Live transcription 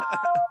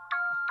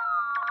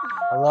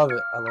I love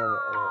it.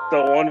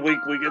 So 1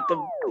 week we get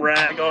the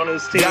rag on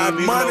his team,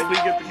 even though we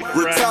get to get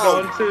ragged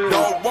on too.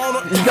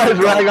 You guys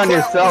rag on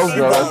yourselves,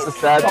 though. That's the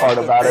sad part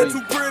about it.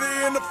 You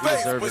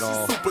deserve it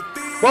all.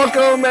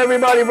 Welcome,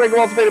 everybody. Breaking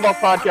Balls Faded Balls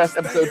Podcast,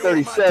 episode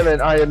 37.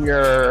 I am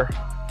your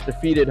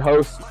defeated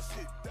host,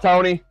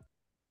 Tony.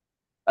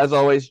 As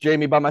always,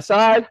 Jamie by my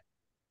side.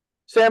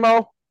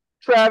 Samo,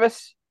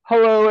 Travis.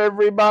 Hello,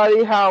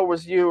 everybody. How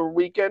was your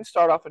weekend?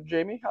 Start off with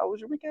Jamie. How was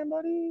your weekend,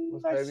 buddy?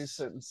 Was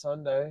babysitting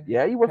Sunday.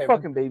 Yeah, you were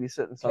fucking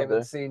babysitting Sunday.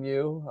 Haven't seen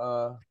you.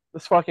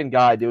 This fucking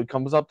guy, dude,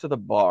 comes up to the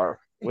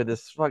bar with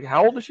his fucking.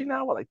 How old is she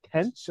now? What, like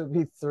 10? She'll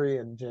be 3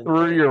 in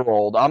January.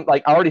 3-year-old. I'm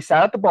like, I already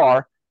sat at the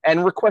bar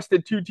and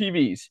requested 2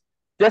 TVs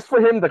just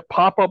for him to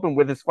pop up and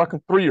with his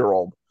fucking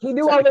 3-year-old. He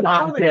knew I was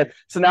coming.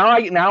 So now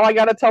I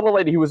gotta tell the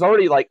lady who was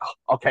already like, oh,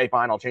 okay,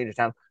 fine, I'll change the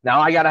channel.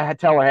 Now I gotta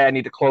tell her, hey, I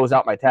need to close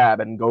out my tab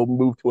and go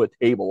move to a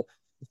table.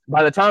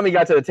 By the time he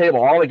got to the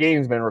table, all the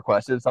games been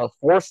requested, so I was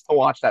forced to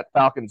watch that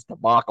Falcons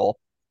debacle,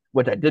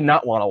 which I did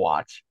not want to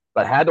watch,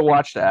 but had to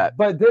watch that.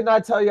 But didn't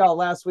I tell y'all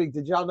last week?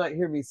 Did y'all not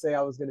hear me say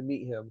I was going to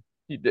meet him?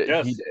 You did.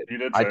 Yes, he did. You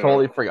did I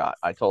totally forgot.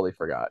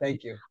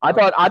 Thank you. I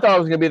thought I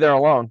was gonna be there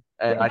alone,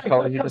 and Yeah, I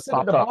totally just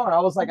popped up. I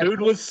was like, dude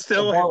was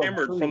still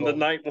hammered from the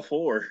night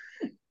before.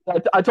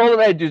 I told him,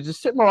 hey, dude,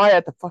 just sit Mariah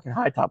at the fucking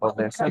high top over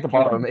there. Sit at the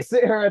bar with me.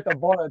 Sit here at the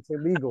bar. It's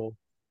illegal.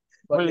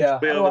 But yeah,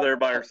 Be over there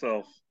by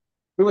herself.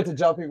 We went to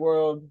Jumping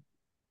World,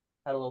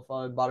 had a little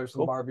fun, bought her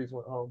some Barbies,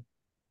 went home.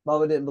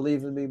 Mama didn't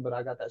believe in me, but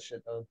I got that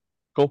shit done.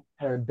 Cool.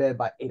 Had her in bed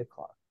by 8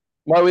 o'clock.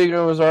 My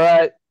weekend was all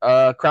right.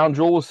 Crown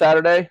Jewel was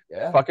Saturday.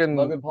 Yeah. Fucking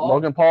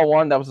Logan Paul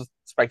won. That was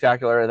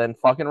spectacular. And then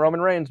fucking Roman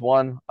Reigns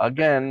won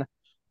again.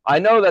 I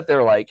know that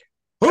they're like,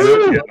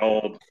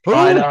 old.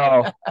 I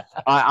know.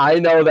 I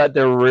know that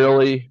they're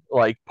really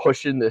like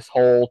pushing this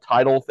whole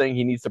title thing.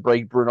 He needs to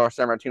break Bruno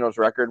Sammartino's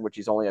record, which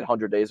he's only at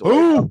 100 days away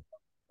from.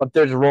 But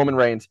there's Roman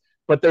Reigns.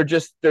 But they're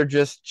just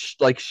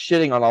like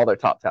shitting on all their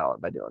top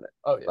talent by doing it.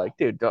 Oh yeah. Like,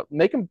 dude,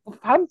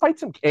 have him fight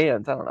some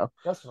cans. I don't know.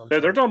 That's what I'm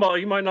They're talking about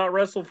he might not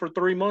wrestle for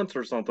 3 months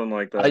or something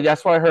like that.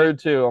 That's what I heard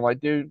too. I'm like,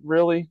 dude,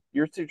 really?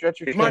 You're too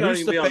stretching.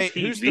 Who's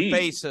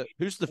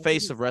the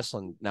face of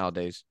wrestling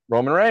nowadays?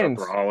 Roman Reigns.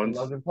 Seth Rollins.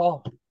 Logan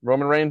Paul.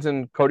 Roman Reigns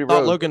and Cody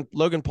Oh, Rhodes.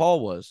 Logan Paul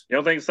was. You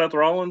don't think Seth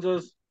Rollins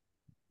is?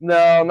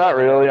 No, not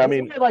really. I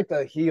mean, he's like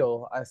the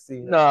heel. I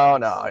see. No.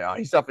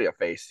 He's definitely a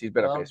face. He's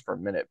been a face for a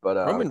minute, but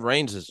Roman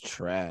Reigns is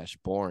trash,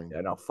 boring. Yeah,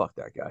 no, fuck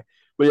that guy.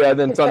 But yeah,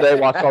 then Sunday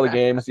watched all the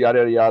games, yada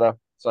yada yada.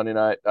 Sunday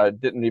night, I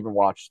didn't even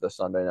watch the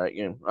Sunday night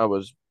game. I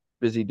was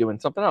busy doing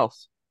something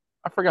else.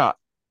 I forgot,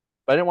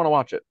 but I didn't want to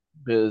watch it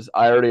because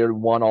I already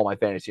won all my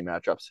fantasy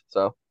matchups.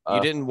 So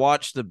you didn't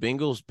watch the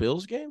Bengals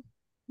Bills game?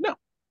 No,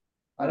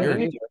 I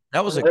didn't either.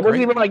 That was it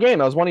wasn't even my game.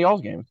 That was one of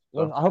y'all's games.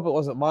 So. I hope it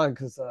wasn't mine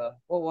because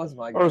what was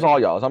my game? Or it was all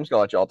y'all's. I'm just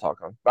gonna let y'all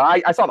talk on.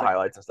 But I saw the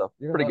highlights and stuff.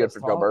 You're Pretty good for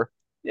Joe Burr.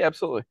 Yeah,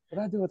 absolutely. What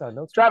did I do with our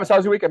notes? Travis,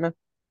 how's your weekend, man?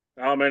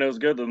 Oh man, it was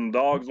good. The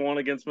Dogs won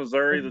against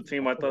Missouri, the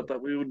team I thought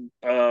that we would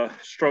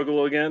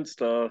struggle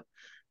against. Other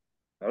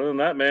than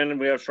that, man,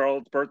 we have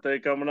Charlotte's birthday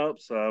coming up,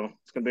 so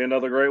it's gonna be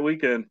another great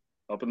weekend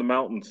up in the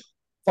mountains.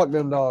 Fuck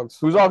them Dogs.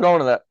 Who's all going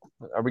to that?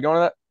 Are we going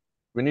to that?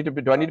 Do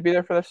I need to be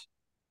there for this?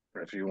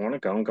 If you want to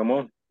come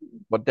on.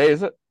 What day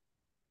is it?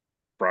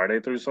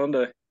 Friday through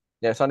Sunday.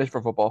 Yeah, Sundays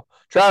for football.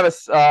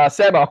 Travis,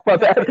 Sebo,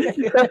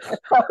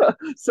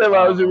 Sebo,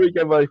 how was your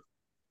weekend, buddy?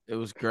 It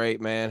was great,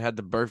 man. Had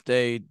the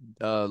birthday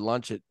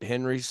lunch at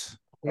Henry's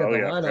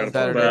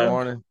Saturday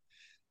morning.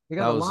 You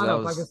got the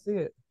lineup. I can see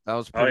it. That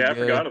was pretty good. I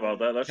forgot about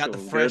that. That got the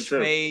fresh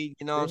fade,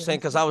 you know what I'm saying?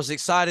 Because I was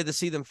excited to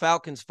see them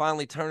Falcons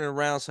finally turning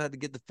around, so I had to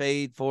get the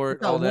fade for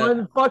it. All that.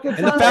 One fucking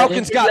and the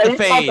Falcons got the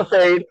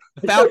fade.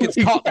 The Falcons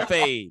caught the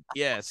fade.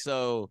 Yeah,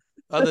 so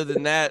other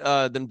than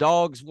that, them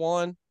Dogs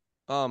won.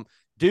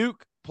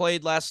 Duke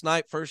played last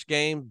night, first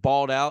game,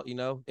 balled out,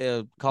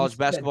 college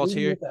basketball's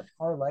here. That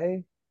parlay?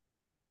 It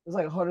was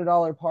like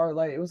 $100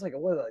 parlay. It was like,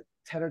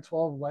 10 or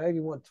 12 leg?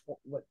 You won,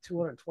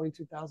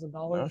 $222,000?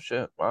 Oh,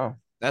 shit. Wow.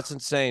 That's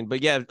insane.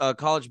 But yeah,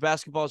 college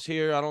basketball's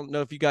here. I don't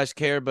know if you guys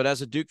care, but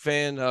as a Duke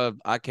fan,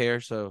 I care.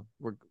 So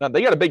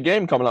they got a big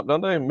game coming up, don't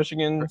they?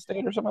 Michigan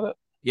State or something like that?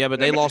 Yeah, but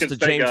they lost to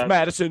James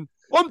Madison.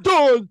 I'm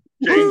done.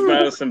 James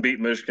Madison beat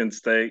Michigan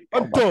State.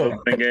 I'm done.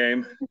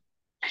 Game.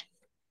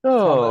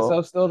 Oh,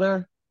 myself still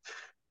there?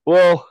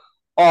 Well,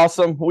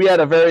 awesome. We had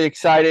a very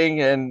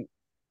exciting and,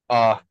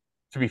 to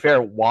be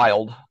fair,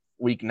 wild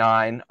week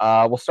 9.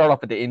 We'll start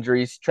off with the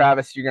injuries.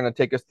 Travis, you're going to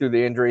take us through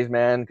the injuries,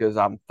 man, because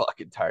I'm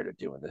fucking tired of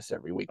doing this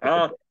every week.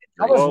 I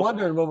was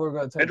wondering what we were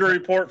going to take. Injury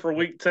report for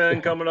week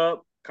 10 coming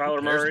up.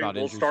 Kyler Murray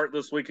will start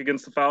this week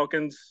against the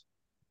Falcons.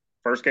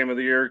 First game of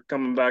the year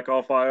coming back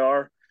off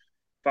IR.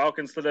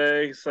 Falcons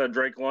today said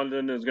Drake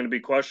London is going to be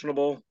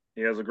questionable.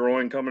 He has a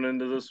groin coming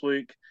into this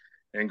week.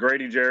 And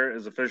Grady Jarrett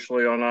is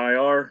officially on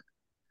IR.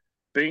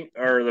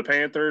 The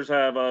Panthers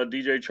have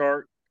DJ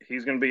Chark.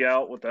 He's going to be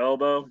out with the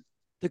elbow.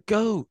 The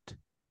GOAT.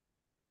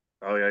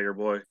 Oh, yeah, your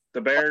boy.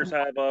 The Bears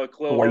have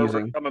Khalil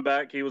Herbert coming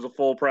back. He was a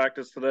full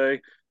practice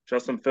today.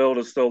 Justin Field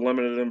is still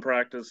limited in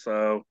practice,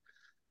 so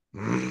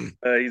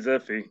he's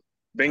iffy.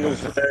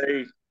 Bengals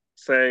today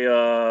say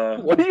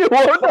what do you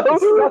want?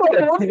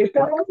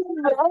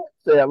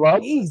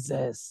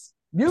 Jesus.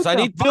 So I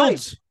need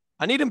Fields.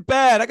 I need him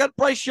bad. I got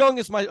Bryce Young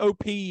as my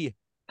OP.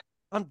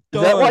 I'm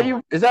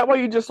done. Is that why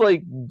you just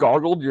like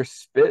gargled your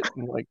spit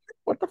and like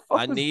what the fuck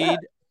I was need that?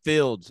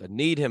 Fields. I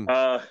need him.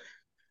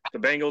 the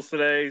Bengals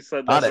today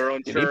said that they're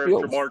unsure if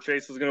Fields. Jamar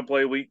Chase is going to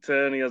play Week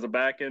 10. He has a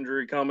back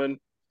injury coming.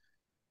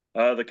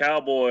 The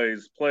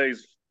Cowboys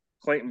plays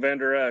Clayton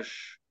Vander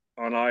Esch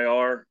on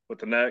IR with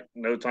the neck.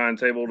 No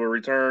timetable to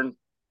return.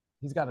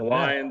 He's got the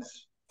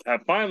Lions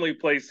have finally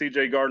placed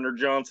C.J.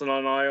 Gardner-Johnson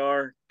on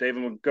IR.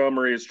 David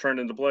Montgomery is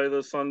trending to play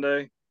this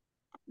Sunday.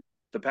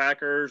 The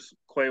Packers,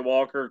 Quay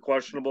Walker,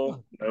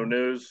 questionable. No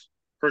news.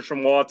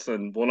 Christian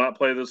Watson will not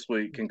play this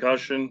week.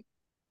 Concussion.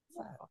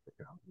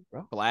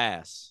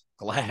 Glass.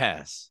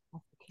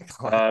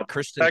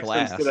 Christian Texans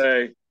Glass.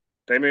 today.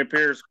 Damian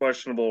Pierce,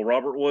 questionable.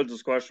 Robert Woods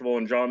is questionable.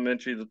 And John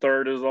Minchie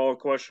III is all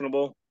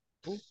questionable.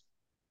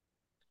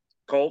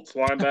 Colts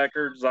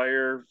linebacker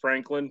Zaire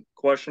Franklin,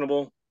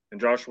 questionable.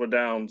 And Joshua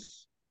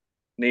Downs,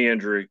 knee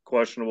injury,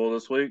 questionable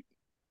this week.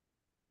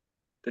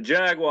 The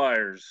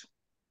Jaguars.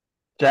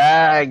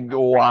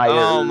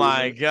 Oh,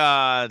 my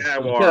God.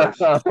 Jaguars.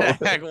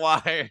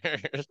 Jaguars.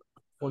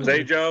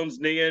 Zay Jones,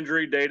 knee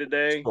injury,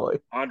 day-to-day.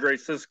 Andre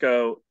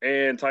Sisco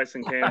and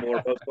Tyson Campbell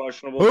are both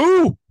questionable.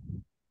 Ooh!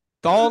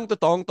 Dong.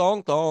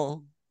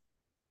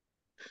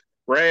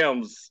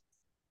 Rams,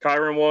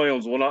 Kyron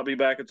Williams will not be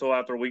back until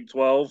after Week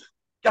 12.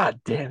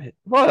 God damn it.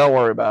 Well, don't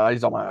worry about it.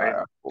 He's on my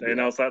IR. They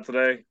announced that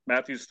today.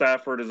 Matthew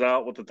Stafford is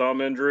out with the thumb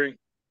injury.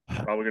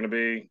 Probably going to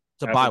be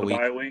It's a after bye the week.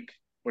 bye week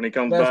when he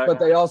comes back. But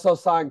they also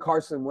signed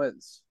Carson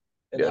Wentz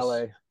in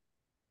LA.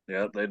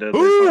 Yeah, they did.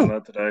 They signed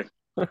that today.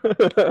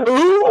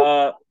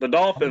 The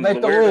Dolphins,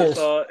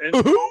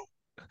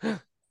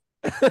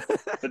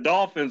 the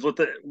Dolphins with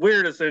the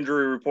weirdest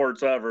injury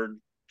reports ever.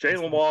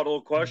 Jalen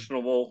Waddle,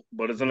 questionable,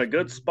 but is in a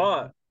good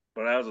spot,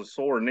 but has a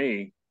sore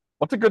knee.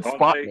 What's a good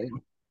spot, man?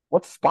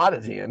 What spot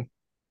is he in?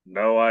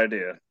 No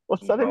idea.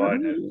 What's that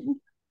even mean?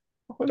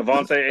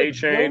 Devontae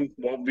A-Chain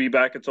won't be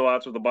back until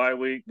after the bye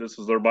week. This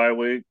is their bye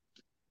week.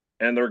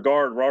 And their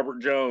guard, Robert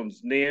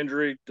Jones, knee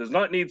injury, does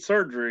not need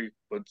surgery,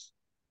 but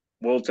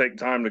will take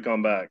time to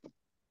come back.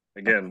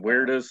 Again,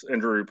 weirdest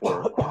injury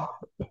report.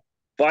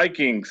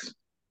 Vikings,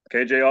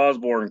 KJ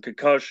Osborne,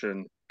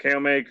 concussion.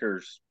 Cam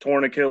Akers,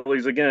 torn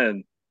Achilles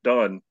again,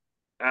 done,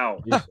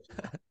 out.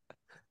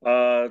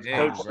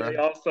 Coach Day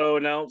also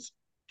announced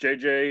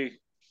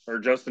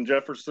Justin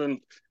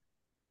Jefferson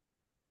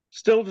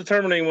still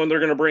determining when they're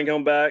going to bring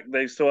him back.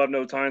 They still have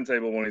no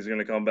timetable when he's going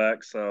to come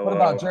back. So what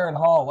about Jaron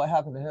Hall? What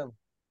happened to him?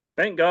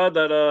 Thank God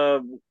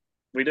that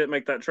we didn't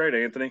make that trade,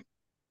 Anthony.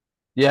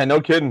 Yeah,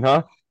 no kidding,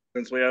 huh?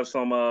 Since we have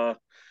some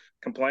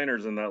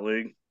complainers in that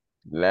league.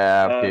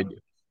 Nah, kid.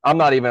 I'm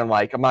not even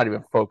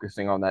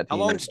focusing on that team.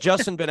 How long's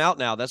Justin been out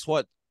now? That's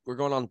what we're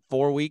going on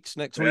 4 weeks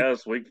next week. Yeah,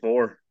 it's week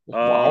 4.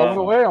 All over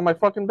the way on my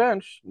fucking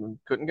bench.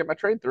 Couldn't get my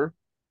trade through.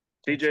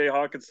 TJ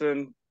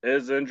Hawkinson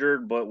is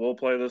injured, but will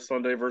play this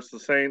Sunday versus the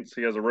Saints.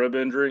 He has a rib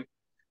injury.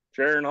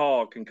 Jaron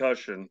Hall,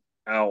 concussion,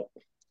 out.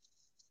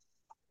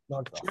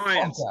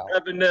 Giants,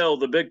 Evan Neal,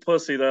 the big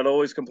pussy that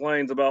always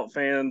complains about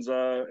fans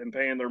and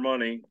paying their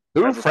money.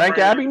 Who? Frank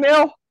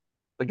Abagnale?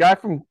 The guy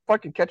from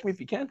fucking Catch Me If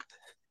You Can?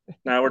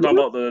 Now we're talking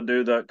about the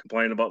dude that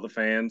complained about the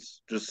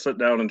fans. Just sit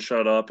down and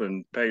shut up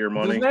and pay your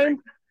money. What's his name?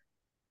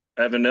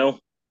 Evan Neal.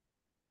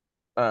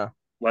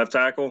 Left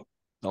tackle.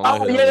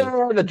 Oh,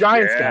 yeah, the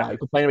Giants guy.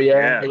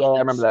 Yeah, I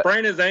remember that.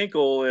 Sprained his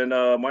ankle and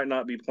might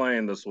not be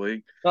playing this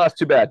week. Oh, that's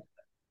too bad.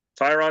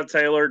 Tyrod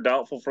Taylor,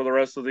 doubtful for the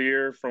rest of the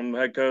year from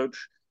head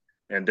coach.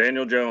 And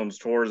Daniel Jones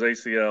tore his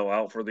ACL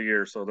out for the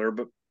year. So they're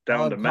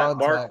down to Matt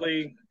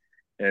Barkley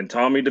and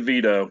Tommy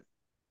DeVito.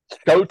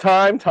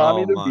 Showtime,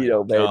 Tommy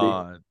DeVito,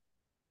 baby.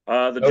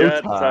 The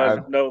Jets,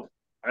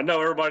 I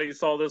know everybody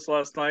saw this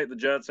last night. The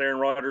Jets,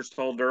 Aaron Rodgers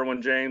told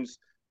Derwin James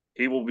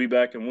he will be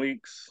back in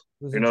weeks.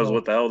 Who knows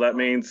what the hell that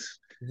means?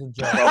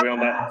 Probably on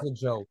that. It's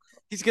a joke.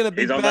 He's going to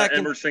be back on that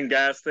Emerson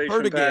gas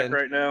station pack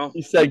right now.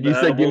 He said,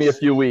 give me a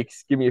few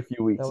weeks. Give me a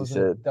few weeks,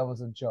 That was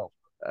a joke.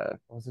 That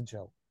was a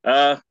joke.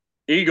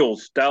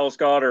 Eagles, Dallas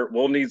Goedert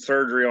will need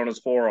surgery on his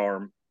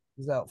forearm.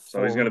 He's out.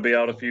 So he's going to be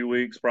out a few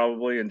weeks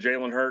probably. And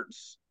Jalen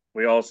Hurts,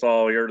 we all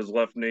saw he hurt his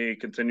left knee,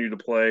 continued to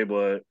play,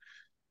 but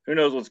who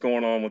knows what's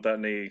going on with that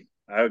knee.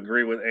 I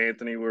agree with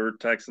Anthony. We were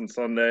texting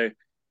Sunday.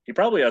 He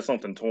probably has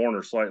something torn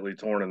or slightly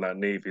torn in that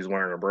knee if he's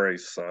wearing a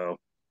brace. So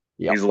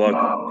he's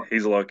lucky.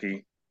 He's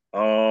lucky.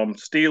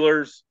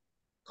 Steelers,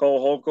 Cole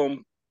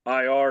Holcomb,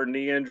 IR,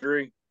 knee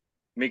injury.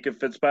 Mika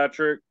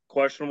Fitzpatrick,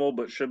 questionable,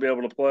 but should be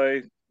able to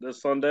play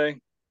this Sunday.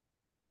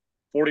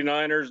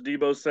 49ers,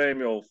 Deebo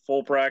Samuel,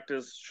 full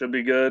practice, should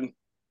be good.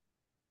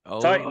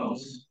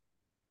 Titans,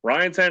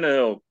 Ryan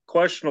Tannehill,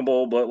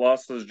 questionable, but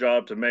lost his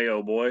job to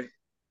Mayo boy.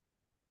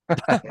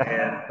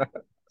 And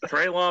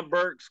Treylon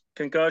Burks,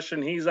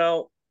 concussion, he's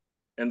out.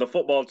 And the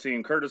football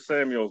team, Curtis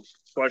Samuel,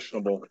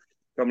 questionable,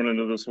 coming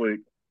into this week.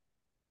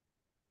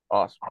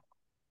 Awesome.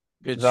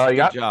 Good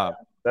job.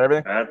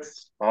 Everything?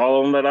 That's all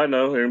of them that I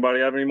know. Anybody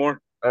have any more?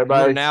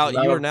 Everybody,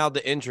 you are now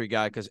the injury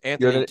guy because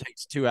Anthony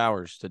takes 2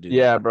 hours to do.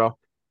 Yeah, bro.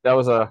 That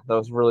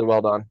was really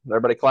well done.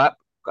 Everybody clap.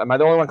 Am I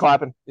the only one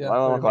clapping? Yeah, am I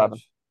the only one clapping?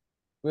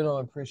 We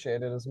don't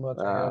appreciate it as much,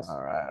 I guess.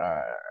 All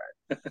right.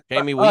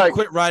 Jamie, will you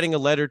quit writing a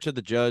letter to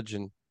the judge?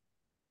 And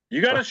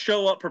you got to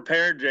show up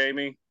prepared,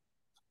 Jamie.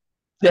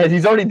 Yeah,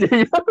 he's already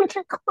did.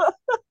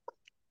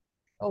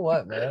 Oh,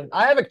 what, man?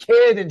 I have a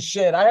kid and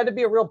shit. I had to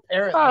be a real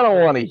parent. I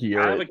don't want to hear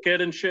it. I have a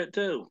kid and shit,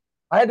 too.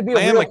 I had to be a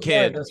real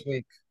parent this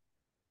week.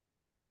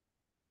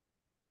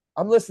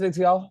 I'm listening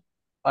to y'all.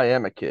 I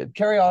am a kid.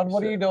 Carry on.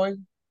 What are you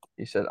doing?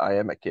 He said, I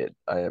am a kid.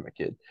 I am a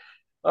kid.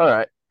 All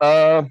right.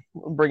 I'm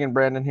bringing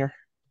Brandon here.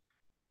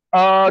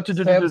 Sam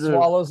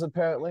swallows,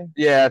 apparently.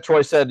 Yeah,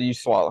 Troy said you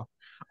swallow.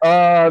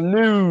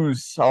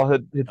 News. I'll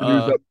hit the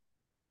news up.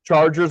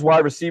 Chargers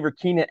wide receiver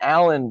Keenan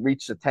Allen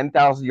reached the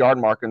 10,000-yard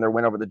mark in their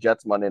win over the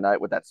Jets Monday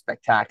night with that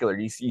spectacular.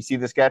 You see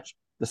the sketch?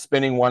 The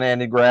spinning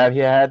one-handed grab he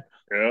had?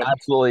 Yeah.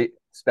 Absolutely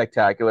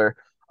spectacular.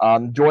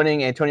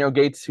 Joining Antonio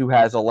Gates, who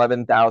has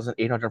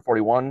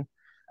 11,841,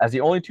 as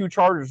the only two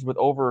Chargers with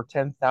over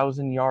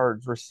 10,000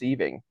 yards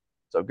receiving.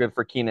 So good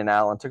for Keenan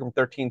Allen. Took him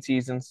 13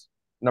 seasons,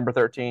 number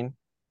 13.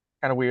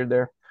 Kind of weird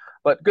there.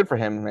 But good for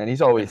him, man.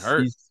 He's always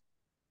hurt.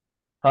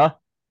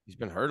 He's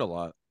been hurt a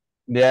lot.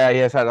 Yeah, he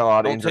has had a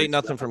lot of injuries. Don't take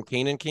nothing from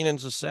Keenan.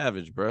 Keenan's a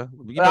savage, bro.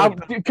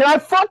 Dude, can I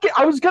fuck it?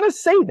 I was gonna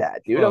say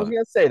that, dude. I was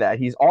gonna say that.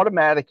 He's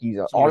automatic. He's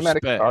an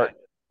automatic start.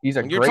 He's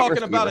a. When you're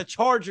talking about a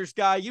Chargers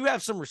guy, you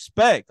have some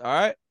respect, all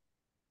right?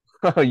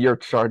 You're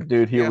Chargers,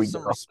 dude. Here we go.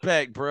 Some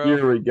respect, bro.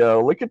 Here we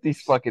go. Look at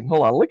these fucking.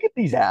 Hold on. Look at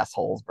these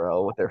assholes,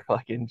 bro, with their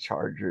fucking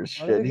Chargers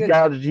shit. He's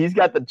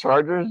got the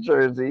Chargers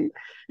jersey.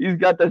 He's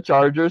got the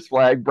Chargers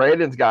flag.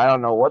 Brandon's got. I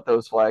don't know what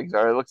those flags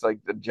are. It looks like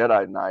the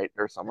Jedi Knight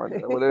or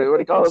something. What do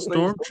you call it?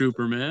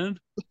 Stormtrooper, man.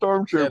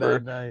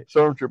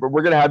 Stormtrooper.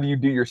 We're gonna have you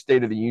do your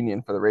State of the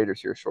Union for the Raiders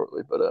here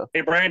shortly. But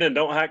hey, Brandon,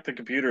 don't hack the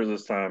computer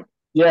this time.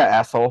 Yeah,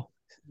 asshole.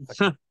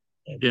 Yeah,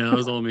 that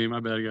was all me.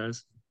 My bad,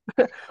 guys.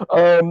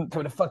 I'm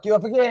gonna fuck you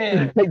up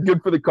again.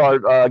 Good for the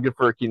good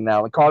for Keenan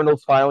Allen. The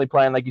Cardinals finally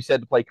playing, like you said,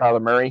 to play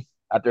Kyler Murray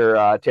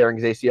after tearing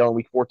his ACL in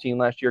Week 14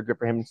 last year. Good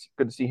for him.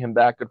 Good to see him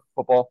back. Good for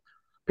football.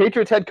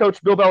 Patriots head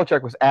coach Bill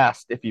Belichick was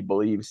asked if he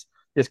believes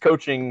he is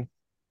coaching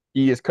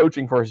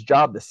for his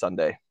job this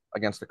Sunday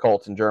against the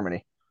Colts in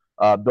Germany.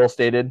 Bill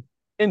stated,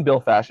 in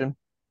Bill fashion,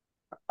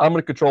 "I'm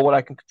going to control what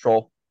I can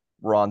control.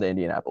 We're on to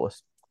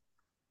Indianapolis."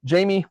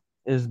 Jamie,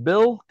 is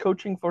Bill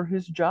coaching for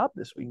his job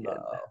this weekend?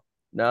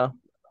 No.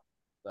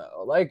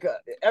 Like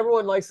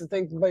everyone likes to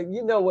think, but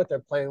you know what they're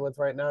playing with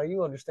right now.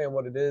 You understand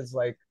what it is.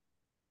 Like,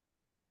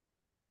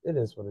 it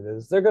is what it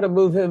is. They're going to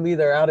move him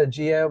either out of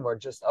GM or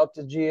just up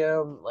to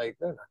GM. Like,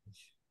 they're not.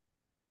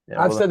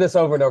 Yeah, I've said this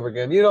over and over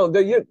again.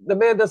 The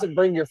man doesn't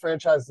bring your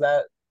franchise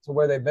that to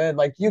where they've been.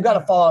 Like, you got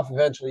to fall off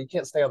eventually. You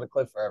can't stay on the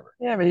cliff forever.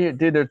 Yeah, but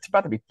dude, they're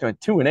about to be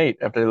 2-8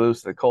 after they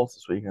lose to the Colts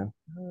this weekend.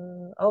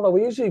 I don't know.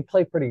 We usually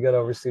play pretty good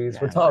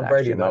overseas with Tom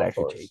Brady.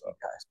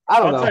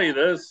 I'll tell you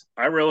this.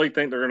 I really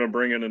think they're going to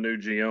bring in a new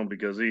GM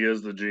because he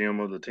is the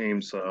GM of the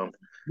team. So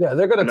yeah,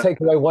 they're going to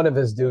take away one of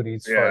his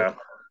duties. Yeah,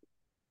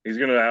 he's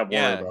going to have one.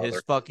 Yeah,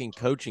 his fucking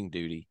coaching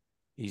duty.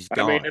 He's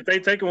gone. I mean, if they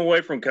take him away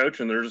from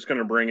coaching, they're just going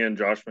to bring in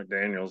Josh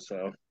McDaniels.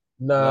 So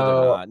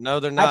no,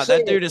 they're not. Actually,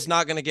 that dude is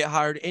not going to get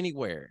hired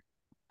anywhere.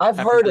 I've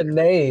heard a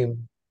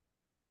name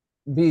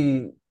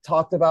be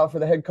talked about for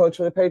the head coach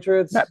for the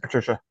Patriots. Matt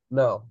Patricia.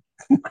 No.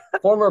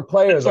 Former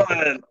players.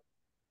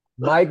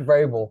 Mike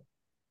Vrabel.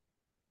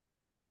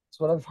 That's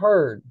what I've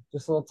heard.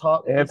 Just a little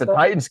talk. And if the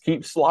Titans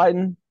keep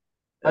sliding.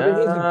 I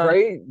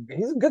mean,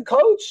 he's a good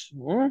coach.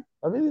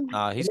 I mean,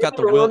 he's got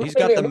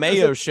the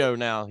Mayo show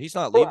now. He's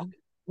not leaving.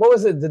 What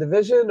was it? The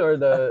division or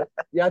the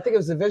I think it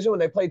was division when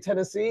they played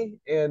Tennessee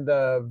and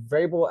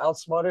Vrabel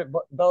outsmarted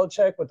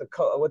Belichick with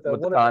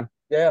the time.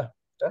 Yeah.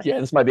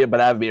 Yeah, this might be it, but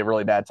that would be a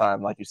really bad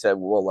time, like you said.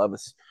 Will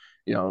Levis,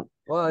 Well,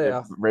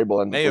 yeah,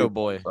 Vrabel and Mayo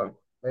boy.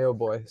 Mayo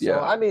boy. So yeah.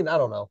 I mean, I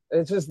don't know.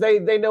 It's just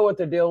they know what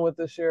they're dealing with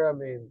this year. I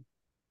mean,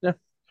 yeah,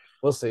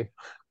 we'll see.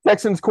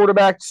 Texans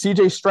quarterback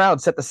C.J. Stroud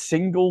set the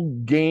single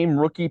game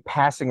rookie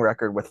passing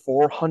record with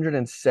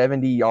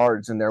 470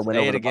 yards in their win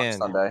over the Bucs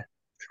Sunday.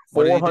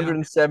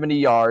 470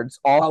 yards.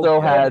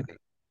 Also had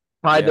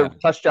tied the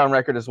touchdown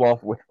record as well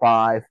with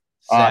 5.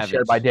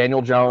 Shared by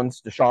Daniel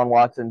Jones, Deshaun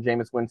Watson,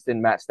 Jameis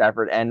Winston, Matt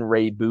Stafford, and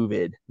Ray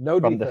Bovid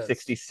from the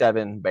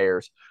 67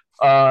 Bears.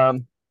 Yeah,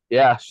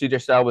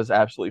 CJ Stroud was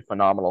absolutely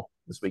phenomenal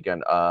this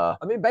weekend. I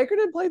mean, Baker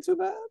didn't play too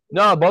bad.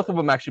 No, both of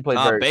them actually played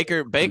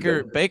very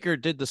Baker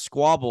did the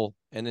squabble,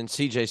 and then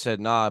CJ said,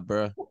 "Nah,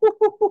 bro."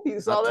 You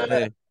saw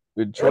that?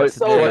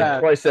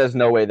 Troy says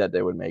no way that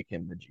they would make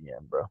him the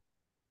GM, bro.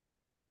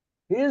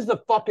 He is the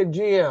fucking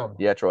GM.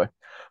 Yeah, Troy.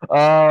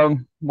 Well,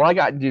 I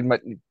got my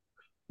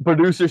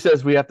producer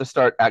says we have to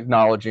start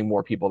acknowledging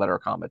more people that are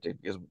commenting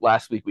because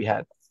last week we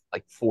had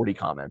like 40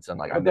 comments and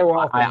like they were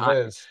all from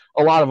Liz.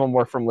 A lot of them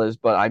were from Liz,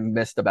 but I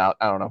missed about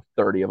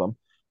 30 of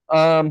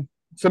them.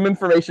 Some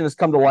information has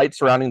come to light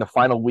surrounding the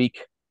final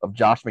week of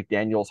Josh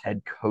McDaniels'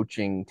 head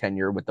coaching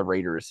tenure with the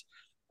Raiders.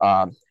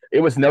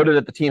 It was noted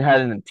that the team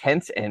had an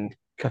intense and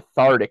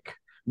cathartic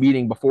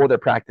meeting before their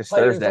practice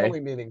Thursday. Only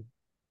meeting.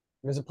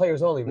 It was a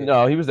players only meeting.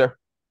 No, he was there.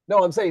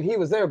 No, I'm saying he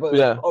was there,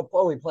 but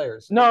only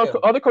players. No,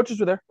 other coaches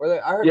were there. Were they?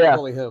 I heard it was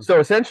only him. So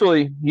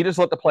essentially, he just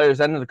let the players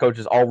and the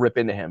coaches all rip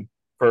into him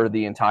for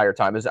the entire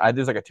time. It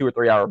was like a 2 or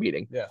 3 hour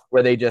meeting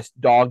where they just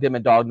dogged him.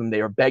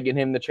 They were begging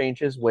him to change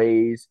his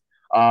ways.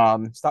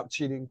 Stop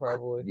cheating,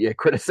 probably. Yeah,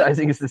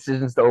 criticizing his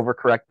decisions to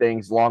overcorrect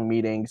things, long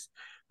meetings,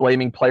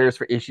 blaming players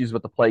for issues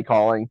with the play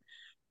calling.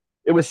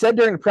 It was said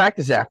during the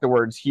practice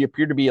afterwards, he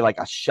appeared to be like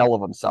a shell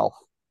of himself.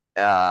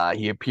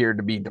 He appeared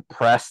to be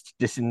depressed,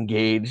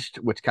 disengaged,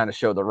 which kind of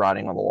showed the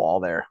writing on the wall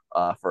there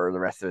for the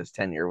rest of his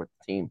tenure with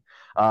the team.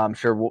 I'm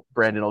sure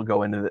Brandon will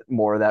go into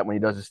more of that when he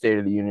does the State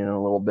of the Union in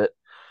a little bit.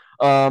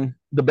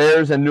 The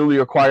Bears and newly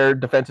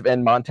acquired defensive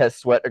end Montez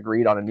Sweat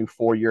agreed on a new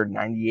 4-year,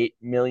 $98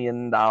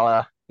 million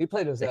He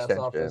played his ass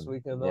off this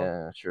weekend, though.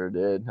 Yeah, sure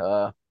did.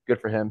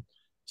 Good for him.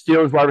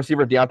 Steelers wide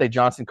receiver Diontae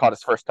Johnson caught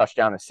his first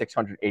touchdown in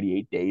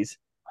 688 days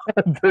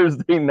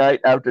Thursday night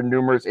after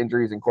numerous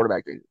injuries and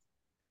quarterback injuries.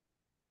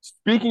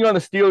 Speaking on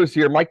the Steelers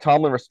here, Mike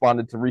Tomlin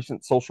responded to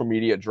recent social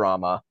media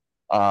drama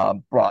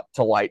brought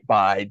to light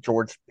by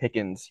George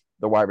Pickens,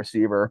 the wide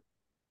receiver,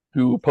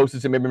 who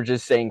posted some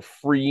images saying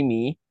 "free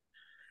me"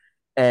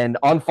 and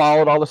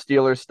unfollowed all the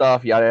Steelers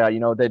stuff. Yada, you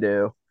know what they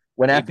do.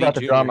 When asked about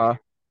the drama,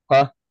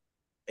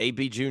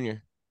 AB Jr.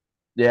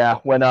 Yeah,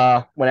 when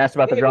asked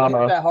about the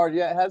drama, hit that hard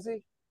yet? Has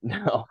he?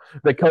 No,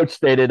 the coach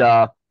stated,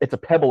 "It's a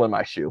pebble in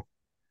my shoe.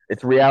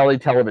 It's reality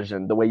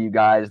television, the way you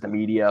guys, the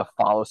media,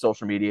 follow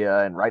social media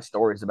and write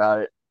stories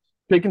about it."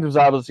 Pickens was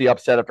obviously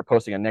upset after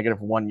posting a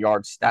 -1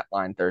 yard stat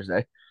line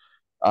Thursday.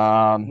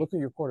 Look who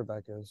your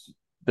quarterback is.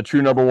 The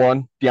true number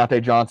one,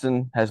 Diontae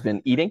Johnson, has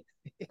been eating.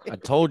 I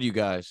told you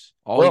guys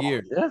all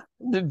year. Yeah,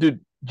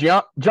 dude,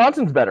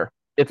 Johnson's better.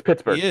 It's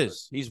Pittsburgh. He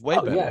is. He's way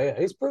better. Yeah,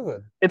 he's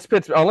proven. It's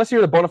Pittsburgh. Unless you're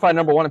the bona fide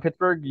number one in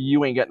Pittsburgh,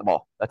 you ain't getting the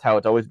ball. That's how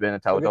it's always been.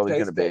 That's how it's always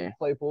going to be.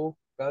 Claypool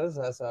got his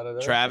ass out of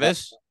there.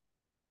 Travis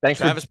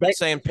been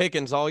saying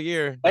Pickens all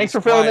year. Thanks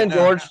for filling in,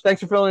 George.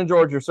 Thanks for filling in,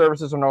 George. Your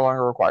services are no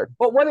longer required.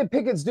 But what did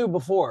Pickens do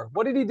before?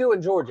 What did he do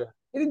in Georgia?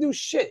 He didn't do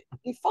shit.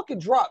 He fucking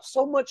dropped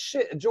so much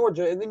shit in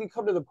Georgia, and then you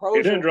come to the pros.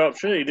 He didn't drop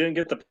shit. He didn't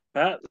get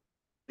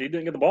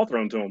the ball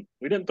thrown to him.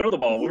 We didn't throw the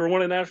ball. We were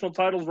winning national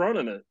titles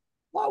running it.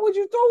 Why would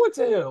you throw it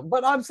to him?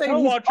 But I'm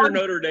saying watch your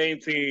Notre Dame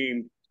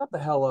team. Shut the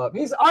hell up.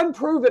 He's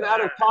unproven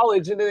out of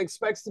college and then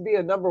expects to be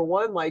a number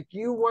one. Like,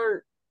 you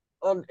weren't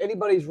on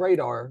anybody's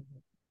radar.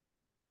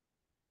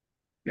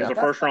 He's a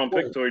first-round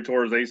pick till he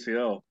tore his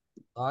ACL.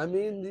 I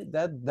mean,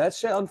 that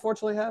shit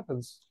unfortunately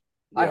happens.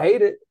 Yeah. I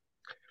hate it.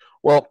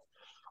 Well,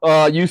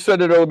 you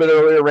said it a little bit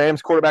earlier.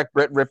 Rams quarterback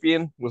Brett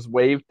Ripien was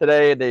waived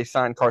today. They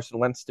signed Carson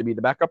Wentz to be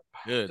the backup.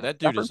 Good. That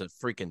dude is a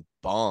freaking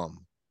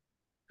bomb.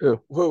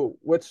 Who?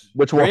 Which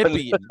one?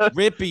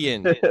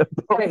 Ripien.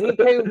 He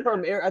came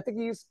from. I think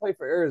he used to play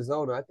for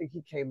Arizona. I think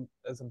he came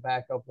as a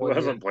backup. Who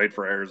hasn't played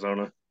for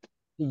Arizona?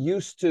 He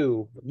used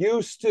to.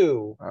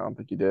 I don't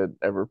think he did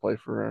ever play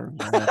for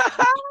Arizona.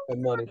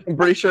 Money. I'm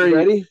pretty sure.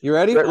 You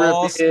ready?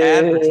 False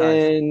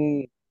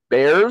advertising.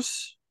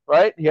 Bears,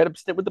 right? He had a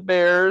stint with the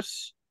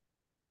Bears.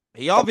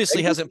 He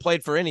obviously hasn't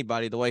played for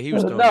anybody the way he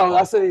was doing. No,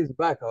 I said he's a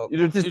backup.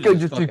 You just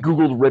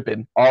Googled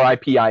Ripien.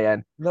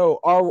 RIPIN. No,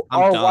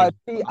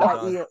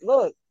 RYPIEN.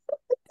 Look,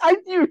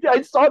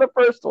 I saw the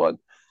first one.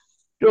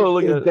 Go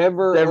look at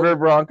Denver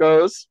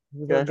Broncos.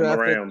 Okay. The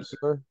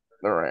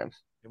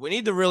Rams. We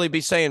need to really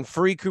be saying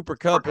free Cooper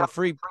Kupp and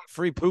free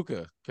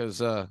Puka because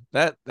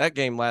that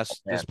game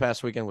this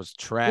past weekend was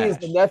trash. He's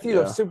the nephew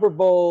of Super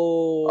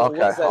Bowl.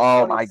 Okay.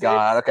 Oh my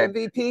God. Okay.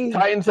 MVP.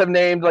 Titans have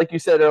named, like you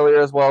said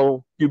earlier as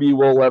well, QB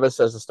Will Levis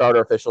as the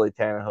starter officially.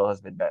 Tannehill has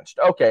been benched.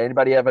 Okay.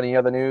 Anybody have any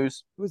other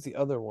news? Who's the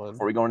other one?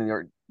 Before we go into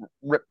your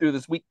rip through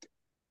this week.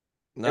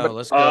 No,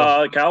 let's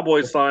go.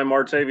 Cowboys signed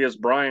Martavius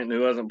Bryant,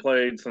 who hasn't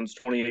played since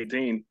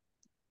 2018.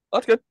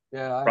 That's good.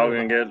 Yeah. Probably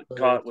gonna get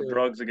caught with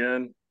drugs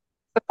again.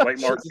 Like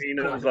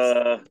Martinez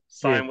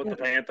signed with the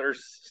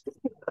Panthers.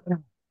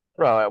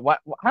 Bro,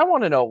 I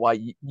want to know why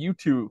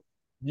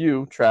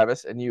you,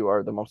 Travis, and you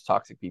are the most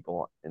toxic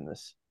people in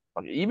this.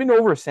 Even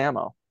over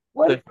Samo.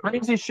 The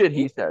crazy shit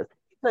he says.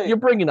 You're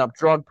bringing up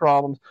drug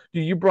problems.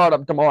 Dude, you brought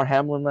up DeMar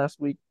Hamlin last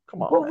week.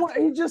 Come on. Well,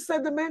 he just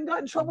said the man got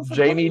in trouble for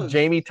Jamie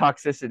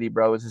Toxicity,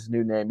 bro, is his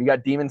new name. You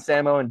got Demon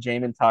Samo and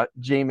Jamie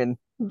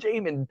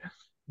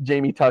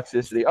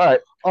Toxicity. All right.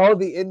 All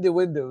the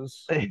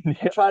innuendos.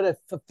 Try to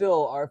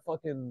fulfill our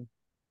fucking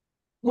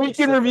week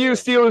in review.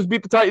 Steelers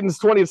beat the Titans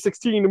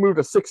 20-16 to move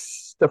to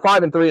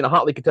 5-3 in a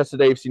hotly contested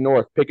AFC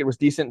North. Pickett was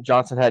decent.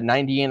 Johnson had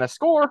 90 in a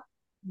score.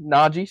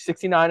 Najee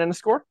 69 in a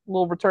score. A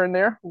little return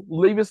there.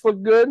 Levis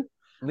looked good.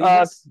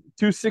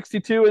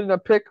 262 in a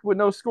pick with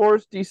no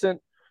scores.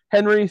 Decent.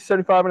 Henry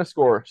 75 in a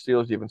score.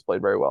 Steelers defense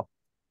played very well.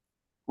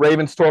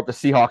 Ravens tore up the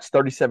Seahawks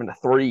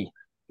 37-3.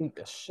 Beat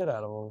the shit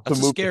out of them. That's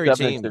a scary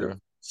team, bro.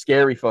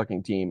 Scary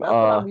fucking team.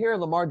 I'm hearing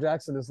Lamar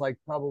Jackson is like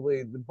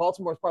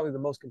Baltimore's probably the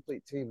most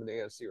complete team in the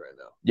AFC right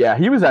now. Yeah,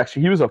 he was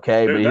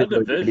okay, dude,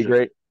 but he did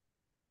great.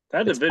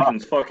 That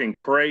division's fucking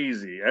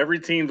crazy. Every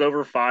team's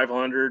over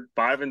 500,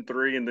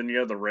 5-3, and then you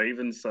have the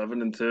Ravens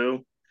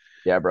 7-2.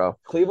 Yeah, bro.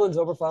 Cleveland's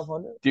over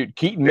 500. Dude,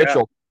 Keaton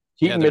Mitchell.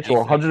 Keaton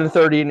Mitchell, defense.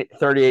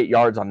 138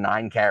 yards on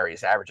 9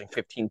 carries, averaging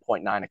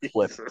 15.9 a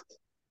clip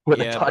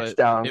with a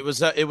touchdown. It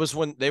was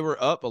when they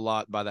were up a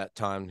lot by that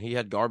time. He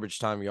had garbage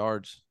time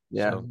yards.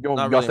 Yeah, so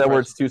Gus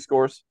Edwards 2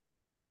 scores.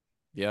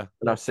 Yeah.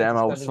 No,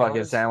 Samo was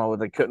fucking Samo.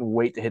 They couldn't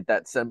wait to hit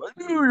that send.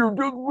 You're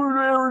just with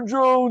Aaron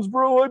Jones,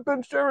 bro. I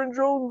benched Aaron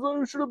Jones.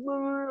 I should have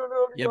been.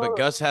 Yeah, but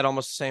Gus had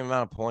almost the same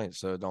amount of points,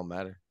 so it don't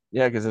matter.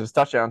 Yeah, because it was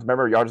touchdowns.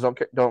 Remember, yards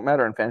don't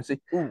matter in fantasy.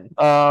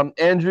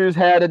 Andrews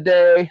had a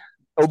day.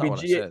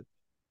 OBG.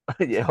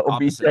 Yeah,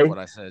 OBJ. What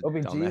I said.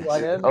 OBG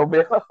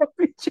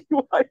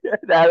Whitehead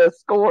had a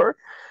score.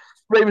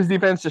 Ravens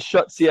defense just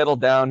shut Seattle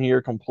down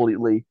here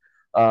completely.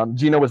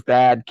 Gino was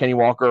bad. Kenny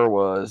Walker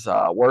was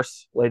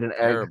worse. Laid an egg.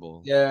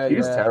 Terrible. Yeah, he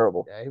was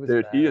terrible. Yeah, he was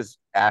dude. bad. He is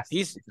ass.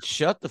 He's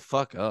shut the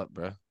fuck up,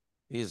 bro.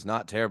 He is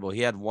not terrible.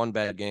 He had one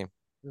bad game.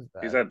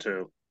 He's had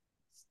 2.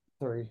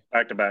 3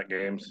 back-to-back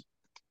games.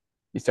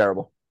 He's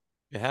terrible.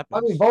 It happens.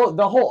 I mean,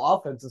 the whole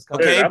offense is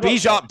kind okay.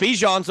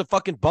 Bijan's a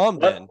fucking bum.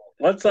 Then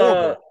let's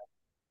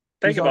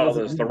think about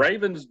this. The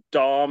Ravens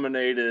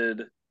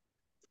dominated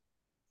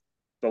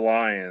the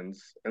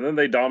Lions, and then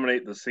they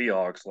dominate the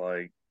Seahawks.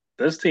 Like,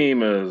 this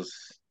team is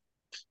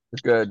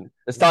good.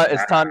 It's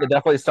time to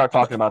definitely start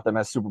talking about them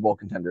as Super Bowl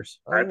contenders.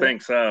 I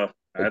think so.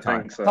 I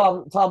think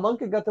so. Tom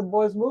Munkin got the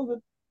boys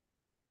moving.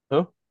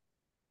 Who?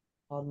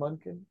 Tom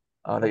Munkin.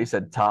 Oh, I thought you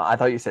said Tom. I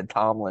thought you said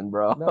Tomlin,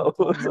 bro. No,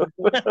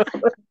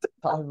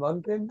 Tom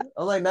Munkin.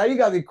 I'm like, now you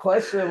got me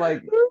questioning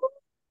like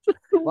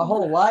my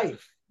whole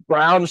life.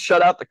 Browns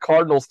shut out the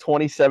Cardinals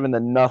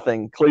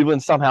 27-0.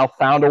 Cleveland somehow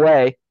found a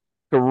way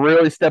to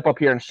really step up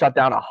here and shut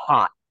down a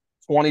hot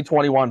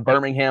 2021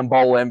 Birmingham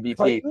Bowl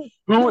MVP.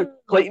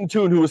 Clayton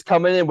Tune, who was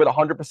coming in with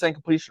 100%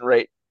 completion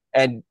rate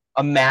and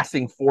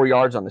amassing 4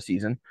 yards on the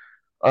season.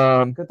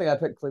 Good thing I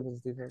picked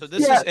Cleveland's defense. So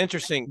this is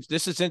interesting.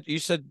 You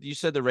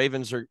said the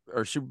Ravens are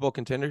Super Bowl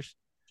contenders?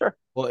 Sure.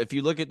 Well, if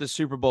you look at the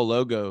Super Bowl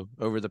logo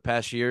over the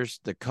past years,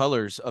 the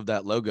colors of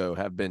that logo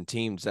have been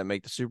teams that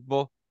make the Super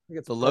Bowl.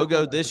 The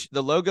logo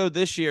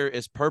this year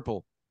is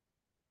purple.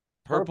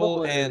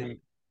 Purple and red.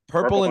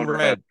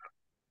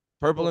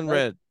 Purple and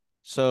red.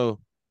 So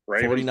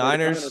Ravens,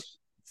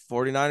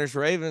 49ers,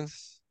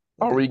 Ravens.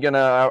 Are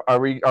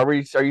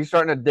you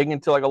starting to dig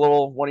into like a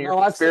little one of your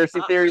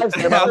conspiracy theories?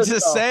 I'm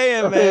just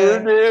saying,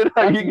 man. Dude,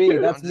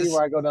 that's me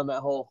where I go down that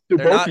hole.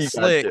 They're not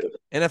slick.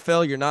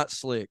 NFL, you're not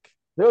slick.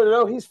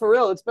 No, he's for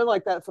real. It's been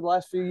like that for the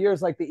last few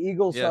years. Like the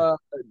Eagles, the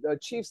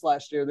Chiefs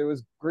last year, there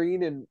was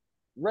green and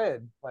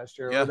red last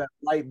year, or that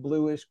light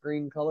bluish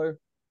green color.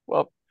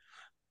 Well,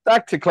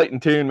 back to Clayton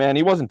Tune, man.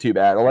 He wasn't too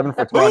bad. 11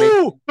 for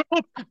 20.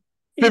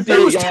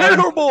 58 was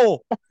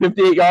terrible.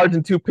 58 yards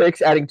and 2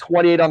 picks, adding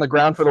 28 on the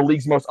ground for the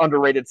league's most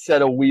underrated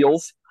set of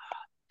wheels.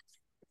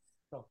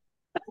 So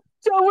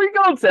where you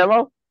going,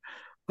 Samo?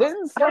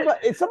 Didn't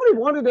somebody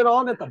wanted it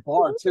on at the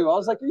bar too? I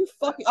was like, "Are you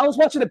fucking?" I was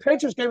watching the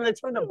Patriots game and they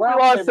turned the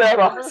Browns.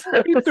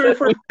 He threw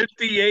for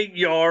 58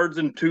 yards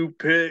and 2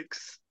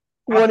 picks.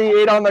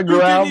 28 on the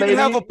ground. Didn't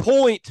even have a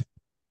point.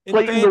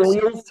 Clayton the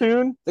wheels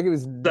tune. I think it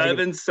was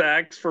 7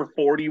 sacks for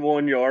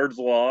 41 yards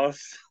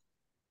lost.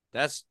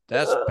 That's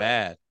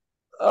bad.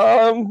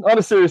 On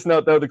a serious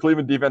note, though, the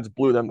Cleveland defense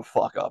blew them the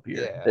fuck up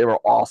here. Yeah. They were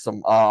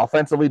awesome.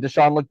 Offensively,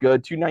 Deshaun looked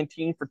good.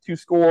 219 for 2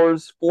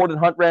 scores. Ford and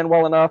Hunt ran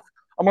well enough.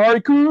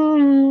 Amari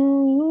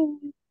Cooper,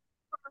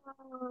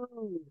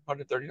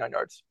 139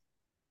 yards.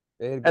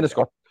 And a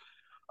score.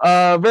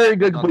 Very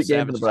good complete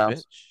game for the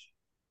Browns.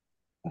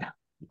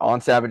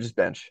 On Savage's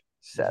bench,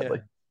 sadly.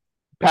 Yeah.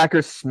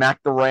 Packers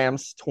smacked the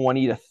Rams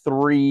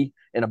 20-3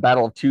 in a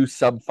battle of 2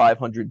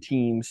 sub-500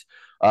 teams.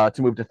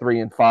 To move to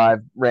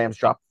 3-5. Rams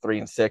dropped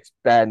 3-6.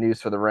 Bad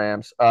news for the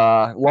Rams.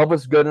 Love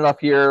was good enough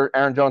here.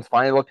 Aaron Jones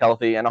finally looked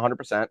healthy and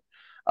 100%.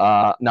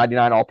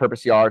 99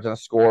 all-purpose yards and a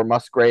score.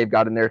 Musgrave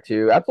got in there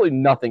too. Absolutely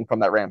nothing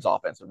from that Rams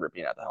offense was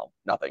ripping at the helm.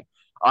 Nothing.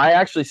 I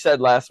actually said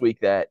last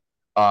week that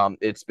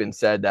it's been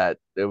said that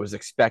it was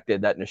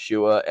expected that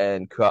Nashua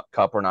and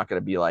Cup were not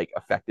going to be like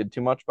affected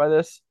too much by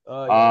this.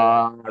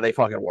 They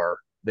fucking were.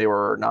 They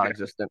were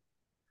non-existent.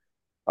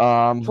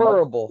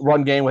 Horrible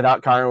run game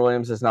without Kyron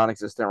Williams is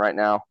non-existent right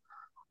now.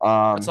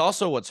 That's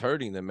also what's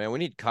hurting them, man. We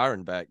need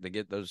Kyron back to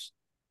get those.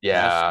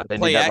 Yeah,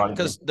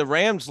 because the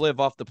Rams live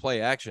off the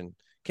play action.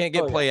 Can't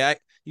get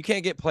You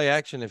can't get play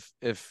action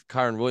if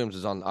Kyron Williams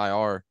is on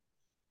IR.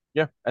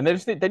 Yeah, and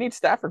they need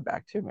Stafford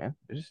back too, man.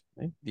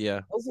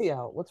 Yeah. How's he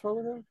out? What's wrong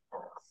with him?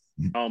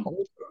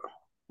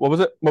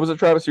 What was it,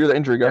 Travis? You're the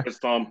injury guy. It's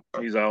thumb.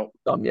 He's out.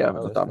 Thumb. He's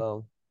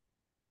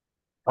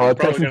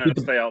probably gonna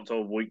stay out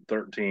till week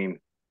 13.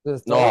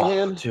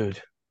 No,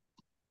 dude.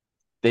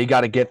 They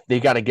gotta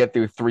get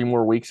through 3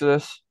 more weeks of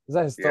this. Is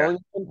that his throwing?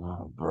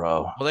 Oh,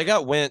 bro. Well, they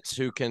got Wentz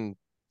who can.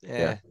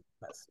 Yeah.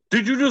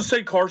 Did you just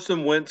say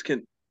Carson Wentz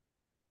can?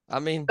 I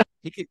mean,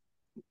 he could.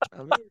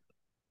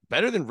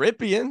 Better than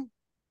Ripien.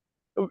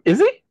 Is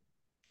he?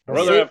 I'd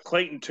rather have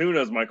Clayton Tune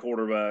as my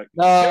quarterback.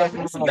 No. At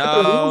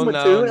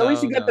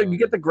least you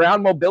get the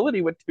ground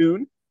mobility with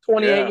Tune.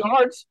 28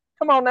 yards.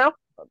 Come on now.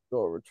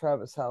 Door where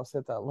Travis House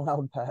hit that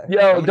loud pass.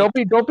 Yo, don't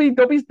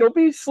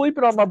be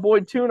sleeping on my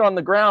boy Tune on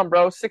the ground,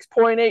 bro.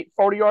 6.8,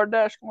 40-yard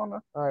dash. Come on,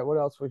 man. All right, what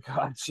else we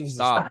got? Jesus.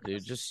 Stop,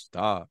 dude. Just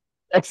stop.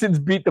 Texans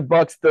beat the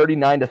Bucks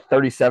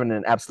 39-37 in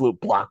an absolute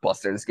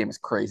blockbuster. This game is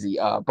crazy.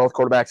 Both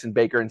quarterbacks and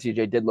Baker and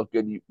CJ did look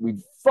good. We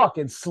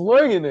fucking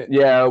slinging it.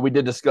 Yeah, we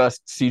did discuss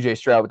CJ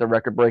Stroud with a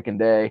record-breaking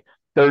day.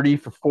 30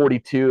 for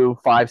 42,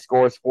 5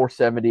 scores,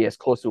 470, as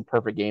close to a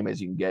perfect game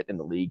as you can get in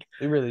the league.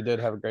 He really did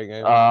have a great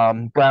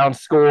game. Brown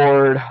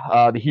scored.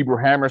 The Hebrew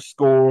Hammer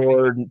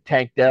scored.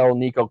 Tank Dell,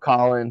 Nico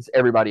Collins,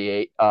 everybody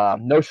ate.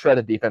 No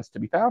shredded defense to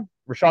be found.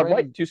 Rashad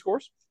White, 2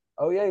 scores.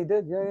 Oh, yeah, he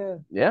did.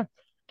 Yeah.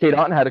 Kate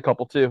Otten had a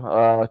couple, too.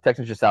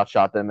 Texans just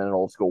outshot them in an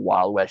old-school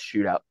Wild West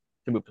shootout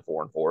to move to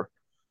 4-4.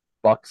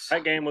 Bucks.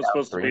 That game was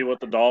supposed to be what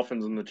the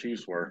Dolphins and the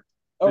Chiefs were.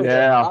 Oh,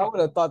 yeah. I would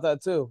have thought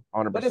that, too.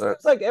 100%. But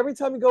it's like every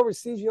time you go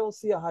overseas, you don't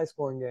see a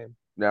high-scoring game.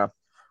 Yeah.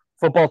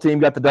 Football team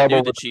got the double. I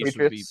knew the Chiefs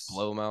would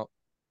blow them out.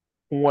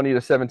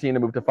 20-17 to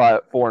move to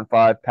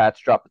 4-5. Pats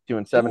dropped to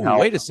 2-7.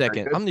 Wait a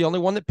second. I'm the only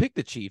one that picked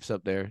the Chiefs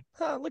up there.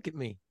 Look at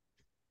me.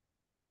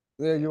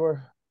 Yeah, you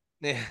were.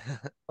 Yeah.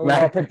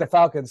 I picked the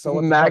Falcons.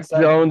 So Mac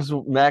Jones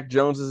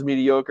is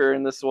mediocre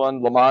in this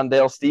one.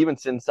 Lamondale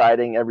Stevenson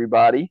sighting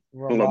everybody.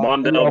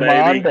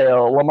 Lamondale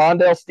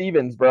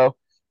Stevens, bro.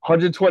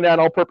 129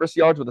 all-purpose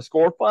yards with a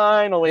score.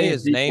 Finally,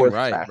 his name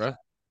right, bro.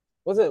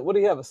 Was it? What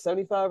do you have? A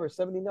 75 or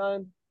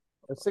 79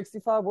 or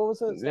 65? What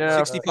was it? Yeah,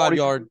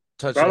 65-yard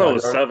touchdown. I thought it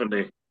was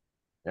 70.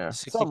 Yeah,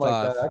 65. Something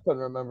like that. I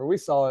couldn't remember. We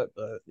saw it,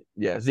 but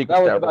yeah, Zeke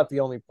that was about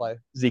the only play.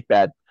 Zeke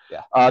bad.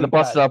 Yeah, the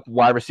busted up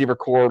wide receiver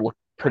core looked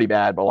pretty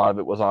bad, but a lot of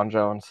it was on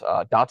Jones.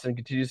 Dotson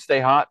continues to stay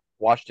hot.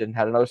 Washington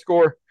had another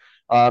score.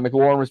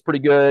 McLaurin was pretty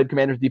good.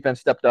 Commanders defense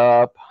stepped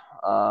up.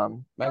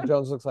 Mac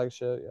Jones looks like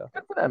shit. Yeah,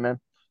 good for them, man.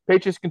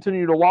 Patriots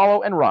continue to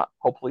wallow and rot.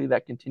 Hopefully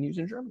that continues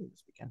in Germany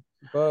this weekend.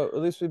 But at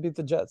least we beat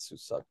the Jets, who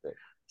suck big.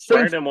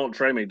 Brandon won't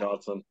trade me,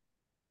 Dotson.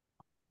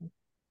 I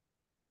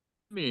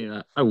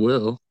mean, I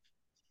will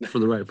for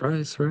the right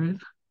price, right?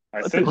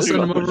 I said you what you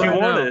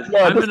wanted.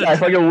 Yeah, this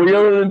guy's like a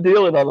wheeling and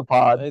dealing on the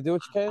pod. Hey, do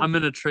what you can. I'm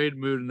in a trade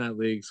mood in that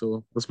league,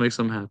 so let's make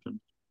something happen.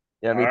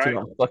 Yeah, me too. Right.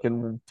 I'm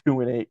fucking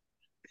 2-8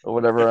 or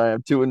whatever I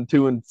am. 2-7.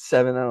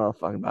 I don't know.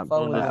 Fucking about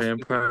the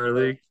Vampire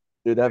League.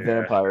 Dude, that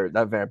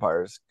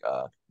vampire is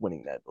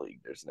winning that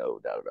league. There's no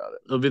doubt about it.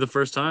 It'll be the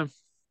first time.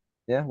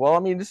 Yeah, well, I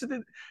mean, this is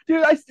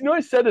dude.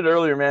 I said it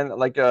earlier, man.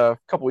 Like a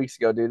couple weeks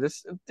ago, dude.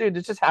 It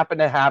just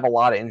happened to have a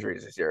lot of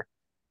injuries this year.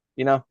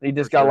 You know, he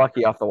just got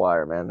lucky off the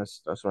wire, man.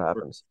 That's what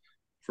happens.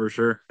 For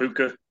sure.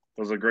 Puka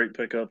was a great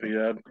pickup he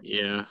had.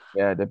 Yeah,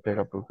 I did pick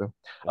up Puka.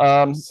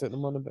 Sitting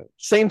him on the bench.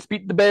 Saints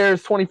beat the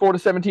Bears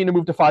 24-17 to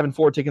move to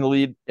 5-4, taking the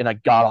lead in a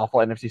god awful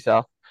NFC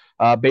South.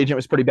 Bajent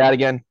was pretty bad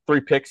again. 3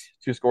 picks,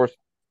 2 scores.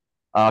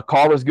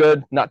 Call was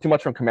good. Not too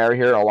much from Kamara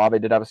here. Olave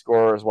did have a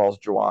score, as well as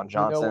Juwan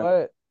Johnson. You know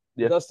what?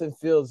 Yeah. Justin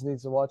Fields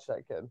needs to watch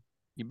that kid.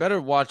 You better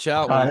watch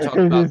out when you talk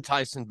about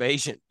Tyson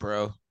Bajent,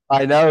 bro.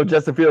 I know.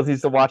 Justin Fields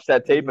needs to watch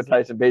that tape of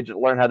Tyson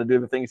Bajent, learn how to do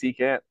the things he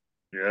can't.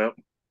 Yep.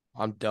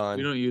 I'm done.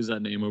 We don't use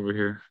that name over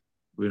here.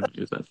 We don't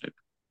use that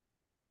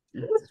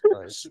name.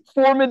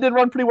 Foreman did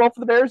run pretty well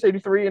for the Bears,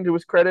 83 into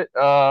his credit.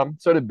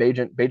 So did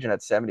Bajent. Bajent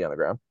had 70 on the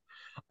ground.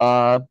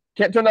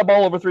 Can't turn that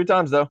ball over 3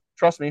 times, though.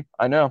 Trust me.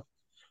 I know.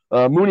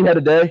 Mooney had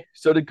a day.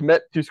 So did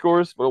Kmet, 2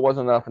 scores, but it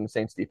wasn't enough, and the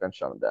Saints defense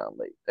shut him down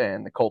late.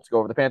 And the Colts go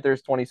over the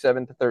Panthers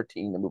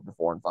 27-13 to move to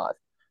 4-5.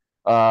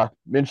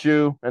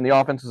 Minshew and the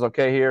offense is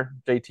okay here.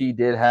 JT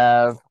did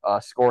have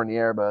a score in the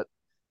air, but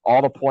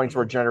all the points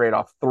were generated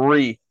off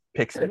 3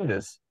 pick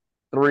sixes.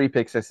 3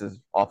 pick sixes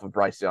off of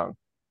Bryce Young.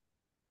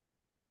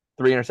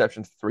 3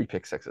 interceptions, 3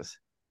 pick sixes.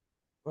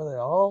 Were they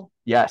all?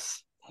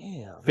 Yes.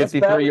 Damn.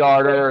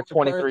 53-yarder,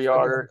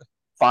 23-yarder,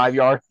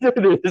 5-yard.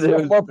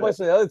 More points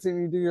for the other team,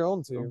 you do your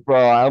own team.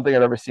 Bro, I don't think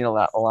I've ever seen a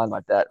line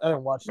like that. I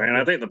didn't watch that. Man,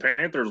 I think the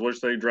Panthers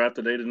wish they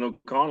drafted Aiden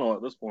O'Connell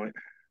at this point.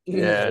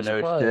 Yeah,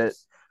 no shit.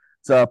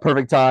 It's a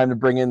perfect time to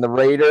bring in the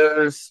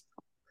Raiders,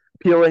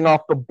 peeling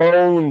off the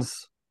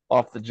bones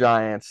off the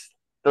Giants.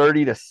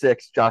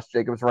 30-6. Josh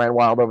Jacobs ran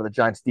wild over the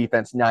Giants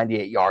defense,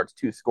 98 yards,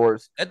 2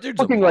 scores. That dude's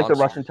looking like the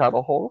Russian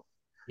title hole.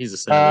 He's a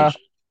savage.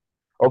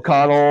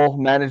 O'Connell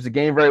managed the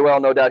game very well.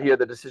 No doubt here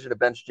the decision to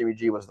bench Jimmy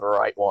G was the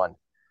right one.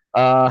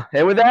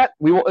 And with that,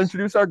 we will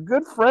introduce our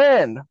good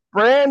friend,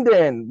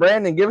 Brandon.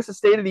 Brandon, give us a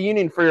State of the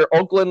Union for your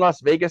Oakland,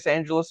 Las Vegas,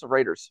 Angeles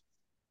Raiders.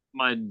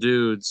 My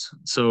dudes.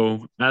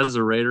 So, as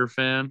a Raider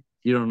fan,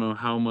 you don't know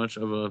how much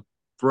of a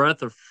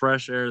breath of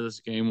fresh air this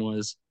game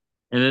was.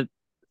 And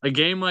a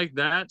game like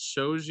that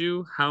shows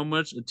you how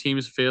much a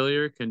team's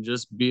failure can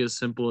just be as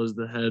simple as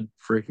the head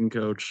freaking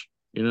coach.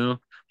 You know,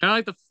 kind of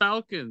like the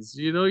Falcons.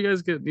 You know, you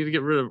guys need to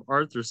get rid of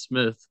Arthur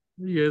Smith.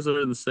 You guys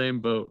are in the same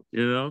boat.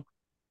 You know,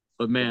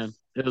 but man,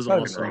 it was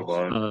awesome.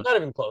 Not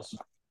even close.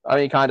 I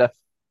mean, kind of.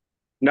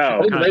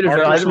 No,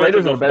 Arthur Smith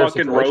is a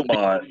fucking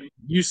robot.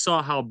 You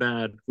saw how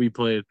bad we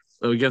played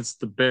against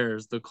the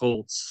Bears, the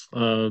Colts,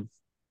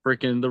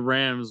 freaking the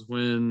Rams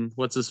when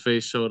what's his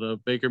face showed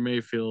up, Baker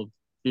Mayfield.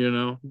 You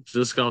know,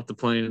 just got off the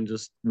plane and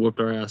just whooped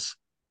our ass.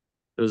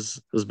 It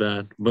was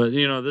bad. But,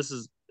 you know,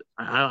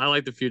 I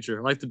like the future.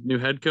 I like the new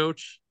head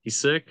coach. He's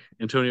sick.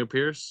 Antonio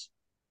Pierce.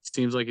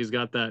 Seems like he's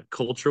got that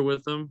culture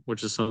with him,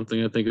 which is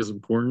something I think is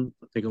important.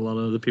 I think a lot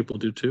of other people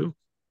do too.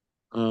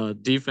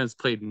 Defense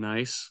played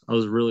nice. I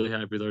was really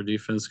happy with our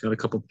defense. Got a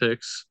couple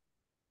picks.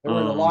 They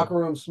were in the locker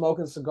room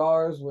smoking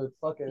cigars with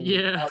fucking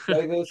Las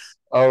Vegas.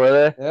 Oh,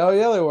 really? Hell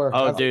yeah, they were.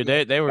 Oh, dude,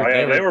 they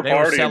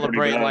were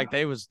celebrating like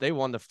they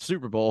won the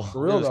Super Bowl.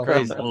 For real, it was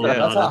crazy. Yeah.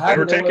 That's how they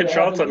were taking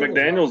shots at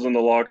McDaniels in the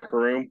locker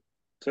room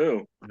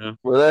too. Yeah.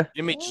 Were they?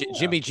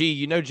 Jimmy G,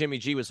 you know Jimmy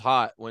G was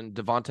hot when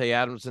Devontae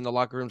Adams in the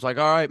locker room's like,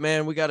 all right,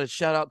 man, we got to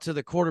shout out to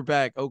the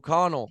quarterback,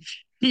 O'Connell.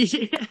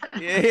 Yeah.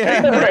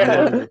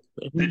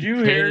 Did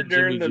you hear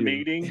during the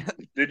meeting?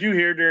 Did you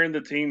hear during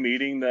the team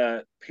meeting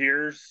that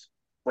Pierce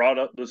brought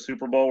up the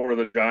Super Bowl or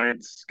the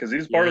Giants? Because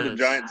he's part of the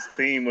Giants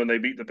team when they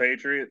beat the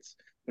Patriots.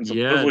 And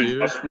supposedly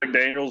Josh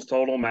McDaniels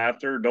told him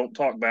after, don't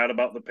talk bad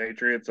about the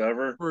Patriots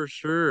ever. For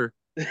sure.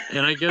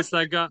 And I guess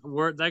that got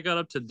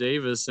up to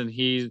Davis, and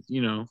he,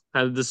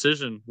 had a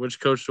decision. Which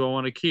coach do I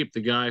want to keep?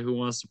 The guy who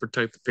wants to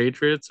protect the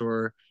Patriots,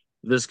 or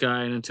this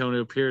guy and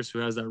Antonio Pierce who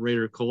has that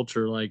Raider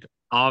culture, like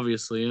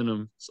obviously in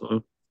him?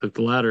 So took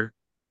the latter.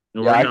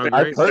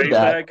 I've heard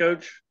that,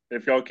 coach.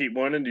 If y'all keep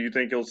winning, do you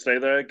think he'll stay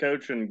the head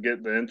coach and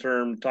get the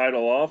interim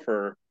title off?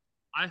 Or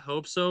I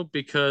hope so,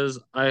 because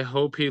I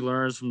hope he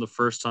learns from the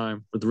first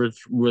time with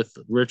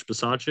Rich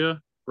Bisaccia,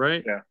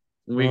 right? Yeah.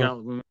 We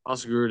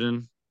lost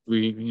Gruden.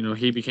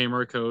 He became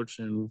our coach,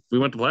 and we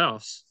went to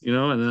playoffs,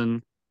 and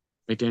then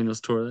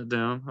McDaniels tore that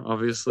down.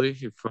 Obviously,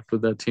 he fucked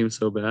with that team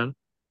so bad.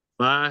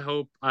 But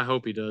I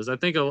hope he does. I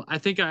think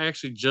I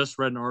actually just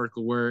read an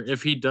article where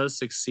if he does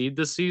succeed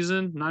this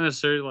season, not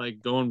necessarily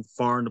like going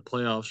far into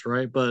playoffs,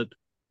 right? But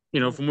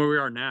from where we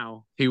are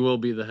now, he will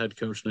be the head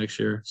coach next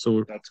year.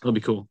 So that'll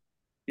be cool.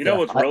 You know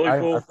what's really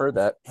cool? I've heard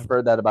that. I've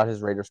heard that about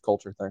his Raiders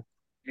culture thing.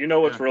 You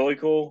know what's really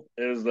cool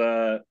is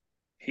that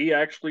he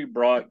actually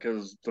brought,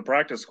 because the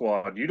practice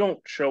squad, you don't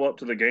show up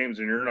to the games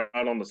and you're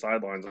not on the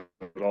sidelines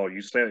at all.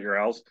 You stay at your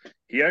house.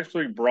 He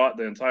actually brought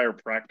the entire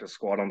practice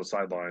squad on the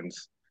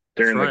sidelines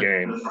during the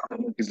game.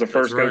 He's the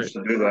first coach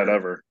to do that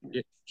ever.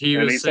 He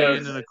was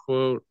saying in a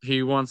quote,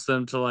 he wants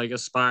them to like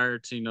aspire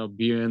to,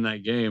 be in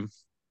that game.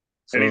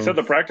 So, and he said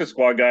the practice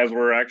squad guys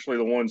were actually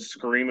the ones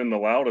screaming the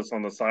loudest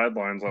on the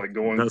sidelines, like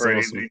going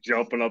crazy, awesome.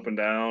 Jumping up and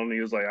down. He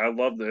was like, I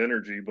love the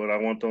energy, but I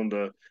want them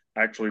to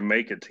actually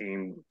make a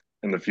team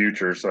in the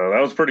future. So that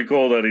was pretty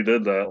cool that he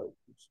did that.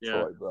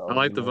 Yeah, I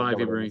like the vibe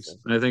he brings.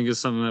 I think it's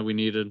something that we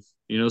needed.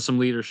 Some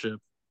leadership.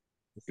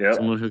 Yeah,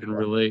 someone who can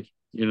relate.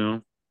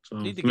 So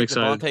need to get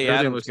Devontae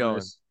Adams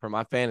going for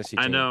my fantasy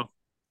team. I know.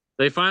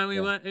 They finally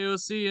let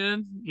AOC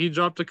in. He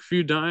dropped a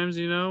few dimes,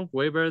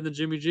 way better than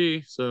Jimmy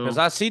G. So because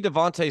I see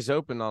Devontae's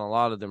open on a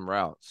lot of them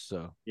routes.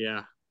 So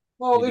yeah.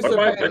 Well, at least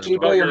they're paying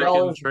 $8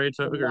 billion. Trey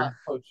Tucker.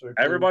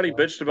 Everybody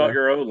bitched about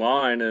your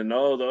O-line, and the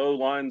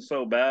O-line's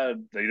so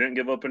bad they didn't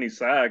give up any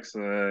sacks,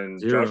 and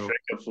Josh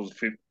Jacobs was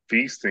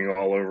feasting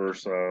all over.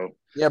 So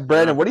yeah,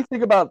 Brandon, what do you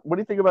think about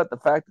the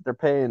fact that they're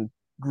paying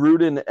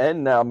Gruden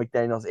and now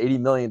McDaniels $80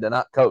 million to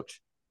not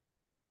coach?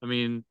 I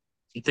mean,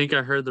 you think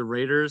I heard the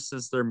Raiders,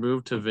 since their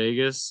move to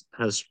Vegas,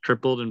 has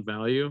tripled in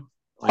value?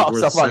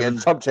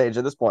 Chump change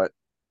at this point.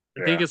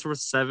 I think it's worth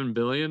 $7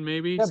 billion,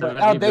 maybe. Yeah, but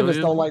Al Davis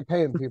don't like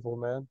paying people,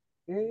 man.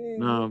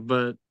 No,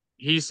 but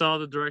he saw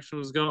the direction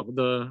was going,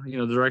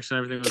 the direction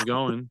everything was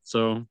going.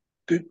 So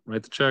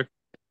write the check.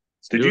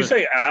 Did you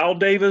say Al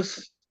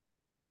Davis?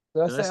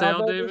 Did I say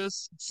Al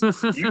Davis?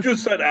 You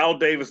just said Al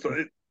Davis.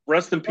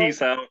 Rest in peace,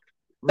 Al.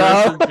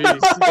 Rest in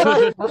peace.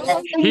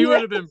 He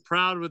would have been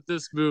proud with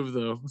this move,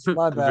 though.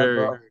 My bad,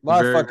 bro.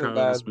 My fucking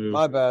bad.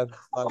 My bad.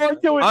 I'm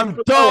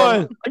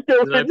done.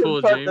 Did I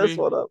pull Jamie? This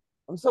one up.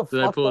 I'm so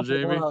Did I pull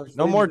Jamie?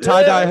 No more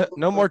tie-dye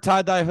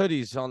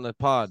hoodies on the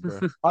pod, bro.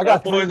 I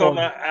got boys on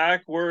that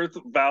Ackworth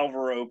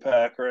Valvero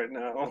pack right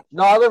now.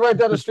 No, I live right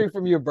down the street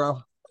from you,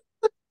 bro.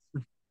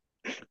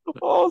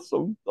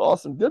 Awesome.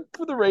 Good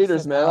for the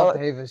Raiders, man. Al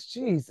Davis,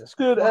 Jesus,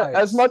 dude. Christ.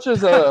 As much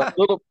of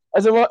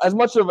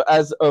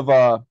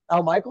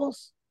Al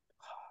Michaels.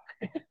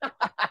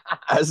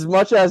 As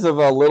much as of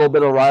a little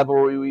bit of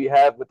rivalry we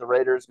have with the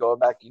Raiders going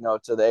back, to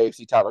the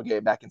AFC title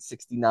game back in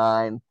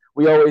 '69.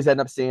 We always end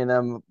up seeing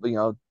them,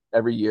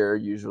 every year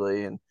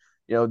usually. And,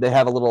 they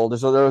have there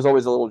was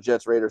always a little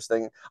Jets Raiders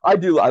thing. I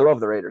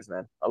love the Raiders,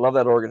 man. I love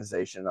that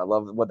organization. I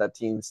love what that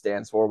team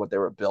stands for, what they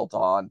were built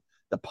on.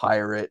 The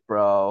pirate,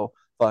 bro.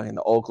 Fucking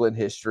the Oakland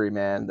history,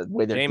 man. The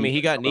way Jamie,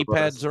 he got knee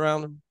pads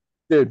around him.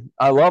 Dude,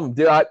 I love him.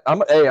 Dude,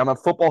 I'm a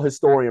football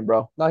historian,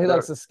 bro. No, he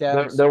likes the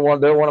scabs. They're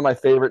one of my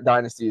favorite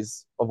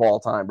dynasties of all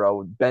time,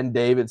 bro. Ben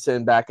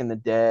Davidson back in the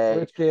day.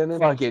 Rich Gannon.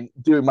 Fucking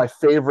dude, my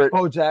favorite.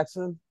 Bo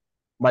Jackson.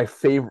 My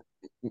favorite.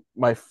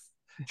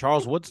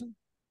 Charles Woodson.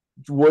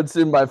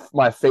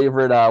 My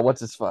favorite. What's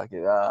his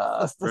fucking?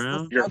 Your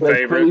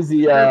favorite.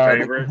 Crazy.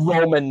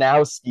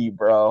 Romanowski,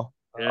 bro.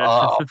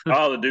 Yeah.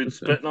 Oh, the dude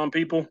spitting on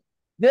people.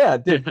 Yeah,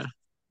 dude.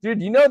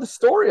 Dude, you know the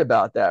story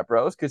about that,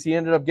 bros, because he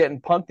ended up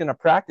getting punked in a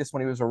practice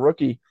when he was a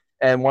rookie,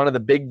 and one of the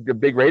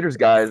big Raiders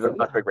guys,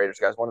 not big Raiders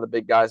guys, one of the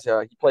big guys,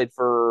 he played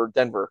for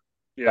Denver.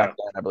 back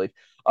then, I believe.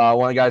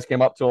 One of the guys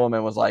came up to him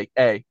and was like,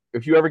 "Hey,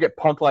 if you ever get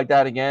punked like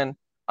that again,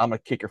 I'm gonna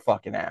kick your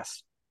fucking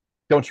ass.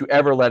 Don't you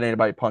ever let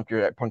anybody punk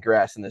your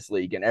ass in this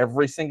league." And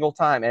every single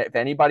time, if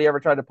anybody ever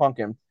tried to punk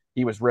him,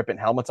 he was ripping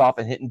helmets off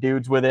and hitting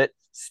dudes with it,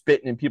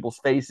 spitting in people's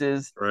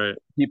faces. Right.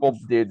 People,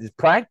 dude, his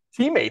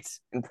teammates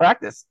in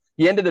practice.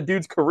 He ended a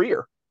dude's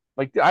career.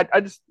 Like,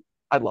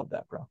 I love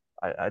that, bro.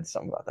 I had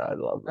something about that. I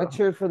love. I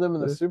cheered for them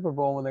in the Super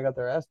Bowl when they got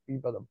their ass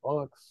beat by the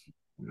Bucks.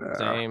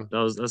 Same.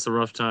 That's a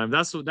rough time.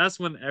 That's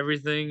when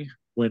everything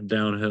went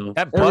downhill.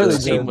 That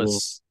Bucks team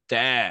was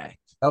stacked.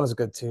 That was a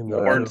good team. The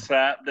Warren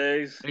Sapp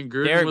days. And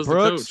Gruden Derek was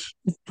Brooks.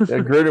 the coach. Yeah,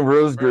 Gruden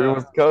was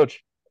the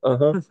coach.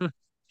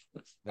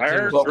 I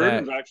heard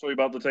Gruden's actually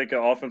about to take an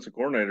offensive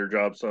coordinator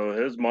job, so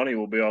his money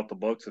will be off the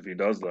books if he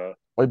does that.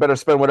 Well, he better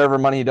spend whatever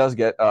money he does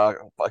get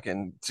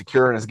fucking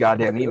securing his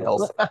goddamn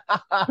emails.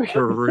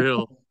 For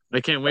real. I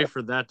can't wait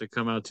for that to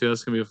come out, too.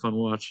 That's going to be a fun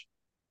watch.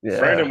 Yeah,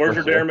 Brandon, where's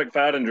your Darren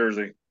McFadden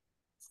jersey?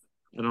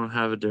 I don't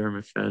have a Darren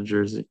McFadden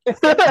jersey.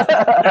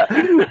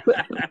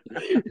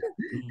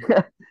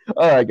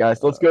 All right,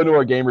 guys, let's go to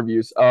our game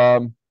reviews.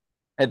 And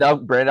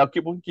Brandon,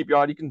 we'll keep you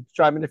on. You can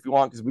chime in if you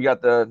want because we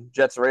got the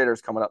Jets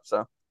Raiders coming up.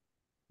 So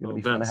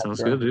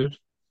sounds good, dude.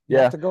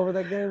 Yeah, to go over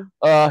that game.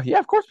 Yeah,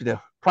 of course we do.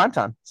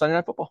 Primetime Sunday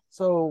Night Football.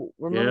 So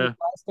remember the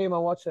last game I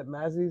watched at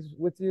Mazzy's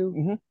with you?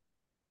 Mm-hmm.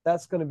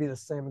 That's going to be the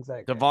same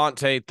exact game.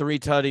 Devontae, 3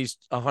 tutties,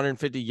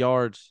 150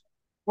 yards.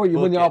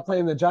 When y'all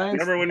playing the Giants?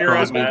 Remember when you're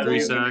on Crosby, 3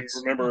 Mazzy's?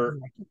 sacks. Remember?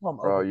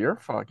 Bro, you're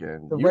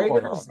fucking. The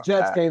Raiders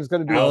Jets game is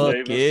going to be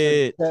Look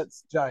it.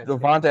 Jets Giants.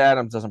 Devontae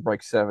Adams doesn't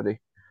break 70.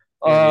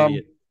 All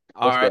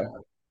right.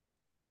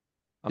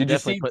 Did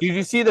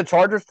you see the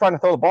Chargers trying to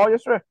throw the ball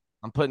yesterday?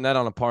 I'm putting that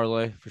on a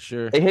parlay for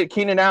sure. They hit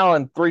Keenan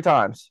Allen 3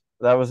 times.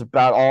 That was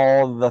about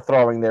all the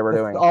throwing they were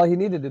doing. That's all he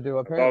needed to do,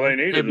 apparently. All they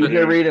needed to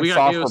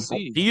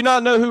do. Do you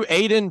not know who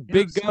Aiden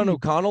Big Gun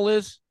O'Connell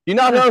is? Do you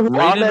not know who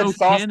Ahmed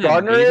Sauce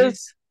Gardner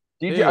is?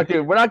 Dude,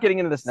 we're not getting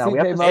into this now. We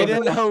have to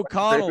Aiden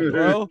O'Connell,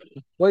 bro.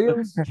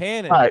 Williams?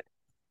 Cannon. All right.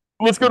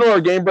 Let's go to our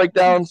game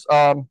breakdowns.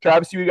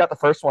 Travis, you got the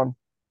first one.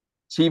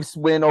 Chiefs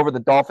win over the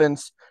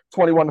Dolphins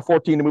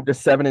 21-14 to move to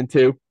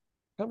 7-2.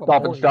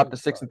 Dolphins dropped to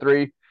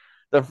 6-3.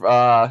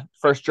 The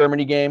first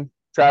Germany game.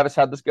 Travis,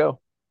 how'd this go?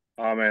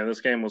 Oh, man,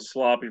 this game was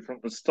sloppy from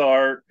the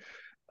start.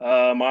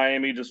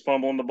 Miami just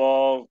fumbling the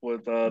ball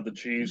with the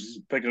Chiefs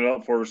picking it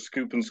up for a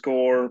scoop and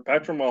score.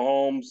 Patrick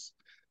Mahomes,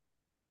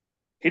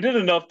 he did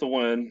enough to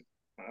win.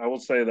 I will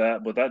say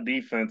that, but that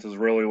defense is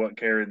really what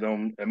carried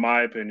them, in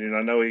my opinion.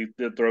 I know he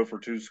did throw for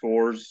 2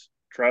 scores.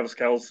 Travis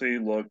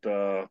Kelce looked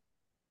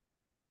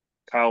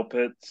Kyle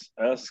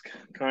Pitts-esque,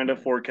 kind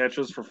of 4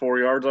 catches for 4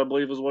 yards, I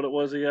believe is what it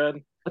was he had.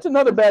 That's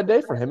another bad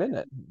day for him, isn't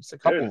it? It's a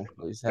couple.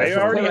 Dude, they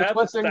already have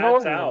the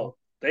stats out.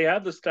 They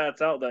have the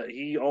stats out that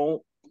he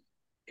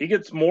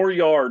gets more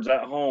yards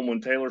at home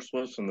when Taylor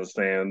Swift's in the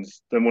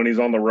stands than when he's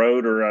on the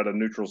road or at a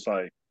neutral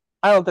site.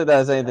 I don't think that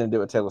has anything to do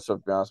with Taylor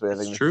Swift, to be honest with you.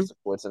 I think it's a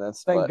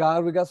coincidence. Thank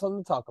God we got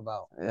something to talk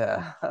about.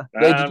 Yeah.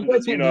 Did you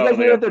guys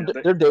hear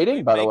that they're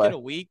dating, by the way? A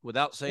week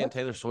without saying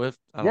Taylor Swift?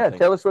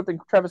 Taylor Swift and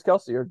Travis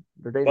Kelce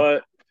they're dating.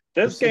 But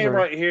this game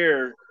right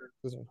here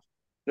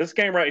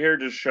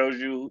just shows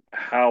you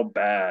how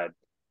bad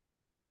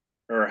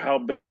or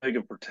how big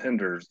of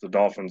pretenders the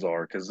Dolphins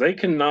are because they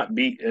cannot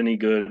beat any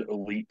good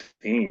elite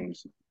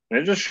teams. And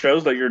it just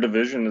shows that your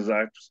division is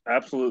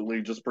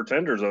absolutely just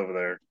pretenders over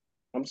there.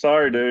 I'm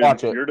sorry, dude.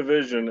 Your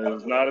division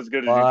is not as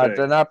good as you think.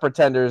 They're not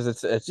pretenders.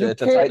 It's a tight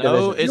division.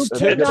 No, it's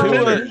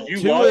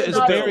Tua is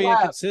very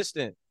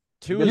inconsistent.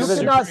 You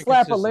cannot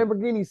slap a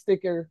Lamborghini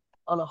sticker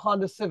on a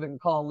Honda Civic and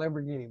call them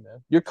Lamborghini,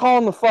 man. You're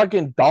calling the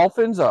fucking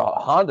Dolphins a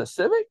Honda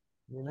Civic?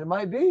 I mean, it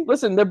might be.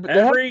 Listen,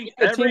 every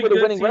team with a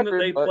winning record, that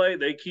they play,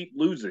 they keep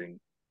losing.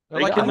 They're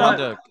like a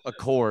Honda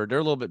Accord. They're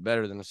a little bit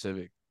better than a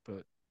Civic,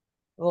 but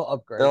a little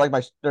upgrade. They're like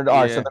so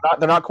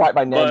they're not quite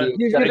by name.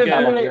 Give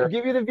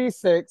you the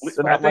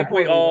V6. I think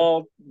we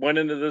all went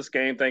into this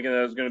game thinking that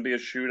it was going to be a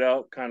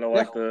shootout, kind of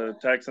like the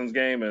Texans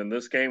game, and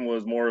this game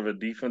was more of a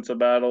defensive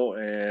battle.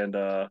 And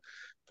if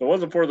it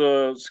wasn't for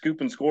the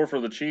scoop and score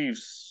for the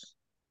Chiefs,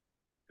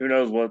 who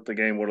knows what the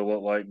game would have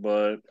looked like.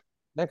 But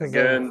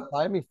again,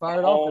 Miami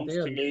fired off at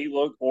the end. To me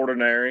looked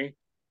ordinary.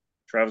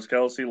 Travis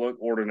Kelce looked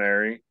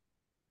ordinary.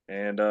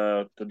 And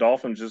the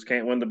Dolphins just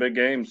can't win the big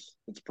games.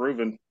 It's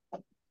proven.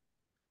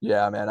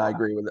 Yeah, man, I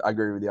agree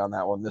with you on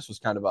that one. This was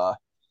kind of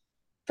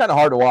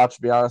hard to watch,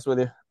 to be honest with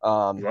you.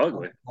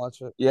 Ugly.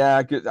 Watch it. Yeah,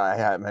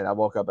 I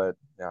woke up at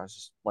it's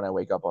just when I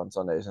wake up on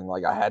Sundays and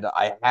like I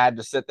had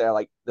to sit there.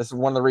 Like this is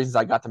one of the reasons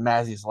I got to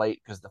Mazzy's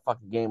late because the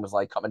fucking game was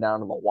like coming down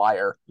to the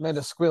wire. Made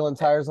the squealing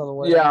tires on the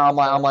way. Yeah,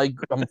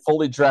 I'm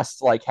fully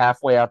dressed like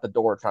halfway out the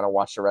door trying to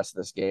watch the rest of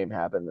this game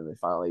happen, and they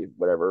finally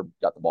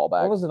got the ball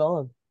back. What was it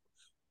on? It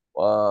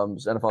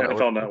was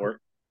NFL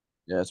Network.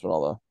 Yeah, that's what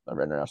all the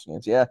international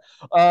games. Yeah,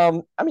 I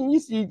mean,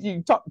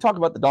 you talk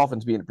about the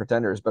Dolphins being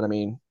pretenders, but I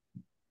mean,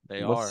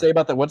 what to say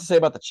about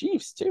the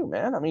Chiefs too,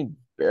 man? I mean,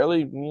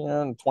 barely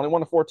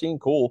 21-14,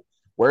 cool.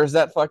 Where's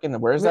that? They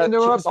were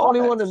up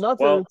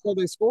 21-0 until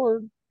they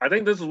scored. I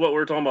think this is what we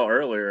were talking about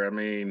earlier. I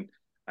mean,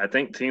 I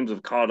think teams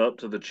have caught up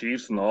to the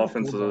Chiefs and the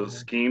offensive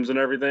schemes and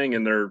everything,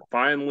 and they're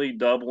finally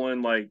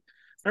doubling. Like,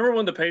 remember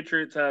when the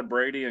Patriots had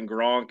Brady and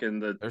Gronk,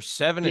 and they're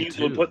 7-2. Teams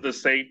would put the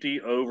safety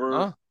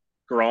over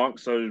Gronk,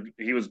 so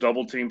he was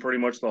double teamed pretty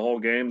much the whole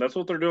game. That's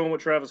what they're doing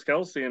with Travis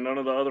Kelce, and none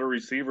of the other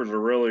receivers are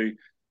really.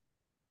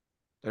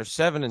 They're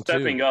 7-2.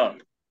 Stepping up.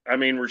 I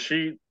mean,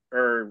 Rashid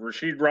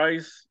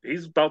Rice,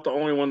 he's about the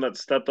only one that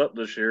stepped up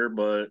this year,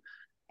 but.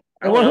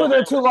 And who are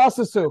their 2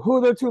 losses to? Who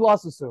are their 2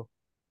 losses to?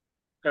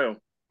 Who?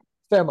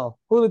 Samo.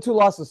 Who are the 2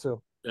 losses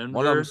to? Denver.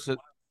 One of them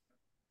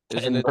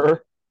isn't it?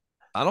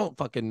 I don't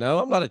fucking know.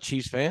 I'm not a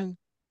Chiefs fan.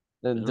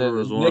 Nick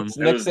says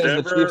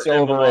the Chiefs are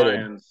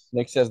overrated.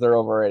 Nick says they're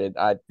overrated.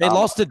 They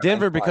lost to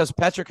Denver because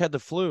Patrick had the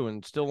flu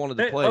and still wanted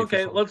to play.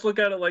 Okay, let's look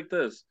at it like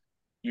this.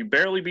 You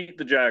barely beat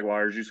the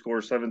Jaguars. You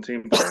score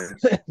 17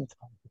 points.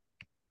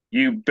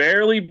 You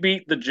barely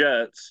beat the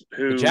Jets.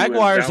 The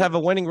Jaguars have a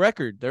winning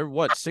record. They're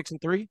what,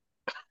 6-3?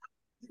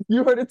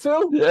 You heard it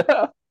too?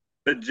 Yeah.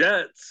 The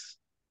Jets,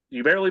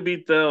 you barely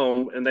beat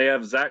them, and they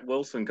have Zach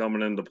Wilson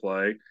coming into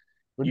play.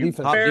 You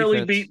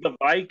barely beat the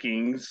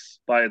Vikings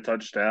by a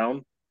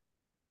touchdown.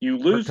 You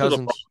lose to the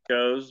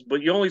Broncos,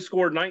 but you only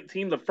scored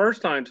 19 the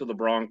first time to the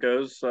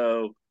Broncos.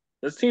 So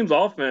this team's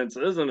offense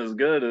isn't as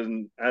good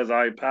and as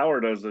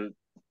high-powered as it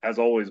has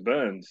always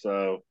been.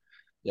 So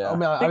yeah, I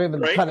mean, I've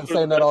been kind of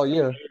saying that all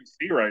year.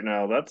 Right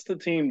now, that's the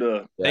team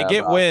to. They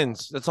get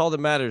wins. That's all that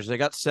matters. They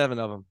got 7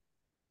 of them.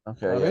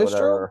 Okay, it's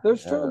true.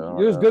 That's true.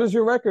 You're as good as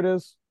your record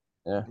is.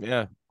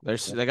 Yeah.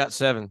 They got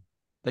 7.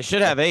 They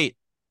should have 8,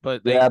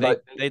 but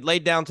they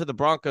laid down to the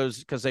Broncos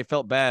because they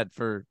felt bad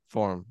for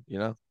them. You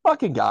know,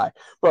 fucking guy,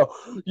 bro.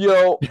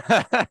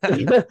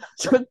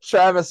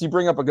 Travis, you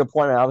bring up a good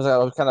point. I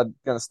was kind of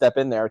gonna step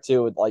in there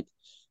too. Like,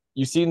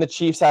 you've seen the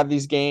Chiefs have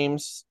these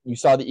games. You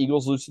saw the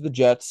Eagles lose to the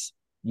Jets.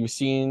 You've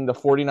seen the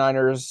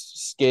 49ers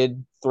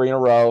skid 3 in a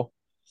row.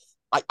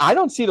 I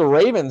don't see the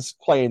Ravens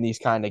playing these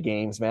kind of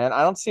games, man.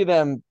 I don't see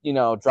them,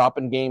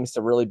 dropping games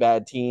to really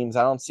bad teams.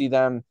 I don't see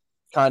them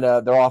kind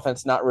of their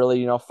offense not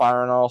really,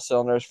 firing all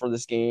cylinders for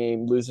this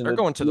game, losing. They're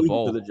going to the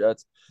bowl. To the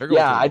Jets.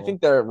 I think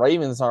the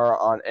Ravens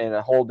are in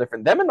a whole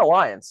different. Them and the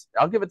Lions.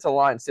 I'll give it to the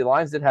Lions. See, the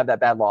Lions did have that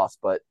bad loss,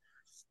 but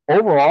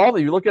overall,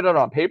 if you look at it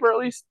on paper, at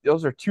least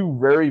those are 2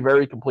 very,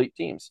 very complete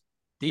teams.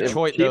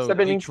 Detroit,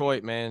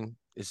 Detroit, man,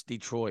 it's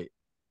Detroit.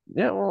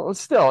 Yeah, well,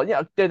 still,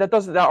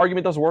 that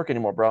argument doesn't work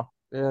anymore, bro.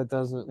 Yeah, it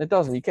doesn't. It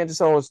doesn't. You can't just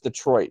say, it's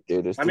Detroit,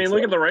 dude.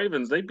 Look at the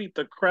Ravens. They beat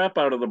the crap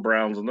out of the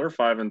Browns, and they're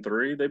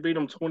 5-3. They beat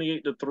them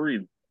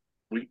 28-3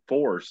 week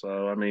 4.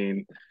 So, I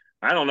mean,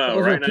 I don't know.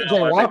 Right now,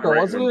 PJ Walker,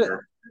 wasn't it?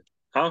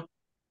 Huh?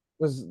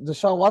 Was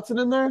Deshaun Watson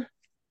in there?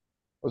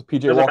 Was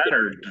PJ Walker?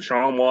 Matter.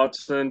 Deshaun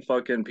Watson,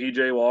 fucking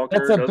PJ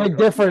Walker. That's a big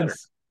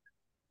difference.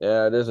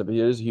 Yeah, it is a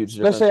huge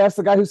difference. Especially that's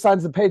the guy who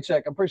signs the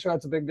paycheck. I'm pretty sure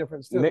that's a big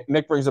difference too.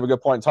 Nick brings up a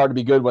good point. It's hard to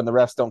be good when the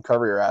refs don't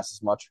cover your ass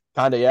as much.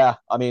 Kind of, yeah.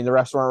 I mean, the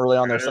refs weren't really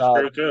on their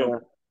side. That's true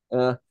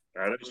too.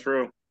 That is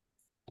true.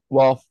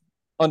 Well,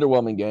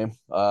 underwhelming game.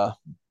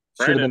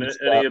 Brandon,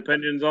 any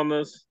opinions on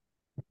this?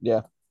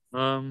 Yeah.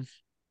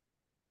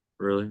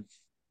 Really?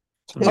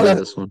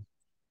 This one.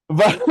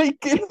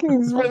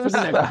 Vikings versus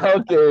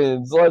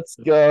Falcons. Let's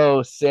go,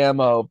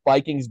 Samo.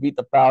 Vikings beat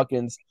the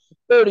Falcons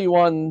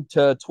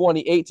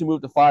 31-28 to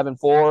move to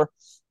 5-4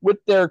 with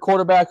their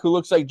quarterback who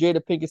looks like Jada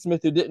Pinkett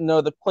Smith, who didn't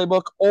know the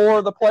playbook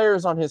or the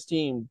players on his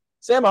team.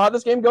 Samo, how'd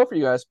this game go for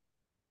you guys?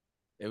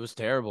 It was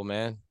terrible,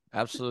 man.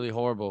 Absolutely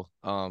horrible.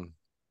 I'm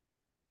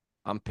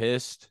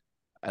pissed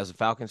as a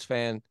Falcons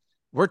fan.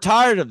 We're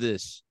tired of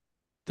this.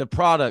 The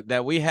product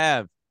that we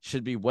have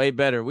should be way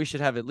better. We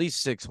should have at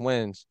least 6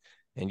 wins,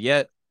 and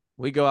yet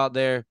we go out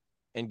there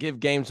and give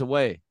games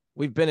away.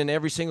 We've been in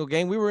every single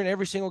game. We were in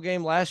every single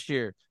game last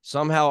year.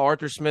 Somehow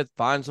Arthur Smith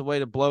finds a way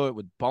to blow it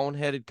with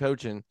boneheaded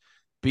coaching.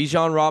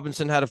 Bijan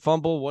Robinson had a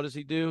fumble. What does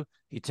he do?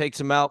 He takes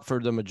him out for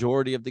the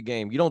majority of the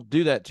game. You don't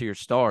do that to your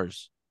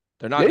stars.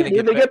 They're not going to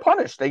get. They get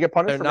punished. They get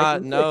punished. They're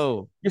not.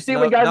 No. You see,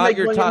 when guys make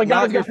your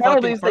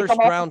penalties, first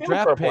round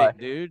draft pick,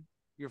 dude.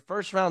 Your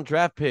first round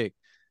draft pick.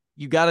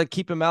 You got to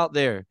keep him out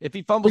there. If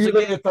he fumbles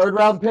again, a 3rd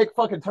round pick,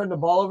 fucking turn the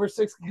ball over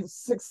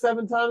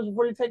 6-7 times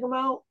before you take him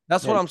out.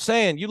 That's what I'm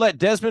saying. You let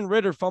Desmond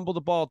Ridder fumble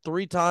the ball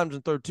 3 times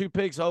and throw 2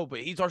 picks. Oh, but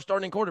he's our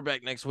starting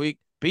quarterback next week.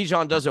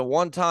 Bijan does it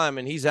 1 time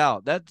and he's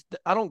out.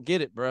 I don't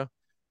get it, bro.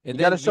 And you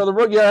got to show the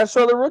rookie. You got to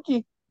show the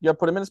rookie. You got to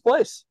put him in his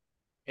place.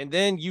 And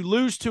then you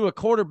lose to a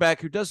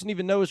quarterback who doesn't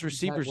even know his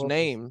receiver's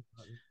name.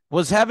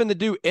 Was having to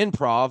do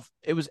improv.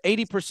 It was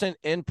 80%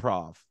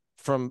 improv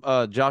from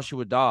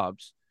Joshua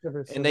Dobbs.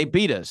 And they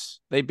beat us.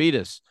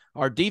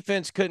 Our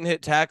defense couldn't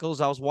hit tackles.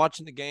 I was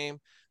watching the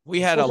game.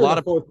 We had a lot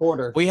of fourth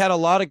quarter. We had a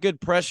lot of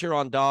good pressure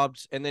on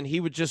Dobbs, and then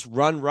he would just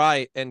run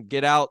right and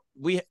get out.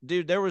 We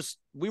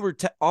were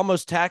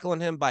almost tackling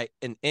him by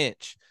an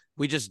inch.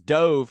 We just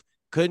dove,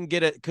 couldn't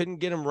get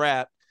him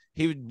wrapped.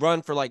 He would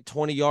run for like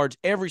 20 yards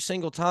every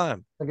single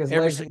time. Like his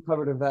legs are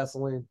covered in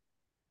Vaseline.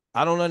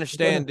 I don't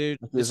understand, dude.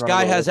 This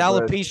guy has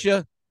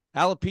alopecia.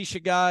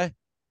 Alopecia guy.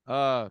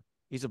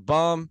 He's a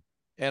bum.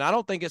 And I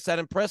don't think it's that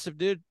impressive,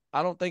 dude.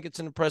 I don't think it's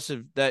an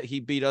impressive that he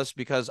beat us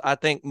because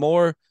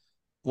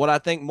what I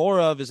think more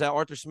of is that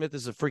Arthur Smith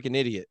is a freaking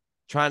idiot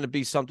trying to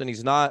be something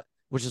he's not,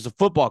 which is a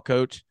football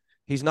coach.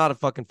 He's not a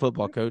fucking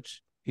football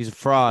coach. He's a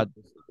fraud.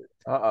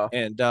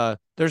 And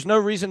there's no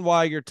reason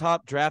why your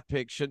top draft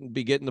pick shouldn't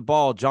be getting the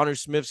ball. Jonnu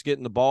Smith's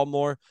getting the ball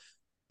more.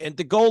 And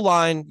the goal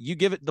line, you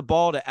give it the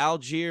ball to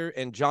Algier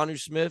and Jonnu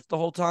Smith the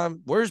whole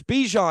time. Where's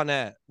Bijan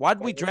at? Why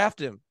did we draft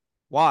him?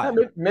 Why?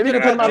 Yeah, maybe you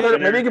can put him out there.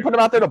 Maybe you can put him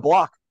out there to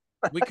block.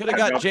 We could have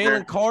got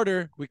Jalen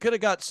Carter. We could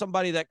have got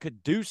somebody that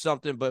could do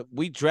something, but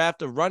we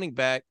draft a running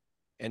back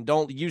and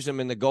don't use him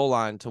in the goal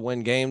line to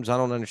win games. I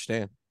don't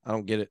understand. I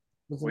don't get it.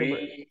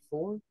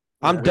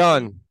 I'm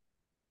done.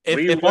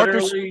 If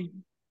Arthur's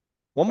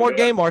one more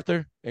game,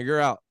 Arthur, and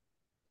you're out.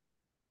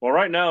 Well,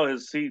 right now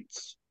his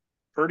seat's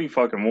pretty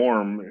fucking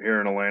warm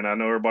here in Atlanta. I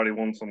know everybody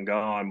wants him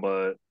gone,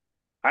 but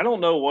I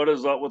don't know what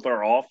is up with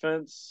our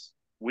offense.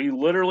 We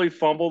literally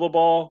fumble the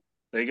ball.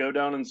 They go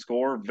down and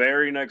score.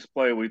 Very next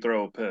play, we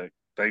throw a pick.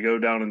 They go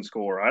down and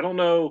score. I don't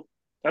know.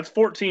 That's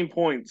 14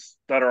 points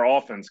that our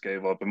offense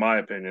gave up, in my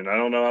opinion. I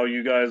don't know how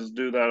you guys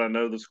do that. I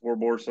know the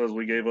scoreboard says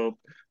we gave up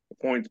the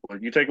points,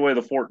 but you take away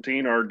the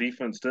 14, our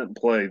defense didn't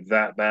play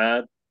that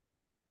bad.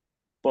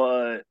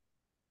 But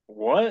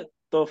what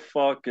the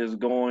fuck is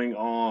going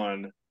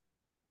on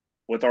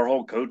with our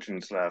whole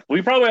coaching staff?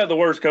 We probably have the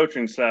worst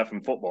coaching staff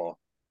in football.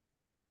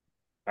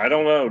 I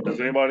don't know.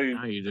 Does anybody?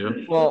 How you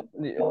do? Well,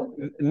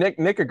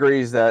 Nick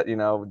agrees that you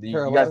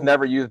guys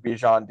never use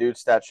Bijan. Dude,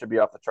 stats should be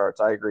off the charts.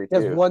 I agree too.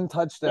 He has one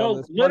touchdown.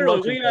 Well,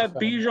 literally, we have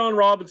Bijan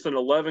Robinson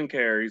 11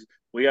 carries.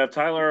 We have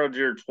Tyler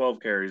Algier 12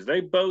 carries. They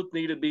both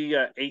need to be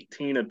at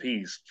 18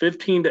 apiece,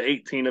 15 to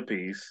 18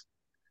 apiece.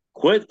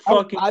 Quit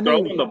fucking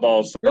throwing the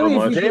ball so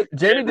much.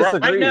 Jamie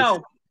disagrees. Right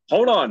now,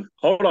 hold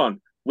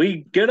on.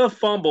 We get a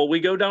fumble. We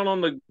go down on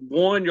the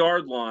 1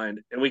 yard line,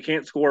 and we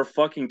can't score a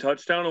fucking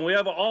touchdown. And we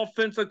have an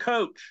offensive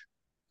coach.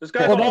 This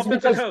guy's an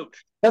offensive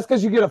coach. That's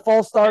because you get a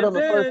false start on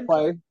the first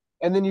play,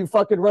 and then you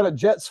fucking run a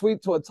jet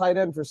sweep to a tight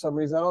end for some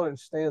reason. I don't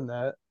understand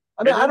that.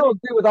 I mean, I don't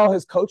agree with all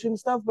his coaching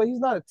stuff, but he's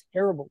not a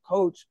terrible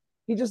coach.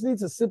 He just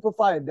needs to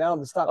simplify it down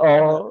to stop.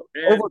 Right now,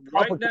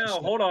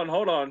 hold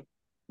on.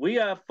 We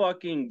have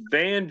fucking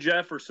Van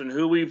Jefferson,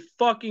 who we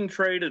fucking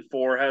traded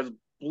for, has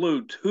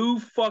blew 2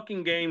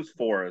 fucking games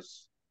for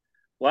us.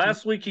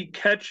 Last week he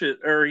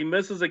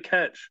misses a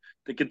catch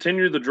to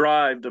continue the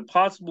drive to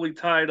possibly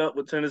tie it up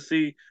with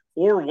Tennessee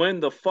or win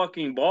the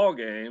fucking ball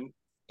game.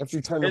 If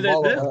you turn and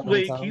then this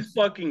week he's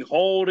fucking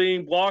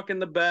holding, blocking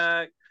the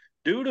back.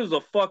 Dude is a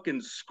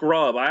fucking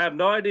scrub. I have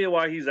no idea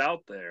why he's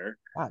out there.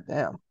 God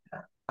damn.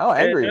 How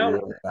angry are you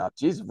right now?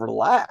 Jesus,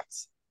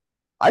 relax.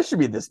 I should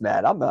be this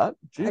mad. I'm not.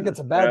 I think it's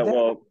a bad day.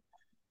 Well,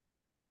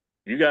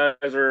 you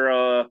guys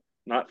are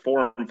not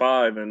 4 and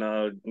 5,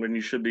 and when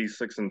you should be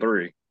 6 and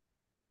 3.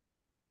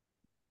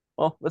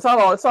 Well, it's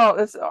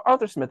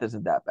Arthur Smith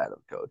isn't that bad of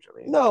a coach. I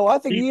mean, no, I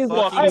think he is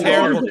a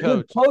terrible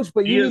coach.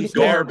 But he is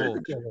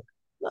garbage.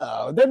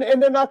 No,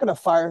 they're not going to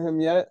fire him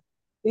yet.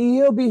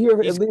 He'll be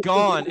here. He's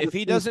gone. If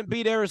he doesn't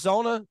beat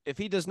Arizona, if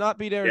he does not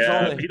beat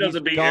Arizona, if he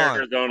doesn't beat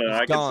Arizona,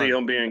 I can see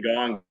him being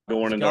gone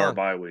going into our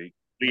bye week.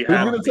 Who's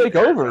going to take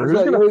over? Who's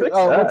going to fix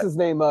that? What's his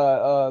name?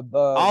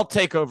 I'll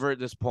take over at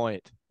this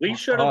point. We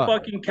should have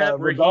fucking kept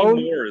Raheem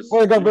Morris.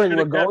 We're going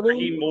to bring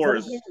Raheem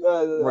Morris.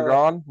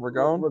 Ragone.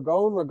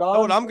 Know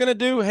what I'm going to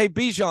do? Hey,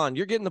 Bijan,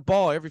 you're getting the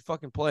ball every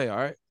fucking play, all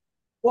right?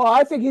 Well,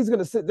 I think he's going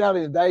to sit down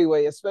and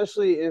evaluate,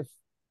 especially if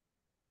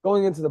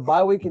going into the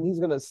bye week, and he's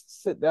going to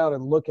sit down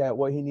and look at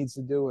what he needs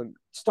to do and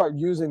start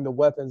using the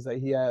weapons that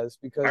he has.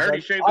 Because I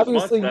already shaved his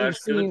mustache.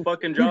 Good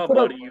fucking job,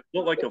 buddy. You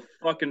look like a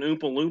fucking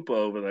Oompa Loompa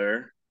over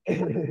there.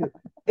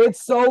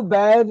 It's so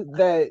bad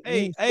that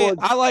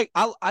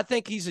I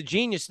think he's a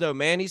genius though,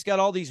 man. He's got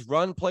all these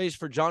run plays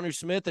for Jonnu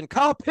Smith, and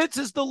Kyle Pitts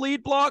is the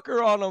lead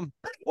blocker on him.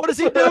 What is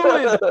he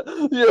doing?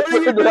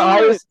 You're the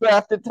highest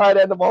drafted tight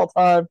end of all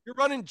time. You're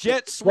running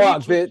jet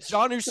sweeps with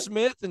Jonnu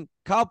Smith, and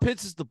Kyle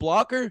Pitts is the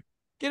blocker.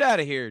 Get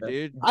out of here,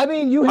 dude. I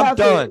mean, you have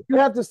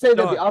to say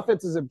that the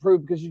offense has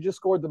improved because you just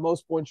scored the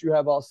most points you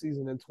have all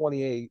season in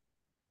 28.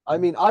 I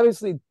mean,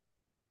 obviously.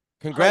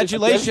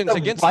 Congratulations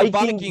against the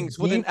Vikings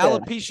with an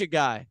alopecia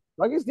guy.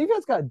 Vikings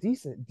defense got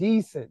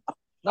decent,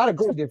 not a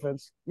great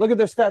defense. Look at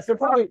their stats; they're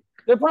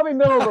probably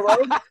middle of the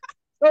road.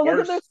 No, look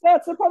at their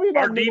stats; they're probably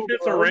about our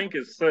defensive rank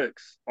is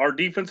 6. Our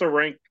defensive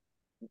rank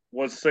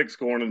was 6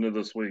 going into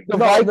this week. The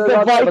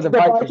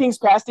Vikings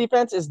pass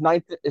defense is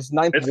ninth. It's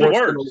ninth worst in the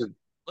league.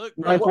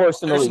 Look,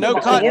 there's no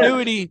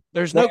continuity.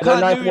 There's no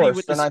continuity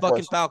with this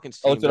fucking Falcons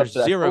team. There's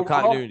zero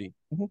continuity.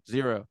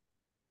 Zero.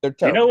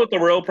 You know what the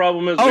real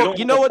problem is? Oh,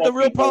 you know what the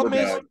real problem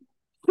is?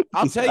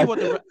 I'll tell you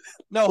what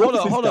No,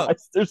 hold up.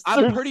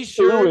 I'm pretty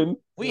sure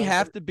we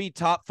have to be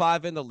top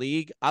 5 in the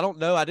league. I don't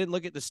know. I didn't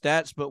look at the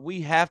stats, but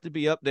we have to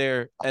be up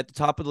there at the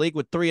top of the league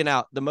with 3 and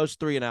out, the most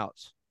 3 and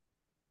outs.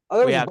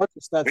 We have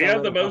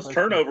the most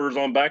turnovers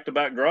on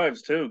back-to-back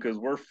drives, too, because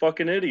we're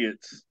fucking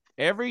idiots.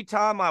 Every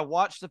time I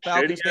watch the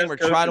Falcons game or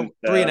try to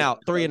 3 and out.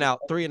 Oh,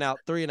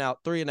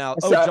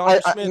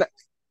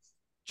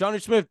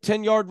 Jonnu Smith,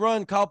 10-yard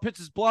run. Kyle Pitts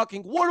is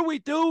blocking. What are we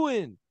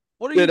doing?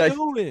 What are you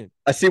doing?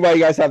 I see why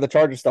you guys have the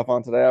Charger stuff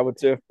on today. I would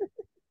too.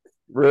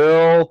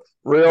 Real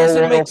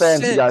loyal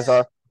fans you guys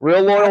are.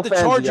 Real loyal I have the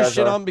fans Charger you guys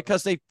shit are. on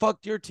because they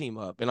fucked your team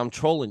up, and I'm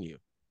trolling you.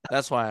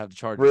 That's why I have the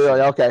Charger. Really?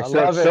 shit. Okay,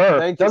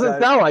 sure.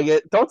 Doesn't sound like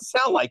it. Don't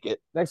sound like it.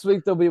 Next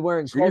week they'll be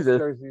wearing Colts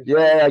jerseys.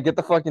 Yeah, get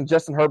the fucking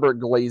Justin Herbert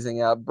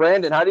glazing out.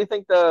 Brandon, how do you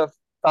think the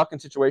Falcon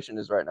situation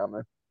is right now,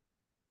 man?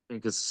 I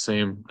think it's the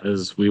same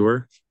as we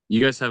were. You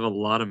guys have a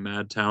lot of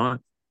mad talent,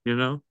 you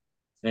know?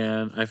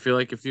 And I feel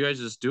like if you guys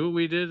just do what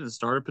we did and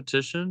start a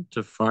petition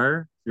to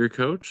fire your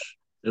coach,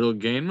 it'll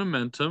gain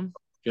momentum,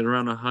 get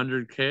around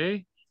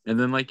 100K. And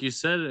then, like you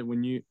said,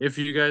 if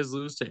you guys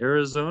lose to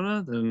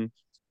Arizona, then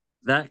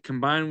that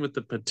combined with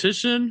the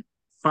petition,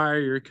 fire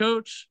your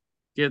coach,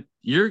 get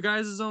your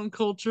guys' own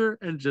culture,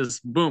 and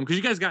just boom. Because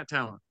you guys got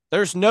talent.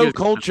 There's no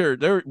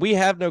culture. We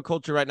have no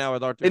culture right now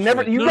with Arthur.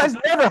 You guys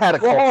never had a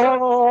culture.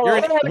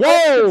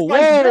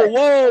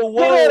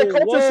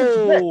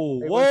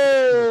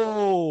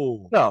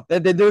 Whoa! No,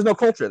 there was no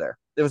culture there.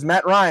 There was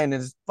Matt Ryan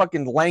and his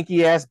fucking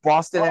lanky ass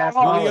Boston ass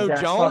Julio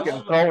Jones.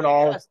 Fucking throwing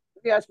all. Let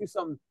me ask you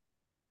something.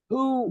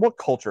 What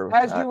culture?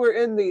 As you were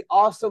in the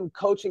awesome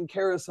coaching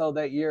carousel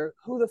that year,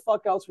 who the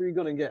fuck else were you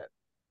going to get?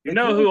 You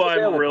know who I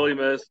really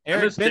miss?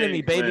 Eric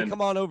Bieniemy, baby,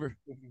 come on over.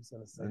 I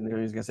knew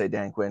he was gonna say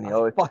Dan Quinn. He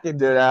always fucking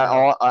did that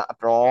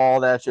after all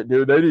that shit,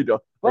 dude. They need to.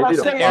 But I'm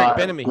saying Eric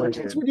Bieniemy.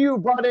 That's what you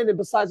brought in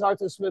besides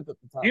Arthur Smith at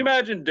the time. Can you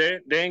imagine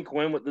Dan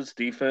Quinn with this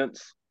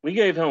defense? We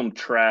gave him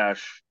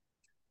trash.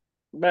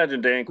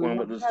 Imagine Dan Quinn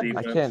with this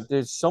defense. I can't.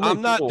 There's so many.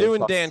 I'm not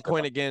doing Dan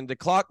Quinn again. The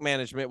clock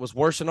management was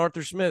worse than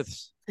Arthur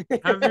Smith's.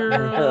 Have your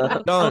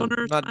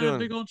owners Not sign a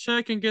big old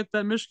check and get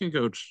that Michigan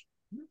coach.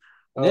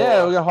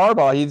 Yeah, we got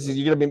Harbaugh.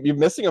 You're gonna be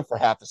missing him for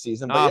half the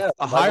season. But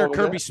hire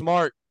Kirby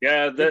Smart.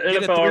 Yeah, the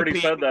NFL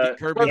already said that.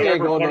 Kirby ain't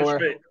going nowhere.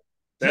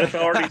 The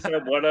NFL already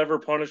said whatever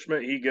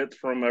punishment he gets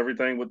from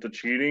everything with the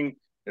cheating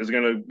is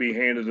going to be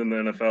handed in the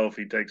NFL if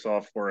he takes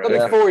off for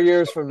it. 4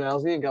 years from now,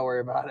 so you ain't got to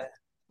worry about it.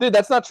 Dude,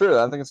 that's not true.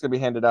 I think it's gonna be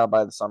handed out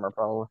by the summer,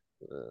 probably.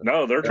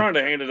 No, they're trying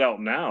to hand it out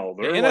now.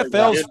 The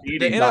NFL's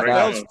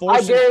forcing.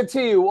 I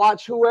guarantee you,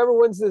 watch whoever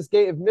wins this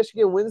game. If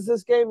Michigan wins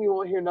this game, you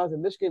won't hear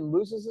nothing. Michigan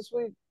loses this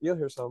week, you'll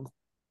hear something.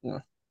 Yeah,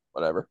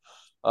 whatever.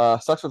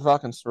 Sucks for the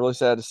Falcons. Really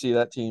sad to see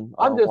that team.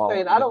 I'm just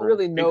saying, I don't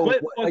really know.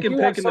 Quit fucking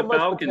picking the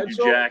Falcons,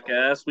 you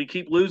jackass. We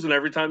keep losing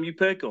every time you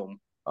pick them.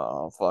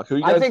 Oh, fuck.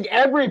 I think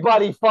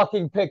everybody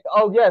fucking picked.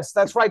 Oh, yes,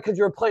 that's right, because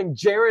you're playing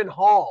Jaron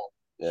Hall.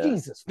 Yeah.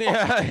 Jesus.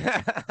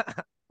 Yeah.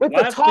 With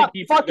the top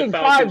fucking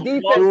 5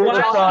 defense.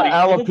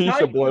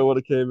 Alopecia boy would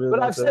have came in.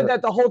 But I've said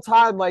that the whole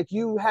time. Like,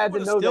 you had to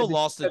know still that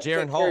lost to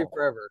Jaron Hall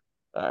forever.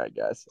 All right,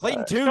 guys.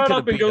 Clayton Tune shut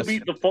up and go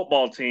beat the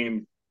football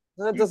team.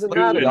 That doesn't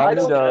matter.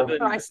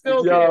 I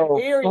still can't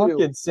hear you.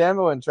 Fucking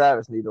Samuel and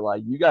Travis need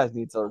to you guys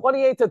need to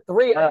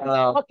 28-3. I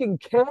don't fucking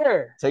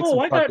care. I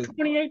got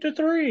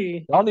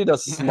 28-3. Y'all need to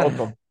smoke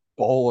a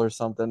bowl or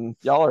something.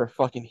 Y'all are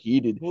fucking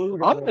heated.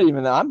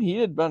 I'm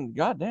heated, but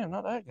goddamn,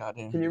 not that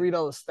goddamn. Can you read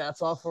all the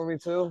stats off for me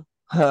too?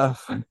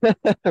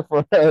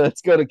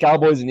 Let's go to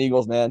Cowboys and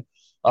Eagles, man.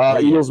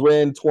 Eagles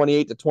win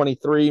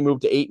 28-23, move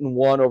to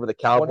 8-1 over the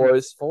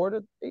Cowboys.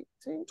 24-18?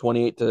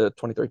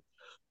 28-23.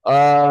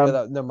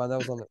 Never mind, that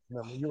was on the.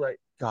 No, you're right.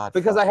 God,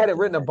 because I had it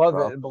written above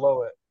it and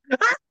below it.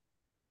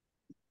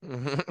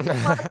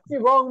 You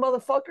wrong,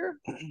 motherfucker.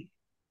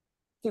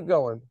 Keep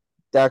going.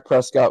 Dak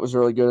Prescott was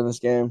really good in this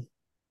game.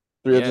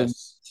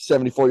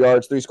 374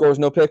 yards, 3 scores,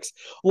 no picks.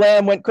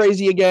 Lamb went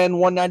crazy again,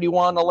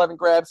 191, 11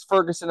 grabs.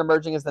 Ferguson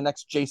emerging as the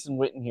next Jason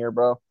Witten here,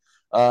 bro.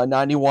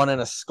 91 and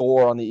a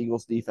score on the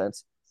Eagles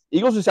defense.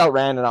 Eagles just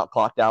outran and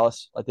outclocked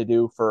Dallas like they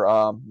do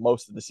for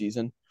most of the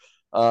season.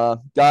 Guys,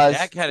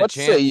 Dak had a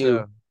chance. Say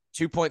you.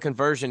 2-point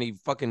conversion. He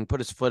fucking put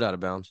his foot out of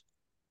bounds.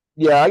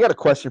 Yeah, I got a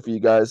question for you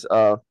guys.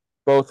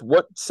 Both,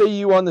 what say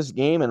you on this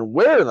game, and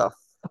where the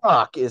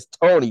fuck is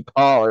Tony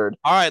Pollard?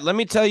 All right, let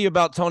me tell you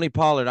about Tony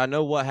Pollard. I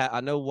know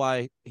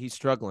why he's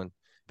struggling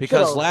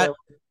because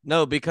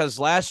because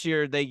last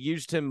year they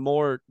used him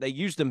more. They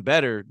used him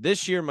better.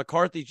 This year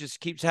McCarthy just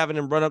keeps having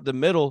him run up the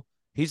middle.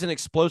 He's an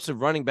explosive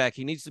running back.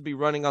 He needs to be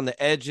running on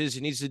the edges. He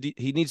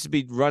needs to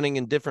be running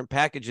in different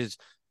packages.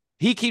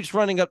 He keeps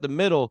running up the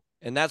middle,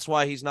 and that's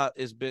why he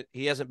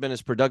hasn't been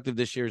as productive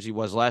this year as he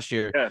was last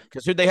year.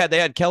 Because who they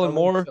had Kellen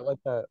Moore. Like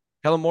that.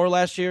 Kellen Moore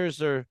last year is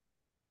they're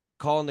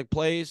calling the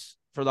plays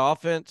for the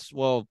offense.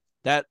 Well,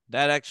 that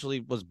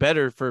actually was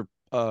better for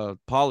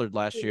Pollard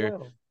last year.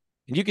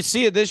 And you can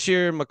see it this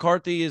year.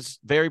 McCarthy is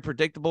very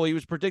predictable. He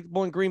was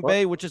predictable in Green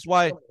Bay, which is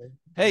why,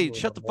 hey,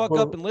 shut the fuck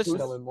up and listen.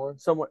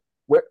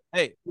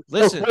 Hey,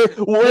 listen.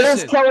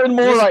 Where's Kellen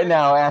Moore right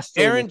now? Asked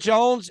Aaron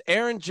Jones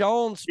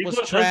was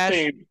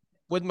trash.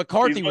 With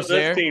McCarthy was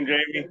there. Team,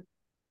 Jamie.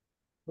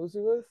 Who's he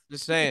with?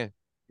 Just saying.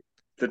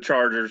 The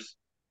Chargers.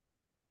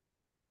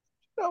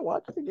 Not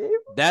watch the game.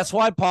 That's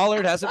why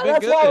Pollard hasn't been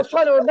good. That's why I was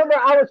trying to remember.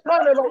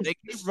 They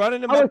keep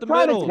running him up the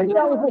middle.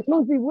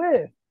 Who's he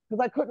with?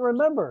 Because I couldn't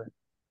remember.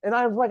 And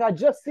I was like, I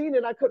just seen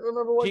it. I couldn't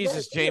remember what.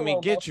 Jesus, Jamie,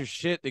 get your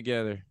shit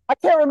together. I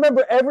can't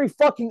remember every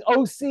fucking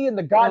OC in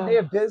the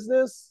goddamn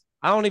business.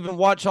 I don't even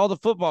watch all the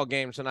football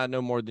games, and I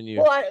know more than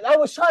you. Well, I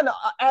was trying to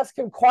ask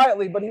him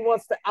quietly, but he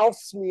wants to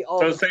oust me all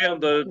So, the Sam,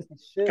 the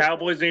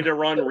Cowboys need to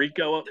run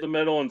Rico up the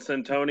middle and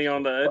send Tony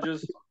on the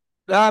edges?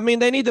 I mean,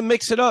 they need to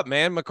mix it up,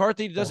 man.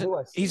 McCarthy doesn't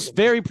 – he's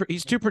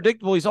too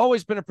predictable. He's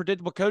always been a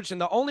predictable coach, and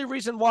the only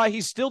reason why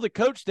he's still the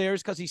coach there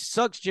is because he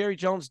sucks Jerry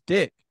Jones'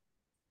 dick.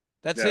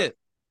 That's it.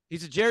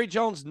 He's a Jerry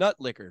Jones nut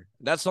licker.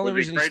 That's the only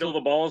reason. He cradle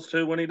the balls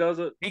too when he does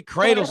it. He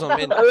cradles them.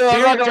 And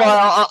Jerry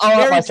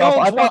Jones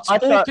wants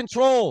full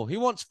control. He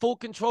wants full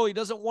control. He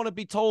doesn't want to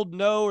be told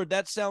no or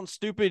that sounds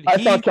stupid.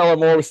 I thought Kellen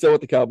Moore was still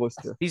with the Cowboys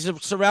too. He's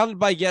surrounded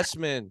by yes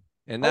men,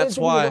 and that's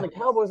why. He was on the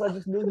Cowboys. I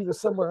just knew he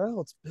was somewhere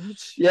else,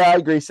 bitch. Yeah, I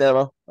agree,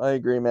 Samo. I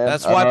agree, man.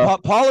 That's why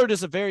Pollard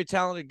is a very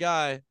talented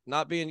guy.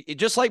 Not being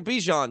just like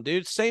Bijan,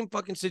 dude. Same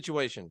fucking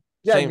situation.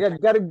 Yeah, you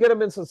got to get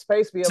them in some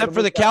space. Except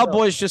for the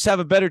Cowboys just have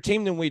a better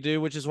team than we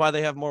do, which is why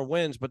they have more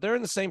wins. But they're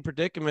in the same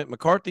predicament.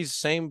 McCarthy's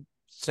same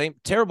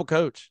terrible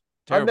coach.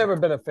 Terrible. I've never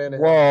been a fan of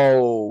him.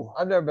 Whoa.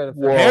 I've never been a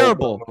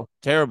fan.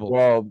 Terrible.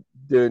 Whoa,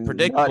 dude.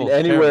 Predictable. Not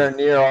anywhere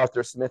near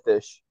Arthur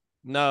Smithish.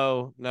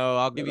 No,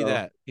 I'll give you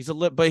that. He's a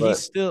little, but he's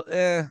still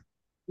Where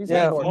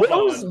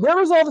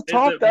was all the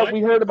talk that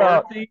we heard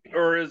about?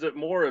 Or is it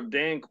more of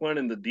Dan Quinn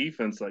and the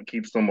defense that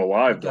keeps them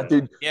alive? Yeah,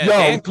 dude. Yeah,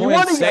 Dan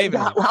Quinn's saving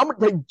how much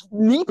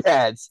knee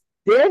pads?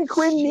 Dan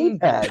Quinn knee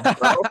pads,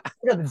 bro.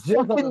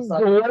 Fucking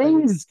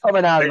blades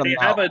coming out of them. They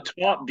have a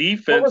top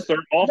defense.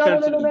 Their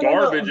offense is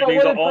garbage, and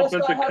he's an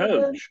offensive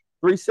coach.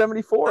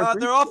 374.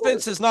 Their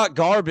offense is not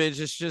garbage.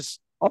 It's just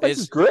offense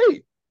is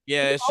great.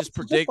 Yeah, it's just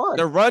predictable.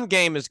 Their run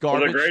game is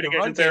garbage. They're great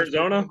against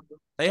Arizona.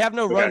 They have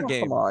no run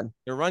game. Come on.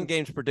 Their run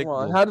game's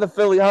predictable. How did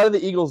the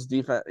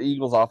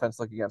Eagles offense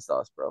look against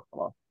us, bro? Come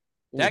on.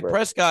 Dak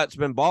Prescott's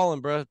been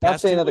balling, bro.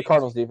 Not saying that the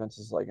Cardinals defense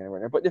is like anywhere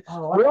near, but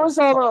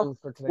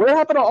where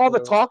happened to all the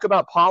talk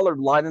about Pollard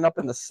lining up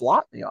in the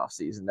slot in the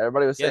offseason?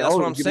 Everybody was saying, that's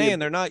what I'm saying.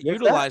 They're not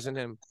utilizing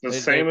him. The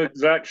same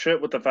exact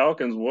shit with the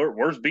Falcons.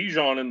 Where's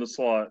Bijan in the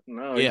slot?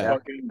 No, he's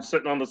fucking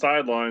sitting on the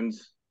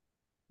sidelines.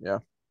 Yeah.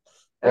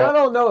 And I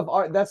don't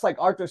know if that's like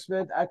Arthur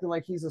Smith acting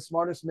like he's the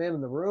smartest man in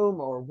the room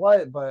or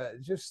what,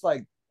 but just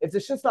like if the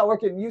shit's not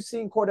working, you've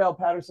seen Cordell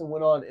Patterson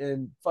went on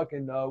and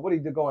fucking what he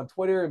did go on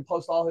Twitter and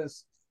post all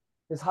his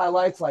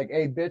highlights like,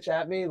 "Hey, bitch,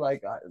 at me!"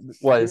 Like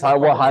what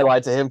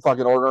highlights of him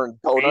fucking ordering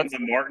donuts? The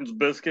Martin's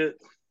biscuit.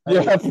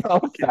 Yeah,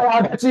 bro.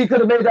 I bet you could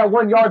have made that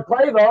 1 yard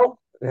play though.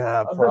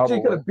 Yeah, I bet you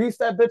could have beast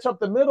that bitch up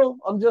the middle.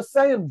 I'm just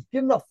saying,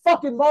 give him the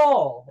fucking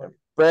ball.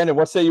 Brandon,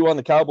 what say you on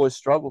the Cowboys'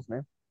 struggles,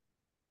 man?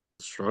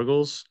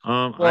 Struggles.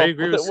 I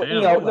agree with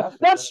Sam.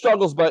 Not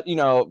struggles, but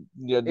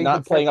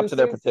not playing up to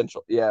their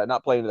potential. Yeah,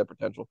 not playing to their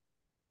potential.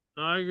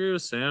 No, I agree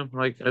with Sam.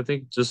 Like, I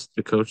think just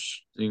the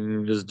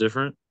coaching is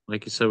different.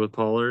 Like you said with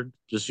Pollard,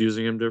 just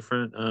using him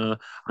different.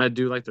 I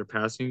do like their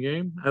passing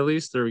game. At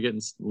least they're getting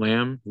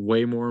Lamb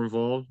way more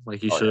involved. Like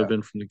he should have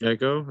been from the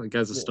get-go. The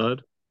guy's a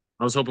stud.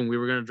 I was hoping we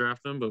were going to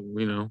draft him, but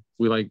we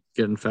like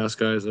getting fast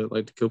guys that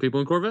like to kill people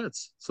in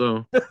Corvettes.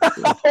 So,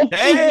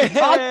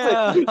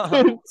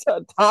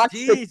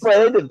 toxic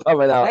Brandon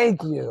coming out.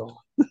 Thank you.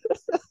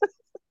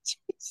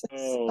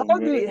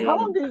 How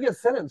long did he get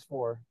sentenced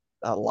for?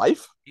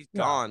 Life? He's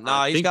gone.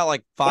 No, he's got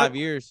like 5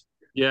 years.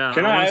 Yeah,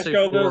 can I ask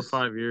you 4 or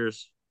 5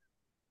 years?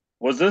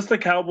 Was this the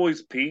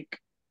Cowboys' peak?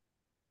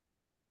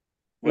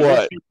 Was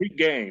this their peak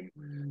game?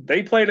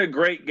 They played a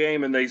great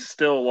game and they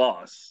still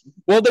lost.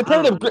 Well, they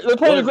played a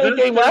great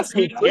game last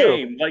week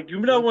too. Like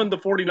when the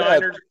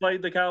 49ers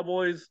played the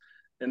Cowboys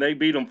and they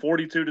beat them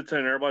 42-10.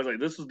 Everybody's like,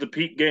 "This is the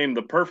peak game,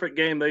 the perfect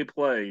game they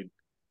played."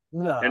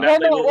 No, and now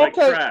they look like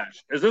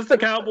trash. Is this the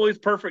Cowboys'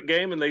 perfect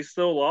game and they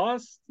still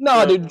lost?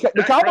 No, dude.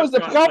 The Cowboys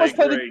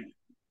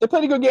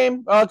played a good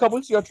game a couple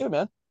weeks ago too,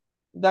 man.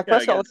 Dak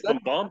Prescott against some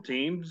bump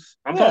teams.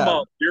 I'm talking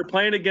about you're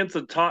playing against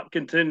a top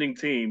contending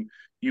team.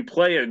 You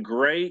play a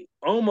great,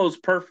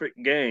 almost perfect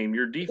game.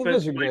 Your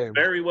defense plays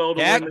very well.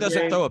 Dak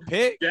doesn't throw a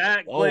pick.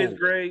 Dak plays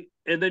great,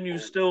 and then you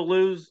still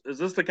lose. Is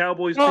this the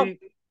Cowboys' peak?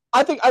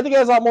 I think it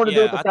has a lot more to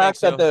do with the fact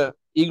that the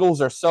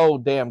Eagles are so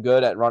damn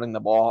good at running the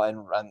ball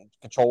and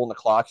controlling the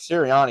clock.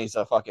 Sirianni's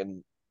a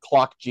fucking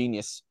clock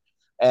genius.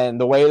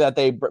 And the way that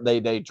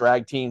they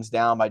drag teams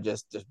down by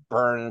just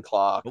burning the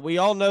clock. But we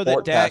all know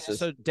that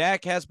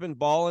Dak has been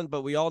balling,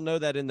 but we all know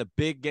that in the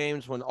big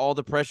games when all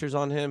the pressure's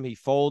on him, he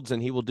folds,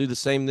 and he will do the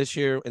same this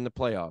year in the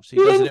playoffs. He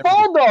didn't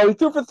fold, though. He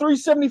threw for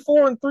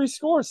 374 and 3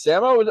 scores,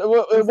 Samo. It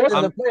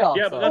wasn't in the playoffs.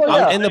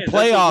 Yeah, in the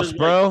playoffs,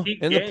 bro.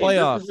 In the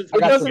playoffs. It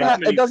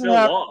doesn't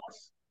have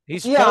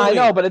I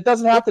know, but it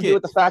doesn't have to do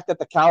with the fact that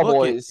the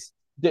Cowboys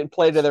didn't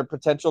play to their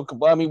potential.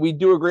 I mean, we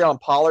do agree on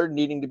Pollard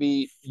needing to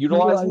be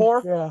utilized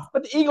more,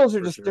 but the Eagles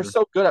are they're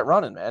so good at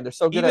running, man. They're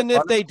so good even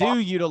if they do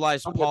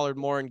utilize Pollard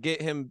more and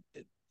get him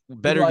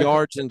better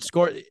yards and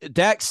score.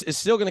 Dak is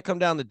still going to come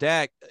down to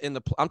Dak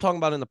I'm talking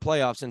about in the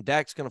playoffs, and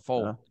Dak's going to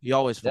fold. Yeah. He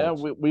always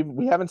folds. Yeah,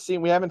 we haven't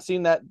seen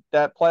that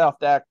playoff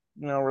Dak,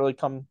 really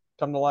come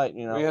to light.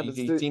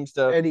 He seems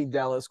to Eddie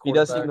Dallas. He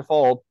does seem to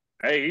fold.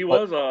 Hey, he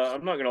was.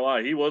 I'm not going to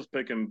lie. He was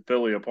picking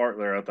Philly apart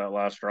there at that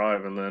last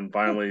drive, and then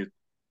finally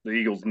the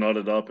Eagles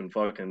nutted up and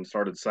fucking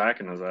started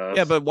sacking his ass.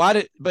 Yeah, but why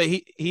did? But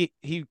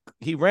he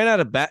ran out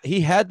of bat. He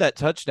had that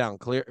touchdown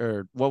clear,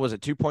 or what was it?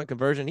 2-point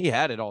conversion. He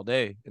had it all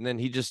day, and then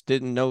he just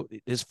didn't know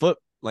his foot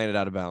landed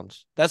out of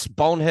bounds. That's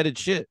boneheaded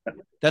shit.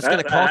 That's going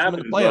to cost him in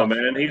the playoffs.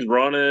 Man, he's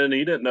running.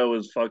 He didn't know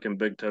his fucking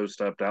big toe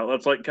stepped out.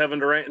 That's like Kevin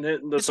Durant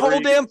hitting the. His whole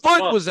damn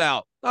foot was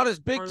out, not his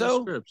big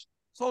toe. His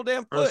whole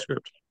damn foot.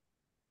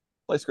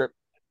 Play script.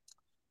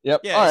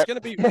 Yep. Yeah, it's going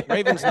to be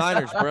Ravens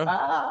Niners, bro.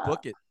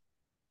 Book it.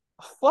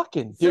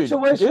 Fucking dude,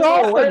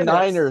 the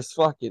Niners,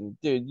 fucking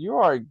dude, you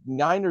are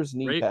Niners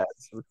knee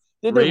pads.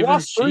 Did they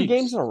lost 3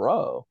 games in a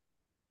row?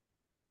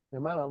 They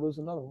might not lose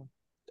another one.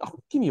 Oh,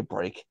 give me a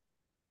break.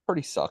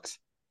 Pretty sucks.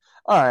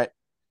 All right,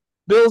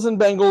 Bills and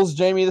Bengals.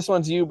 Jamie, this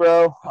one's you,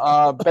 bro.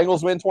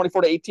 Bengals win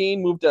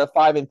 24-18, move to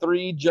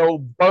 5-3. Joe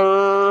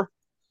Burr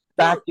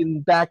back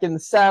in the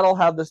saddle.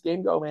 How'd this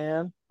game go,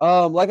 man?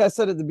 Like I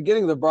said at the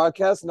beginning of the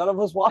broadcast, none of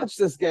us watched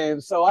this game,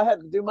 so I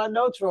had to do my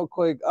notes real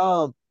quick.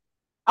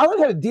 Allen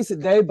had a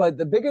decent day, but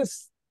the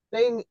biggest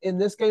thing in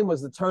this game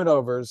was the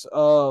turnovers.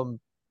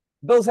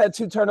 Bills had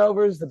 2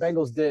 turnovers, the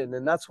Bengals didn't,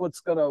 and that's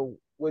what's going to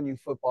win you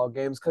football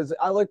games, because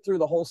I looked through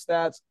the whole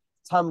stats.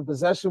 Time of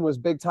possession was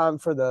big time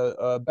for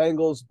the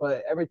Bengals,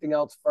 but everything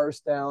else,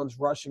 first downs,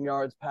 rushing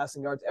yards,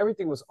 passing yards,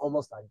 everything was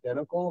almost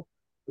identical,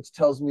 which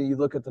tells me you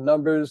look at the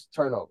numbers,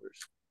 turnovers.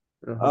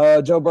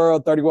 Joe Burrow,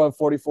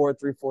 31-44,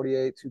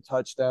 348, 2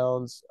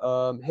 touchdowns.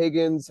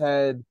 Higgins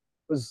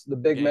was the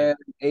big man,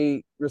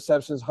 8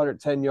 receptions,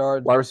 110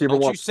 yards. Wide receiver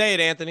 1. Don't you say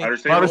it, Anthony. Wide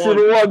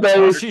receiver 1, baby.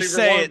 Don't you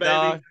say it,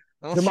 dog.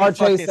 Jamar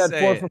Chase had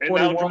 4 for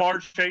 41. And now Jamar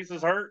Chase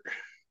is hurt.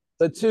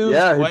 The 2.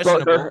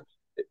 Yeah,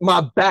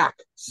 my back,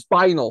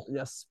 spinal.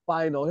 Yeah,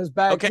 spinal. His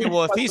back. Okay,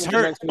 well, if he's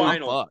hurt,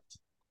 I'm fucked.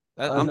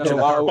 I'm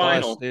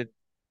spinal. Dude.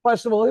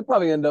 Questionable. He'll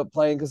probably end up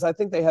playing, because I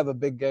think they have a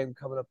big game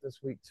coming up this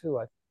week, too.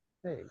 I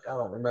think. I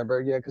don't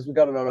remember. Yeah, because we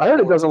got another. I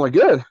heard it doesn't look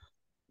good.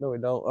 No, we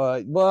don't.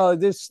 Well,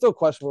 it's still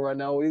questionable right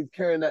now. We're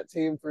carrying that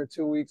team for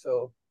 2 weeks,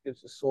 so it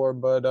gets you sore.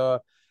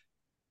 But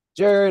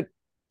Jared,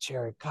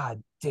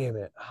 God damn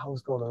it. I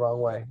was going the wrong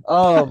way.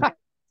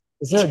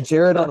 Is there a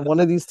Jared on one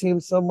of these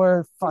teams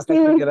somewhere? Fuck, I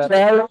can't get out.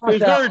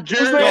 Is there a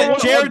Jared? Yeah,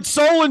 Jared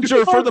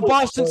Solinger for the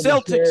Boston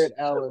Celtics. Jared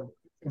Allen.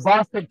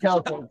 Boston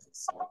Celtics.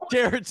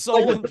 Jared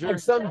Solinger. Like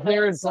some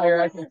Jared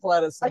player I can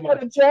flat as I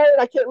got a Jared.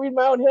 I can't read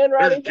my own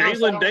handwriting.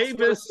 Jalen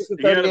Davis.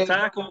 He had a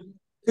tackle.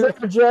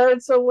 For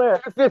Jared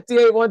somewhere.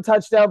 58, 1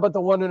 touchdown, but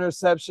the 1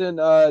 interception.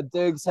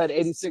 Diggs had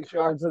 86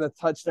 yards and a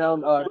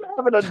touchdown.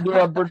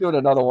 We're doing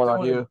another one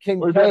on you.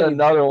 We're doing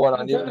another one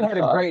on you. He had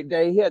a great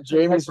day. He had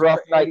Jamie's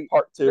rough night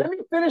part 2. Let me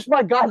finish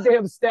my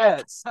goddamn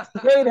stats.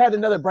 Cade had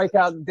another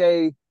breakout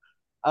day.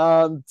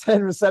 10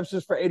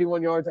 receptions for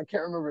 81 yards. I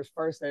can't remember his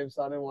first name,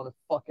 so I didn't want to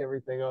fuck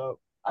everything up.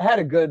 I had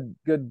a good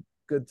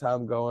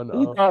time going.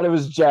 You thought it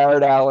was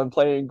Jared Allen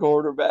playing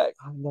quarterback.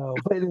 I know,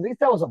 but at least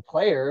that was a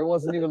player. It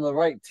wasn't even the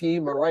right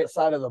team or right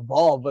side of the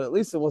ball, but at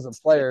least it was a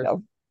player. Yeah.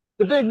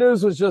 The big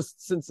news was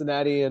just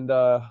Cincinnati and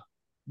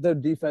their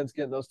defense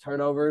getting those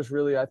turnovers.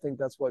 Really, I think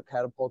that's what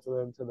catapulted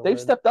them to the They've win.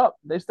 stepped up.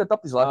 They've stepped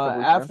up these last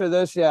weeks. After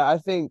this, yeah, I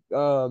think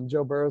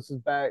Joe Burrows is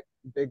back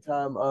big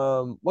time.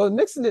 Well,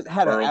 Nixon didn't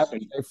have an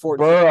average day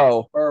 14.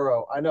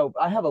 Burrow. I know.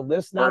 I have a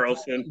list now.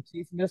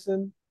 Teeth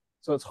missing,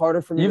 so it's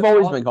harder for me. You've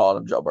always been calling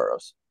him Joe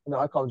Burrows. No,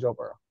 I call him Joe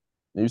Burrow.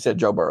 You said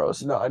Joe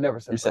Burrows. No, I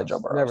never said. You said Joe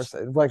Burrows. Never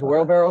said like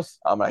wheelbarrows.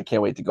 I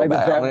can't wait to go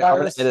back. I'm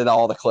gonna edit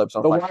all the clips.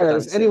 The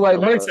wires. Anyway,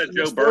 I said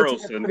Joe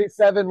Burrowson.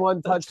 37,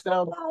 1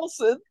 touchdown.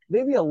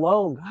 Leave me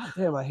alone. God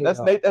damn, I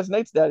hate that's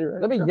Nate's daddy,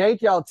 right? Let me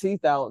yank y'all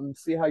teeth out and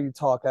see how you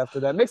talk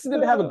after that. Mixon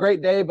didn't have a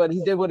great day, but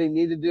he did what he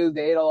needed to do.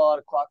 They ate a lot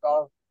of clock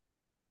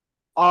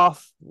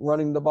off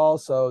running the ball,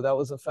 so that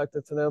was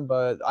effective to them.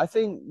 But I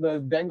think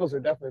the Bengals are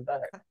definitely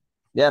back.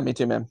 Yeah, me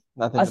too, man.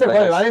 I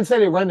didn't say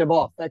they ran the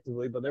ball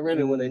effectively, but they ran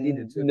it when they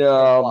needed to.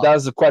 No, that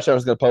was the question I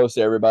was going to pose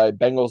to everybody.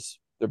 Bengals,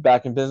 they're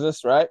back in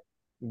business, right?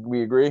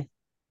 We agree?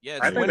 Yeah,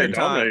 I think they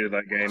dominated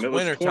that game. It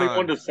was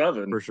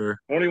 21-7 for sure.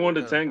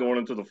 21-10 going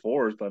into the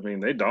 4th. I mean,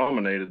 they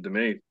dominated to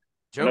me.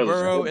 Joe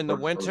Burrow in the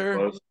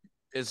winter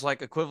is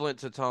like equivalent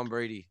to Tom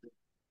Brady.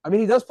 I mean,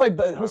 he does play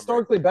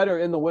historically better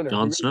in the winter.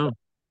 Jon Snow.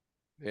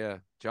 Yeah,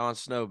 Jon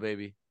Snow,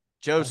 baby.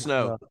 Joe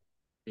Snow.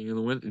 King of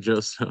the winter, Joe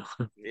Snow.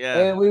 Yeah.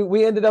 And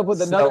we ended up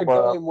with another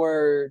game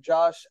where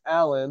Josh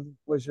Allen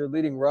was your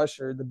leading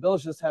rusher. The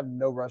Bills just have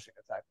no rushing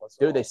attack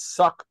whatsoever. Dude, they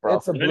suck, bro.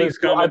 It's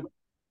a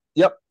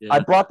Yep. Yeah. I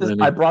brought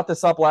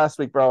this up last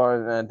week,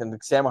 bro,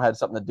 and Samuel had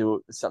something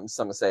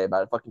to say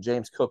about it. Fucking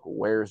James Cook.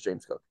 Where's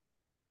James Cook?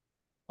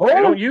 They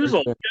don't use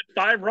them. They get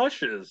 5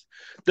 rushes.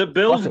 The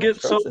Bills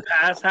get so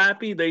pass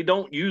happy they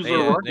don't use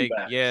their running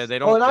backs. Yeah, they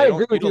don't. Oh, and I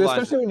agree with you,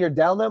 especially when you're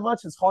down that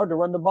much. It's hard to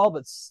run the ball,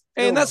 but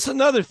and that's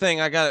another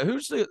thing I got.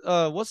 Who's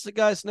the what's the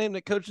guy's name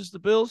that coaches the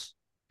Bills?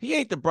 He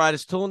ain't the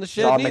brightest tool in the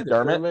shed. John neither.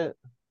 McDermott.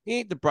 He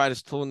ain't the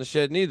brightest tool in the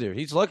shed neither.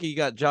 He's lucky he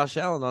got Josh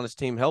Allen on his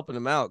team helping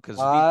him out. Because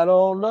I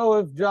don't know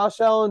if Josh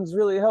Allen's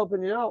really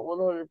helping you out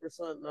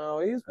 100%. No,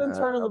 he's been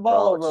turning the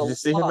ball over. Did you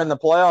see him in the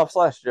playoffs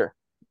last year?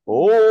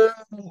 Oh.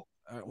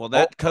 Well,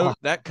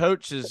 that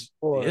coach is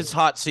his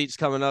hot seat's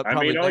coming up. I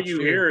mean, all you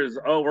hear is,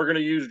 we're going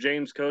to use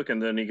James Cook,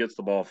 and then he gets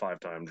the ball 5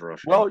 times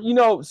rushing.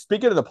 Well,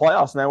 speaking of the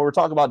playoffs, man, we were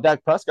talking about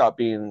Dak Prescott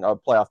being a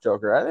playoff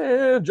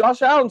joker.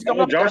 Josh Allen's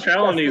coming up. Josh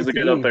Allen needs to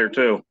get up there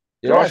too.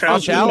 Yeah,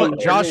 Josh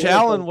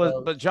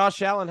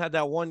Allen had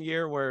that one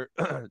year where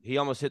he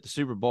almost hit the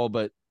Super Bowl,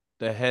 but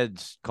the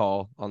heads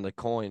call on the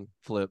coin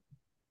flip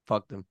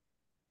fucked him.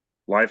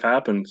 Life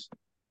happens.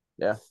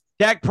 Yeah.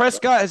 Dak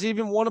Prescott has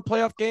even won a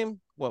playoff game.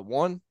 What,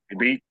 one? He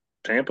beat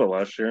Tampa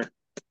last year.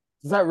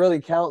 Does that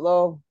really count,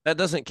 though? That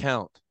doesn't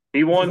count.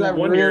 He won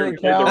one year.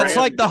 That's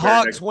like the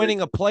Hawks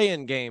winning a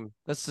play-in game.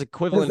 That's the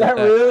equivalent. Does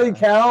that really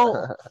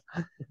count?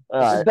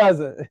 It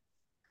doesn't.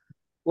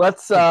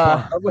 Let's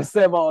I'm with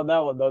Sam on that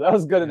one though. That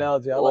was a good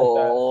analogy. I like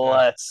that.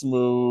 Let's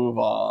move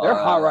on. They're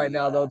hot right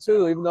now though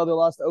too, even though they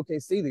lost to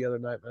OKC the other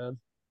night, man.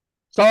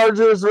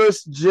 Chargers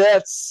versus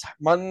Jets,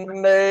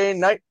 Monday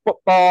Night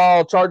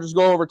Football. Chargers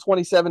go over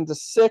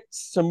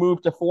 27-6 to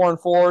move to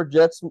 4-4.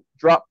 Jets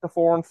drop to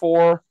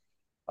 4-4.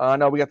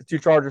 No, we got the two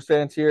Chargers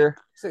fans here.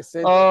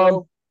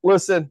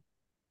 Listen,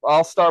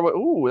 I'll start with.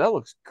 Ooh, that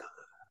looks good.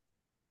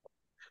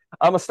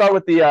 I'm gonna start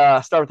with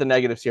the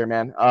negatives here,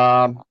 man.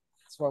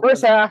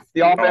 First half,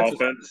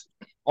 the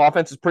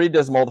offense is pretty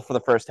dismal for the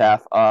first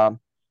half.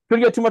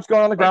 Couldn't get too much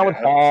going on the ground with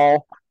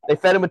Hall. They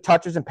fed him with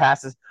touches and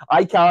passes.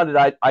 I counted.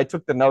 I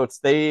took the notes.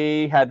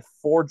 They had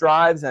 4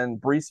 drives, and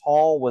Breece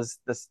Hall was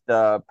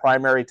the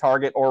primary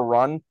target or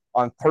run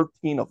on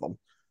 13 of them.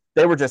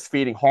 They were just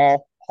feeding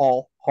Hall.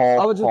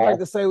 I would just like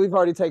to say we've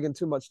already taken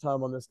too much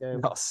time on this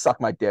game. Oh, suck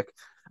my dick.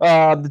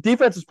 The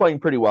defense is playing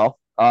pretty well.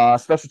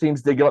 Special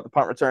teams did give up the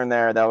punt return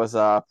there. That was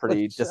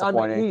pretty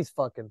disappointing. I mean, he's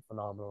fucking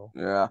phenomenal.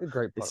 Yeah,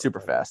 he's super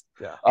fast.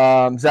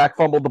 Yeah. Zach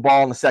fumbled the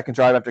ball on the second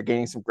drive after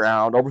gaining some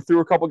ground. Overthrew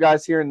a couple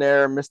guys here and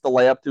there. Missed the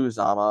layup to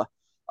Uzama.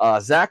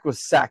 Zach was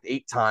sacked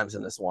 8 times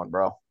in this one,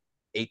 bro.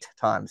 8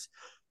 times.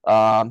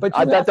 But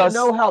you have to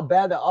know how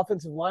bad the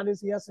offensive line is.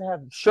 He has to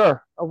have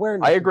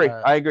awareness.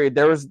 I agree.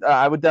 There was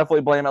I would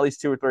definitely blame at least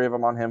 2 or 3 of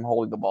them on him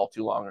holding the ball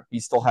too long.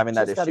 He's still having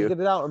that issue. Got to get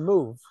it out and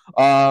move.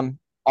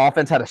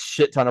 Offense had a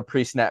shit ton of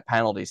pre-snap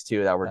penalties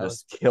too that were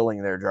just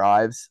killing their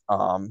drives.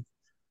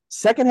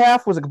 Second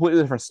half was a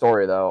completely different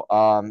story though.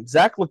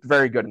 Zach looked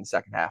very good in the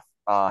second half.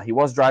 He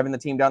was driving the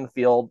team down the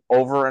field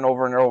over and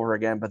over and over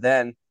again, but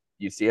then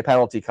you see a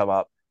penalty come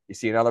up, you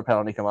see another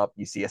penalty come up,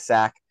 you see a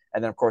sack,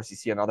 and then of course you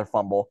see another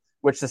fumble,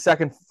 which the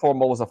second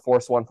fumble was a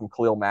forced one from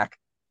Khalil Mack.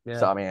 Yeah.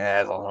 So I mean,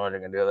 that's all what you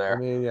can do there.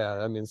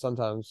 I mean,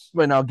 sometimes.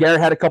 But no,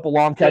 Garrett had a couple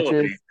long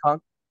catches.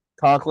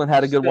 Conklin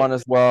had a good one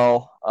as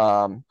well.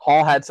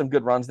 Hall had some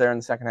good runs there in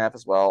the second half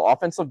as well.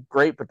 Offense looked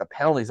great, but the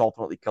penalties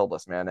ultimately killed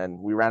us, man, and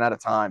we ran out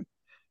of time.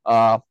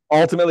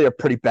 Ultimately, a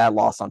pretty bad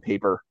loss on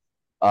paper.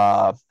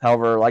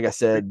 However, like I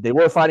said, they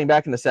were fighting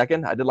back in the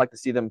second. I did like to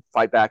see them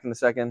fight back in the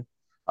second.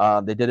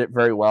 They did it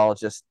very well.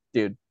 It's just,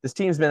 dude, this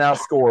team's been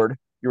outscored.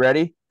 You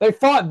ready? They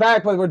fought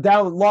back, but we're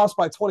down, lost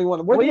by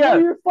 21. What are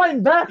you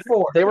fighting back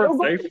for? They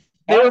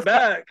were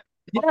back.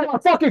 Yeah,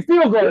 fucking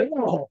field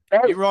goal.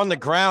 You were on the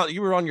ground.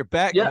 You were on your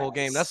back the whole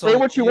game. Say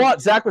what you want.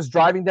 Zach was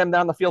driving them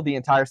down the field the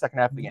entire second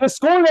half of the game. The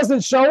score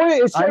doesn't show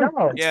it. I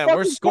know. Yeah,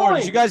 we're scoring.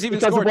 Did you guys even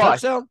score a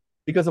touchdown?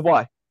 Because of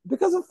why?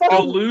 Because of fucking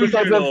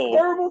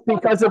delusional.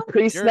 Because of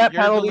pre-snap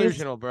penalties. You're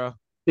delusional, bro.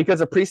 Because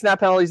of pre-snap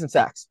penalties and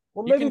sacks.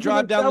 Well, you can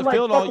drive down the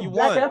field all you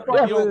want.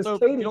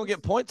 You don't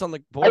get points on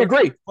the board. I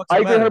agree. I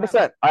agree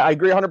 100%. I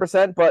agree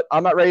 100%, but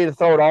I'm not ready to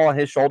throw it all on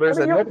his shoulders.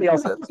 And nobody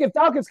else is.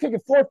 Falcons kicking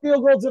 4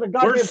 field goals in a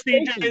goddamn. Where's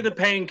CJ the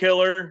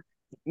painkiller?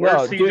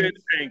 Get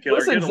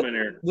him in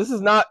here. This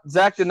is not.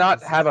 Zach did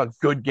not have a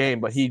good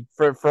game, but he,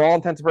 for all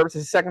intents and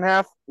purposes, his second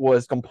half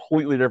was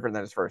completely different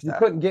than his first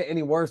half. You couldn't get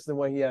any worse than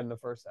what he had in the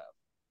first half.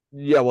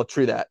 Yeah, well,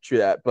 true that.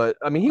 But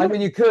I mean,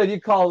 you could. You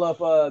call up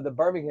the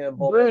Birmingham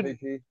Bowl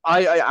MVP.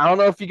 I don't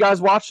know if you guys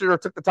watched it or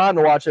took the time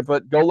to watch it,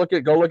 but go look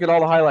at all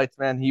the highlights,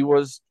 man.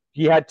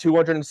 He had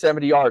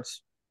 270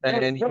 yards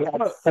and he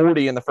had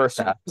 40 in the first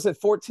half. Was it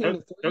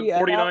 14-3?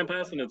 49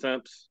 passing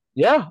attempts.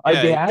 Yeah,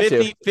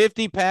 I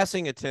 50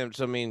 passing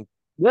attempts. I mean,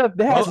 yeah,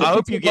 I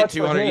hope you get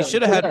 200. You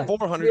should have had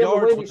 400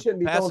 yards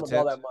with pass attempts.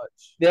 That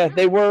much. Yeah,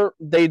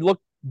 they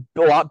looked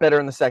a lot better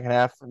in the second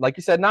half. Like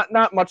you said,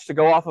 not much to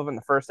go off of in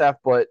the first half,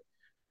 but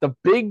the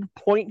big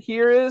point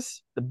here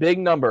is the big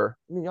number.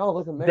 I mean, y'all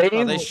look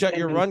amazing. They shut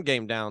your run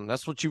game down.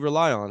 That's what you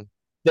rely on.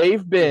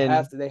 They've been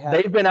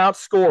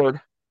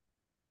outscored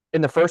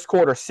in the first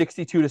quarter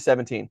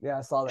 62-17. Yeah,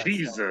 I saw that.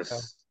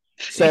 Jesus.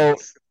 So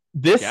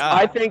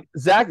I think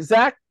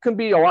Zach can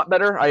be a lot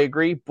better. I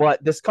agree,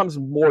 but this comes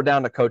more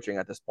down to coaching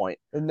at this point.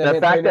 And the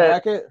fact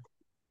that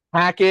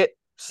Hackett,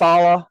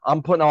 Saleh,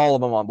 I'm putting all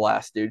of them on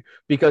blast, dude,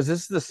 because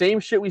this is the same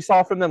shit we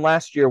saw from them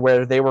last year,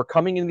 where they were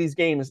coming into these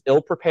games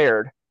ill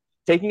prepared,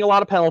 taking a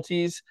lot of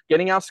penalties,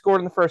 getting outscored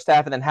in the first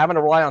half, and then having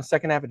to rely on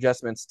second half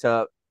adjustments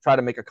to try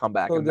to make a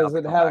comeback. So does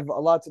it have a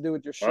lot to do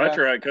with your that's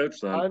your head coach,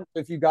 then?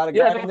 If you got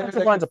to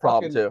offensive line's a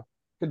problem too.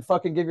 could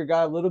fucking give your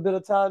guy a little bit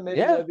of time, maybe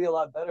that'd be a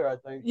lot better, I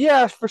think.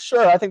 Yeah, for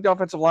sure. I think the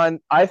offensive line,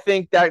 I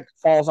think that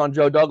falls on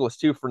Joe Douglas,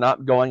 too, for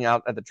not going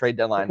out at the trade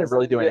deadline and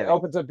really doing anything. It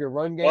opens up your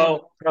run game,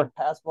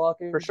 pass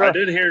blocking. For sure. I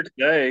did hear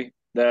today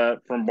that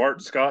from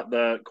Bart Scott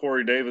that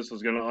Corey Davis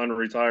is going to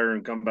unretire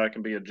and come back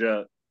and be a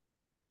Jet.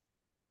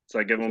 So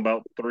I give him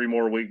about 3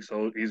 more weeks,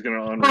 so he's going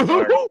to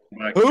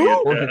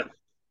unretire.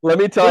 Let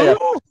me tell you,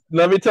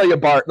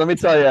 Bart. Let me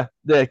tell you,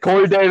 that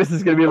Corey Davis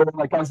is going to be the one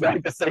that comes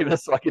back to save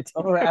this fucking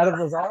team. Adam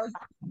Lazard?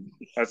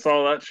 I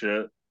saw that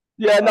shit.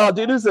 Yeah, no,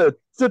 dude, it's a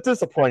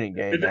disappointing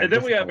game. And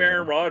then we have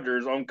Aaron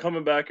Rodgers. I'm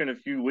coming back in a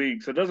few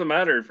weeks. It doesn't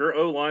matter if your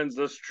O-line's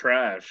this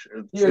trash.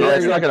 It's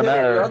not going to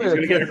matter. He's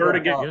going to get hurt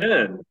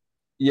again.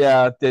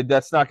 Yeah,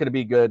 that's not going to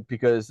be good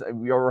because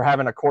we're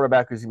having a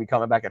quarterback who's going to be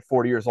coming back at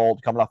 40 years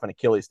old, coming off an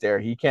Achilles tear.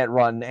 He can't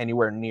run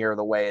anywhere near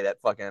the way that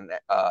fucking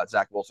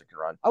Zach Wilson can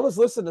run. I was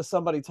listening to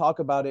somebody talk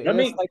about it.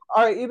 It's like,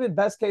 all right, even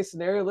best case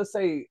scenario, let's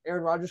say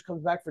Aaron Rodgers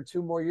comes back for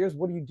 2 more years.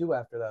 What do you do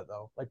after that,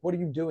 though? Like, what are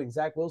you doing?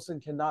 Zach Wilson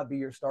cannot be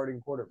your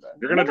starting quarterback.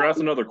 You're going to draft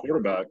another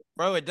quarterback.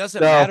 Bro, it doesn't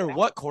matter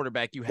what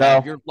quarterback you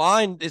have. Your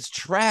line is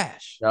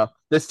trash. No,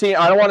 this team,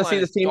 I don't want to see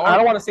this team. I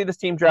don't want to see this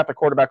team draft a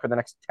quarterback for the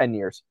next 10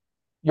 years.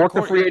 Work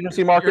the free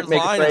agency market,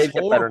 make a trade,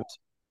 get veterans.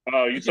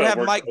 Oh, you have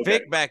Mike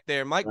Vick back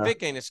there. Mike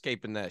Vick ain't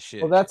escaping that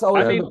shit. Well, that's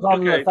always the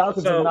problem with the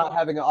Falcons of not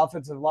having an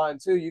offensive line,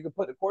 too. You could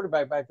put the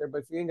quarterback back there, but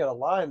if you ain't got a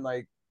line,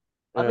 like,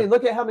 I mean,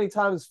 look at how many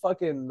times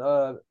fucking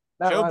Joe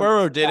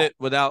Burrow did it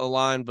without a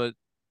line, but,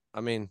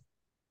 I mean,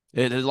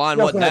 his line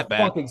wasn't that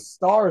bad. Fucking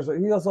stars.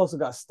 He also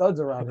got studs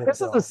around him. This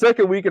is the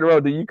second week in a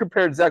row that you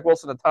compared Zach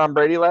Wilson to Tom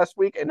Brady last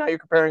week, and now you're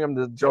comparing him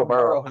to Joe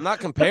Burrow. I'm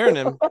not comparing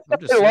him. I'm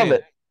just saying. Love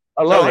it.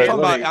 I love it.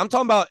 I'm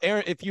talking about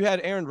Aaron. If you had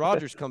Aaron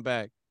Rodgers come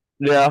back,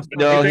 no,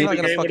 he's not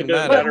going to fucking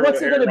matter. But what's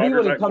he going to be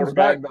when he comes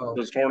back, though?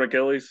 His torn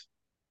Achilles.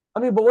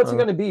 I mean, but what's he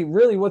going to be?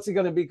 Really, what's he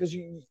going to be? Because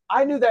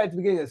I knew that at the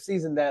beginning of the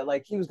season that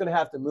like he was going to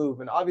have to move,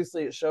 and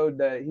obviously it showed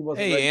that he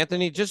wasn't. Hey,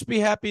 Anthony, just be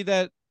happy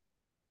that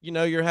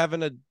you're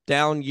having a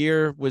down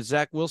year with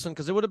Zach Wilson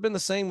because it would have been the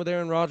same with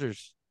Aaron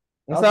Rodgers.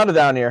 It's not a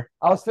down year.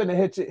 I was finna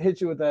hit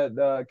you with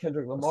that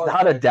Kendrick Lamar. It's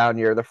not a down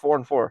year. They're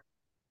 4-4.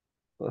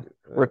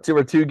 We're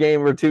two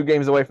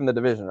games away from the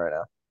division right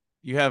now.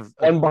 You have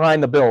one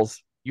behind the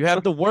Bills. You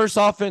have the worst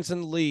offense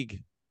in the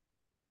league,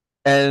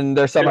 and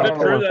they're somehow. Is it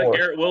true that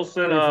Garrett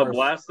Wilson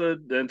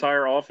blasted the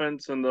entire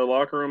offense in the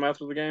locker room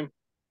after the game?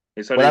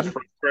 He said he was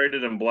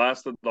frustrated and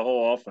blasted the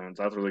whole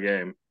offense after the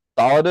game.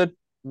 Solid did?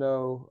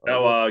 No,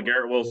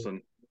 Garrett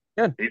Wilson.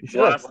 Good. He's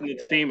blasting the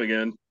team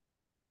again.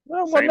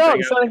 Well, no,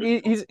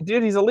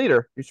 he's a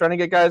leader. He's trying to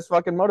get guys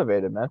fucking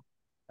motivated, man.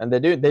 And they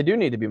do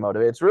need to be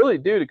motivated. It's really,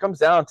 dude, it comes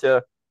down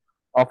to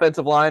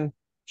offensive line,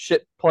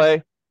 shit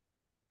play,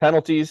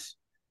 penalties,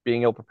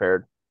 being ill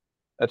prepared.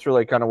 That's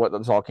really kind of what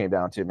this all came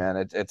down to,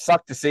 man. It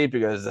sucked to see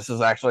because this is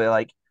actually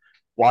like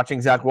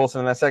watching Zach Wilson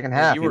in that second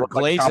half. You were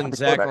glazing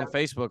Zach on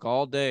Facebook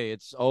all day.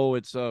 It's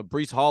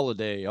Brees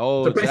Holiday.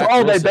 Oh, it's Brees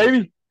Holiday,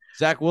 baby.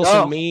 Zach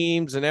Wilson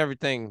memes and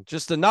everything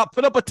just to not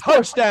put up a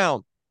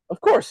touchdown. Of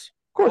course.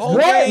 You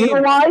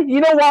know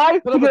why?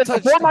 Because I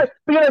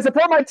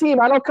support my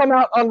team. I don't come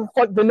out on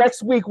the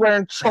next week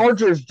wearing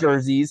Chargers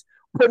jerseys,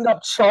 putting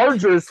up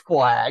Chargers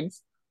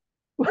flags.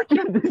 Look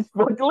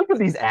at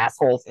these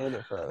assholes.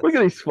 Look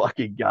at these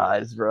fucking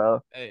guys,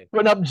 bro. Hey.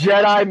 Putting up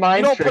Jedi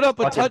mind tricks. You don't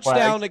put up a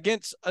touchdown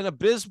against an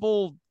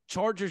abysmal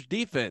Chargers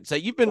defense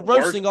that you've been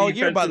roasting all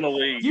year.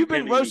 You've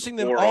been roasting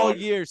them all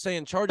year,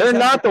 saying Chargers. They're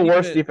not the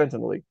worst defense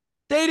in the league.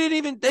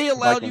 They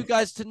allowed you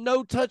guys to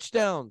no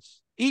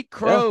touchdowns. Eat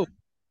crow. Yeah.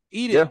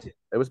 Eat it. Yeah,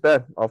 it was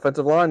bad.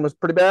 Offensive line was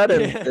pretty bad,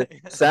 and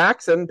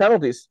sacks and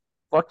penalties.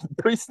 Fucking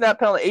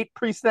 8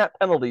 pre-snap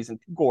penalties in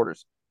 2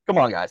 quarters. Come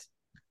on, guys.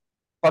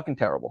 Fucking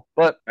terrible.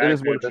 But it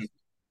is what it is.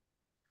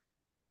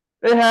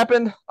 It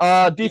happened.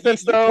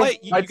 Defense, though.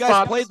 You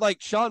guys played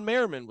like Sean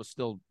Merriman was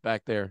still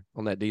back there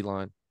on that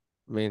D-line.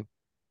 I mean.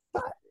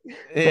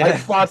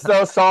 Bright spots,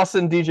 though. Sauce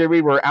and DJ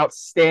Reed were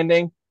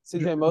outstanding.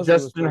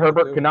 Justin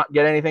Herbert could not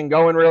get anything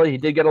going, really. He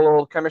did get a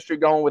little chemistry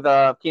going with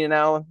Keenan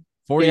Allen.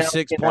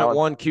 46.1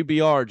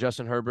 QBR,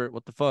 Justin Herbert.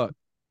 What the fuck?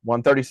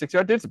 136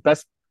 yard. Dude, it's the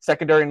best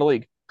secondary in the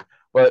league.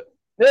 But,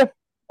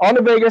 on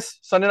to Vegas.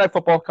 Sunday Night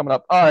Football coming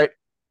up. All right.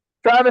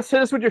 Travis,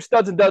 hit us with your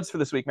studs and duds for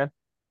this week, man.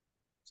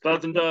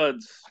 Studs and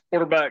duds.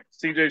 Quarterback,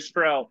 C.J.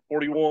 Stroud,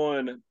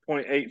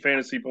 41.8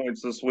 fantasy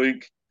points this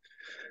week.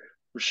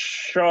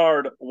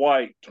 Rashard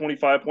White,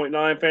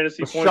 25.9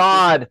 fantasy points.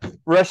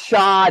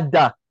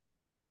 Rashad.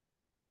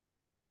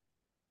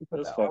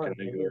 This fucking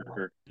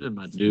nigga.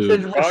 My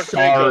dude.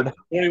 Rashard.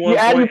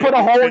 Yeah, you put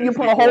a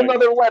whole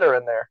nother letter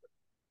in there.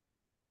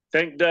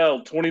 Tank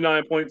Dell,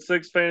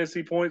 29.6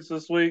 fantasy points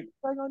this week.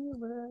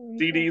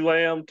 CD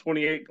Lamb,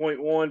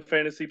 28.1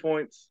 fantasy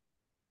points.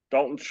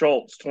 Dalton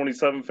Schultz,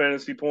 27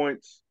 fantasy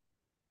points.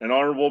 An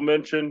honorable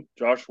mention,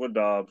 Joshua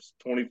Dobbs,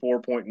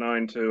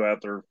 24.92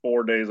 after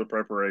 4 days of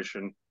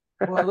preparation.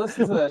 Well,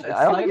 listen to that.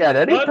 I don't think I had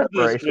any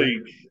preparation.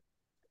 This week,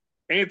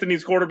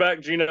 Anthony's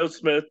quarterback, Geno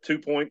Smith, 2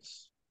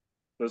 points.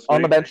 This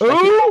on week. the bench.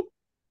 Ooh!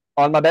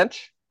 On my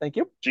bench. Thank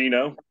you.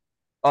 Geno.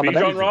 On the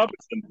bench. Bijan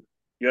Robinson.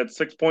 You had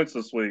 6 points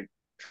this week.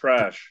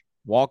 Trash.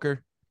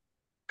 Walker.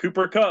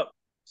 Cooper Kupp,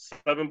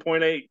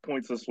 7.8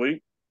 points this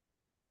week.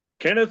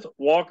 Kenneth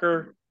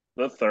Walker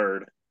the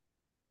third,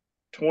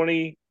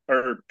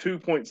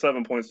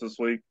 2.7 points this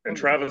week, and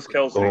Travis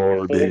Kelce,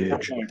 4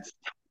 points.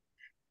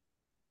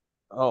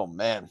 Oh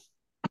man,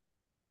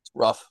 it's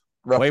rough.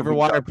 Waiver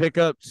wire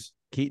pickups.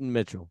 Keaton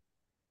Mitchell.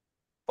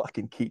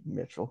 Fucking Keaton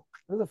Mitchell.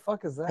 Who the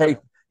fuck is that? Hey,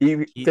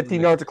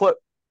 15 yards a clip.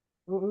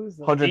 Who's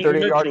that?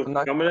 138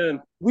 yards coming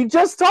in. We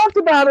just talked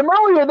about him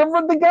earlier.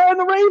 The guy in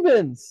the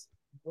Ravens.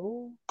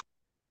 Oh.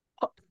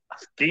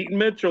 Keaton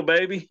Mitchell,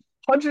 baby.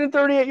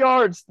 138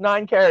 yards,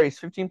 9 carries,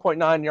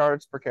 15.9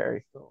 yards per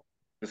carry.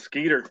 The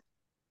Skeeter.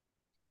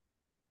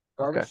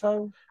 Garbage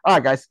time? All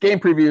right, guys. Game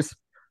previews.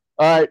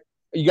 All right.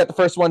 You got the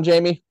first one,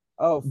 Jamie.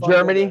 Oh,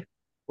 Germany.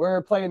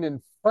 We're playing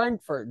in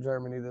Frankfurt,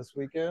 Germany this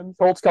weekend.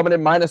 Colts coming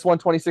in minus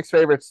 126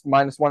 favorites,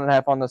 minus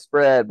 1.5 on the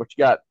spread. What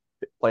you got?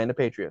 Playing the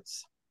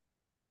Patriots.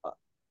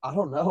 I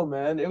don't know,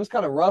 man. It was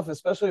kind of rough,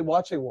 especially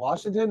watching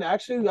Washington.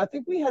 Actually, I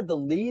think we had the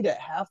lead at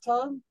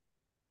halftime,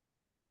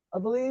 I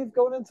believe,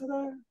 going into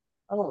there.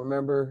 I don't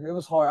remember. It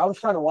was hard. I was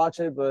trying to watch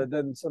it, but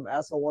then some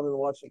asshole wanted to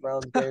watch the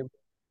Browns game.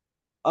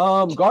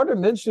 Gardner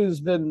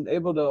Minshew's been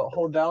able to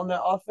hold down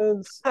that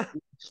offense.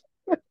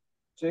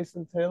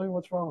 Jason Taylor,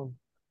 what's wrong?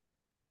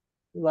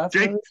 You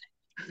laughing?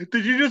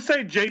 Did you just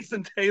say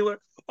Jason Taylor?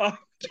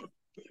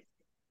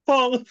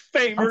 Hall of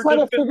Famer. I'm trying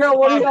to figure out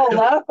what y'all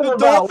laughing the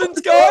about.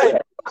 Dolphins guy.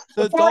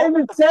 I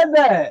even said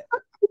that.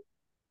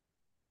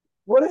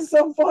 What is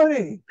so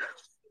funny?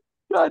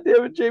 God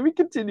damn it, Jamie.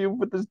 Continue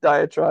with this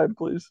diatribe,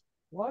 please.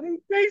 What?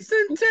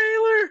 Jason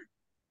Taylor.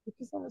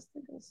 Because I was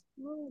thinking of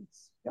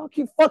words. Y'all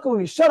keep fucking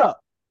with me. Shut up.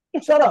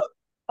 Shut up.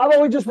 How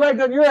about we just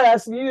ragged on your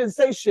ass and you didn't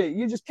say shit?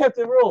 You just kept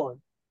it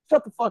rolling.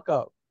 Shut the fuck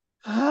up.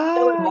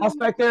 Lost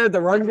back there at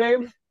the run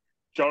game.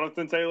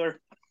 Jonathan Taylor.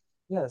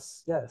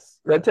 Yes.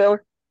 Red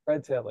Taylor?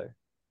 Fred Taylor.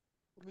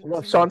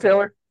 Sean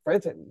Taylor?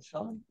 Fred Taylor.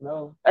 Sean?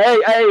 No.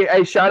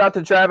 Hey, shout out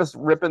to Travis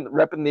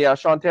repping the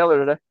Sean Taylor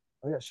today.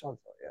 Oh, yeah, Sean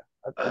Taylor,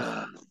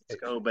 yeah.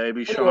 Let's go,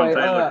 baby. Anyway, Sean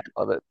Taylor.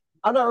 Love it.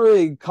 I'm not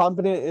really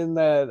confident in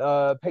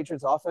that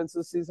Patriots offense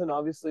this season.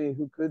 Obviously,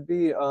 who could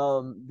be?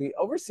 The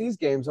overseas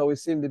games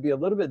always seem to be a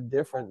little bit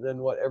different than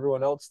what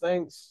everyone else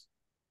thinks.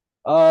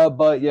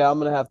 But yeah, I'm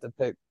gonna have to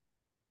pick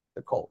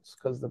the Colts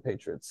because the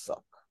Patriots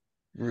suck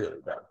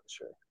really bad.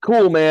 Sure.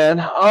 Cool, man.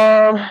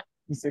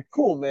 You said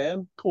cool,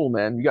 man. Cool,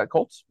 man. You got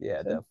Colts?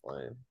 Yeah,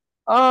 definitely.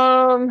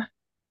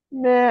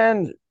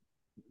 Man,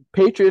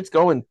 Patriots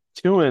going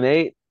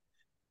 2-8.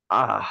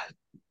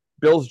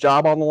 Bill's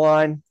job on the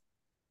line.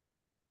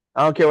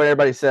 I don't care what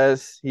everybody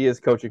says. He is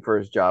coaching for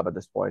his job at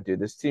this point, dude.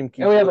 This team keeps.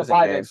 And we have a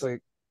bye next week.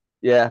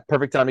 Yeah,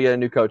 perfect time to get a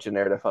new coach in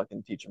there to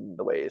fucking tech him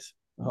the ways.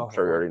 Oh, I'm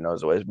sure he already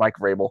knows the ways. Mike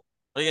Vrabel. What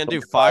are you gonna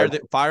do?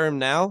 Fire him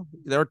now?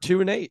 They're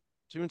 2-8,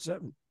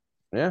 2-7.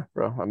 Yeah,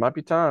 bro. It might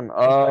be time.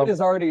 Is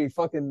already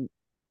fucking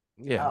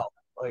out.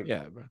 Like,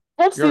 yeah, bro.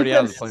 You're already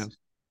out of the plans.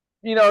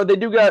 You know, they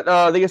do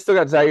got they still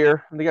got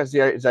Zaire. They got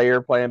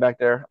Zaire playing back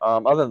there.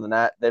 Other than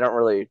that, they don't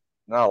really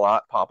not a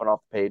lot popping off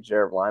the page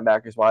there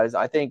linebackers wise.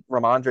 I think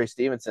Ramondre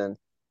Stevenson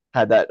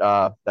had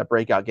that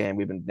breakout game.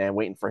 We've been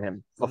waiting for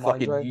him.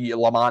 Fucking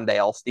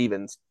Lamondale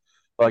Stevens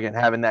fucking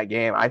having that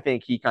game. I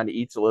think he kind of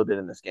eats a little bit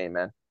in this game,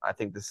 man. I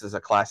think this is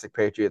a classic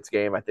Patriots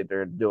game. I think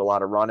they're going to do a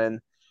lot of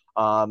running.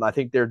 I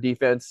think their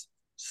defense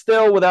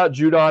still without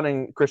Judon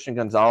and Christian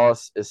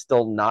Gonzalez is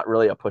still not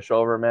really a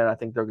pushover, man. I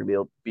think they're going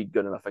to be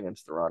good enough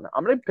against the run.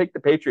 I'm going to pick the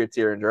Patriots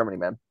here in Germany,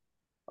 man.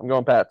 I'm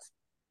going Pats.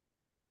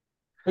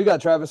 Who you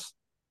got, Travis?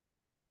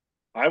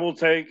 I will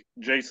take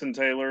Jason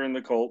Taylor and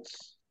the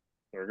Colts.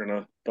 They're going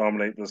to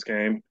dominate this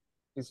game.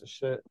 Piece of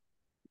shit.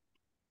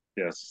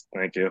 Yes,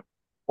 thank you.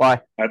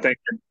 Why? I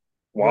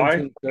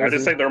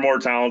just think they're more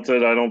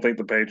talented. I don't think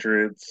the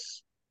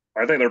Patriots –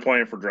 I think they're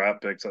playing for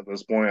draft picks at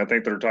this point. I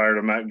think they're tired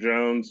of Mac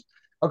Jones.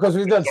 Because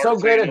we've done so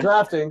great at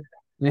drafting.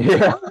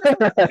 Yeah.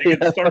 You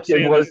can start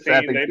seeing this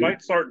team. They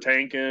might start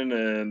tanking,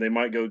 and they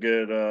might go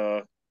get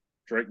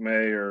Drake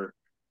May, or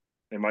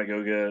they might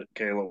go get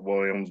Caleb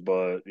Williams.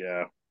 But,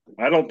 yeah.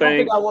 I don't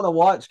think I want to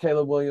watch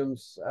Caleb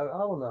Williams. I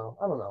don't know.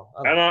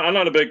 I'm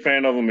not a big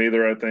fan of him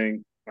either. I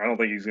don't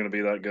think he's going to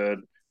be that good.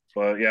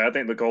 But yeah, I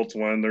think the Colts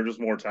win. They're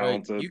just more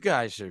talented. You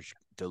guys are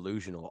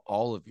delusional,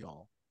 all of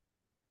y'all.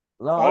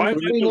 No, I'm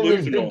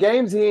delusional. The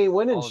games he ain't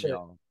winning all shit.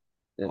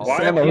 He's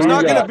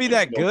not going to be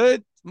that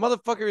good.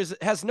 Motherfucker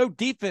has no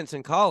defense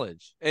in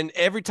college, and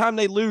every time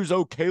they lose,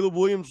 Caleb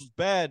Williams was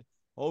bad.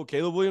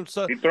 Caleb Williams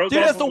sucks. Dude,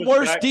 that's the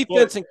worst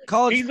defense in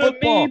college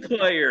football. He's a me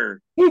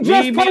player. He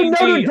just played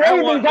Notre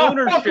Dame and got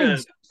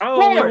ownership. I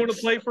want to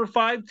play for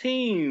 5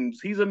 teams.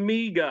 He's a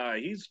me guy.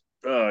 He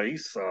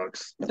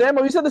sucks. Sam,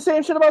 you said the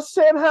same shit about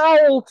Sam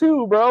Howell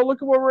too, bro.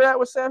 Look at where we're at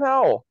with Sam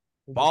Howell.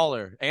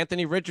 Baller.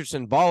 Anthony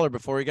Richardson, baller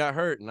before he got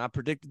hurt, and I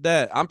predicted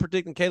that. I'm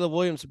predicting Caleb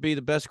Williams to be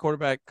the best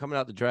quarterback coming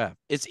out the draft.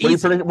 It's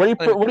easy. What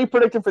are you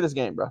predicting for this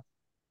game, bro?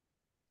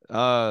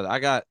 I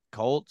got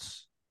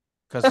Colts.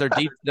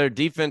 Because their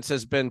defense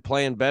has been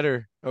playing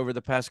better over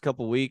the past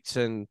couple weeks,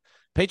 and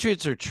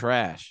Patriots are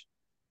trash.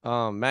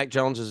 Mac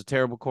Jones is a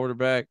terrible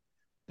quarterback.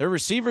 Their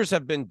receivers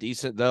have been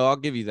decent, though. I'll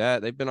give you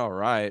that. They've been all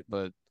right,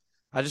 but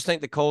I just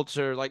think the Colts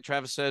are, like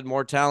Travis said,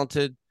 more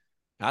talented.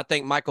 I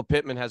think Michael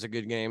Pittman has a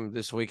good game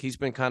this week. He's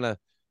been kind of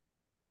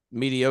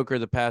mediocre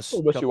the past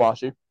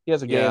wishy-washy. He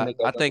has a game.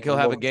 Yeah, I think he'll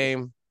have a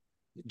game.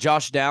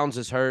 Josh Downs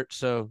is hurt,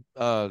 so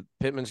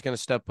Pittman's going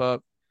to step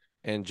up.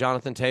 And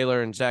Jonathan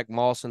Taylor and Zach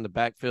Moss in the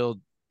backfield,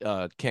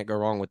 can't go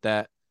wrong with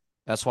that.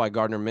 That's why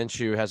Gardner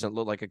Minshew hasn't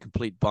looked like a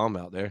complete bum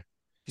out there.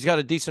 He's got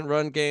a decent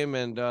run game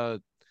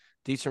and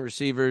decent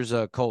receivers,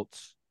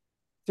 Colts.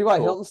 T.Y.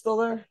 Hilton's still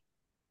there?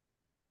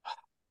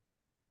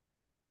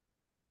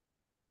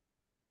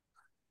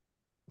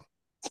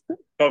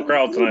 Tough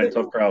crowd tonight.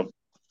 Tough crowd.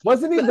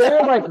 Wasn't he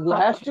there like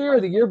last year or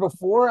the year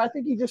before? I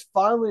think he just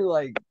finally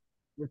like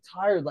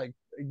retired like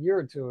a year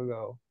or two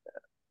ago.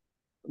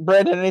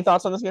 Brandon, any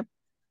thoughts on this game?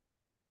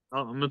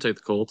 I'm going to take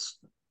the Colts.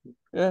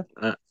 Yeah.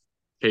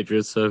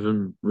 Patriots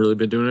haven't really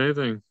been doing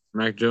anything.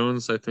 Mac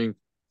Jones, I think,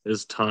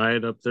 is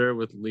tied up there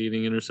with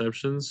leading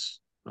interceptions.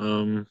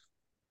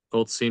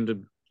 Colts seem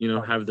to,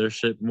 have their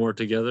shit more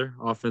together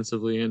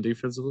offensively and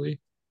defensively.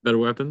 Better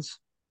weapons.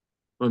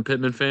 I'm a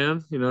Pittman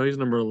fan. He's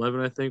number 11,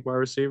 I think, wide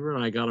receiver,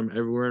 and I got him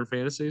everywhere in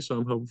fantasy, so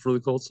I'm hoping for the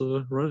Colts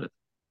to run it.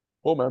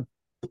 Cool, man.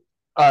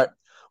 All right.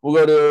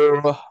 We'll go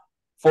to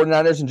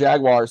 49ers and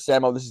Jaguars.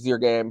 Samo, this is your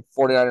game.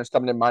 49ers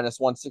coming in minus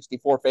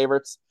 164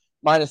 favorites.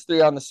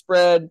 -3 on the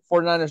spread.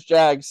 49ers,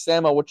 Jags.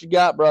 Samo, what you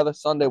got, brother?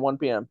 Sunday, 1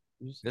 p.m.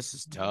 This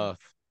is tough.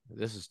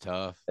 It is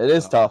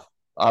tough.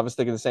 I was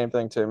thinking the same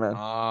thing too, man.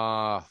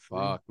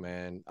 Fuck,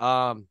 man.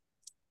 I'm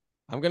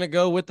going to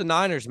go with the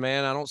Niners,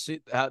 man. I don't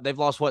see they've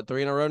lost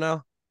 3 in a row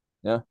now?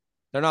 Yeah.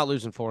 They're not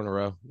losing 4 in a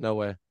row. No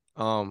way.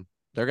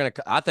 They're going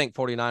to I think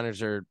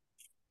 49ers are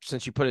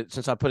since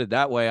I put it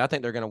that way, I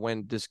think they're going to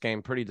win this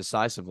game pretty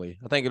decisively.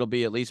 I think it'll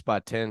be at least by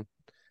 10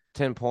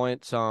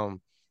 points.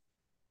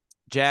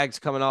 Jags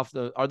coming off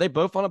are they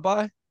both on a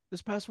bye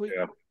this past week?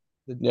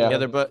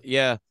 Yeah.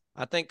 Yeah.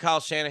 I think Kyle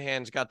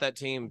Shanahan's got that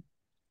team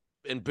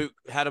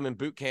had them in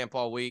boot camp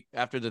all week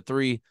after the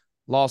 3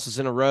 losses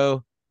in a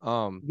row.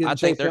 I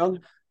think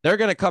they're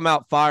going to come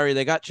out fiery.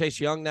 They got Chase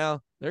Young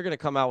now. They're going to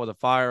come out with a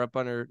fire up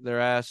under their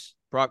ass.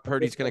 Brock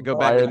Purdy's going to go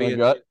back to being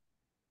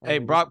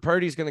Brock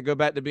Purdy's going to go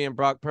back to being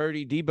Brock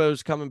Purdy.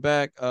 Debo's coming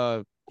back.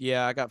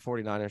 Yeah, I got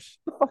 49ers.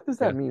 What the fuck does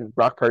that mean?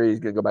 Brock Purdy's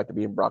going to go back to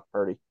being Brock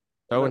Purdy.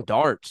 Throwing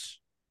darts.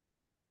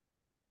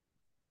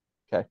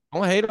 Okay.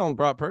 Don't hate on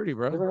Brock Purdy,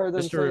 bro. Never heard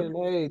them saying,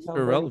 "Hey, Tom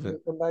irrelevant."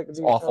 Come back to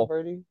it's awful.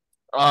 Brady.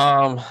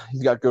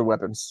 He's got good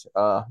weapons.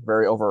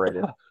 Very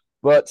overrated.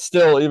 But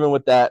still, even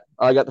with that,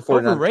 I got the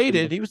 49ers.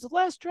 Overrated? He was the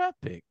last draft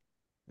pick.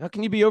 How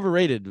can you be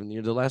overrated when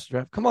you're the last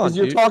draft? Come on, because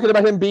you're talking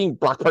about him being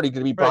Brock Purdy, going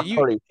to be Brock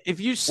Purdy. If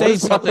you say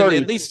something,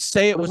 at least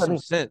say it with some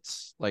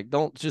sense. Like,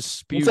 don't just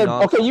spew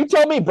nonsense. Okay, you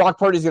tell me Brock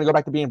Purdy's going to go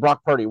back to being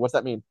Brock Purdy. What's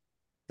that mean?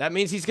 That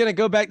means he's going to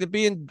go back to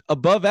being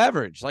above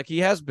average, like he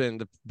has been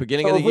the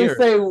beginning of the year. If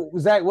we say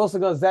Zach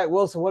Wilson goes Zach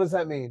Wilson, what does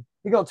that mean?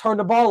 He's going to turn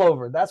the ball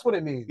over. That's what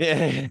it means.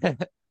 Yeah.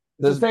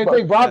 The same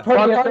thing. Brock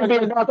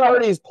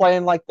Purdy is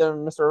playing like the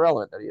Mr.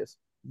 Irrelevant that he is.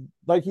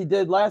 Like he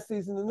did last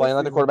season. Playing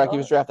like the quarterback he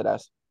was drafted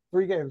as.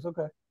 3 games,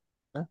 okay.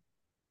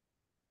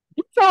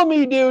 You tell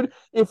me, dude,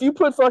 if you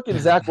put fucking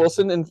Zach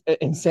Wilson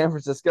in San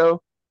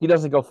Francisco, he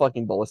doesn't go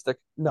fucking ballistic.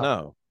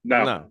 No. He's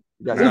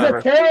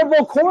a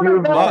terrible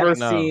quarterback. You've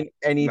never seen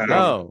anything.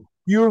 No.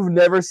 You've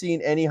never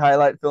seen any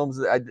highlight films.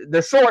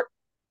 They're short.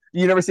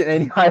 You've never seen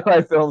any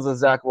highlight films of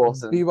Zach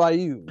Wilson.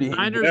 BYU.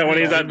 When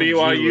he's at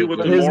BYU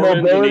with his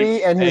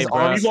mobility and his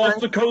arm strength. He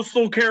lost to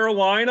Coastal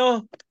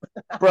Carolina.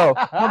 Bro,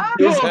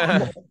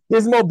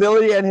 his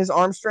mobility and his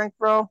arm strength,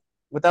 bro.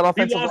 With that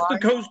offensive line. He lost to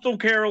Coastal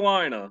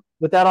Carolina.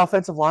 With that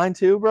offensive line,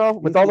 too, bro.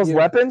 With all those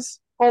weapons.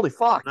 Holy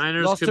fuck.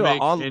 Niners could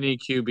make any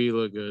QB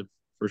look good,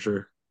 for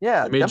sure.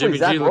 Yeah, definitely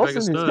Zach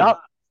Wilson.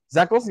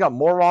 Zach Wilson's got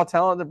more raw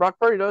talent than Brock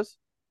Purdy does.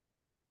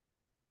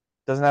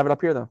 Doesn't have it up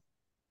here, though.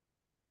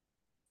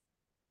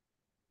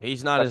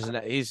 He's not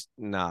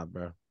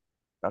bro.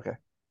 Okay.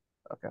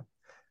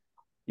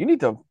 You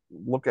need to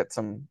look at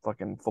some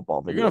fucking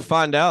football videos. You're gonna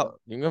find out.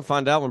 You're gonna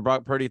find out when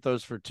Brock Purdy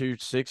throws for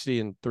 260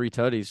 and 3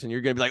 tutties, and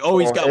you're gonna be like, "Oh,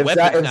 he's got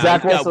weapons now.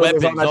 Zach Wilson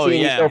was on that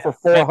team, he'll for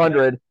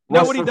 400. You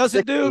know what he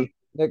doesn't do?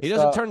 He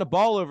doesn't turn the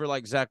ball over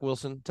like Zach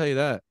Wilson. I'll tell you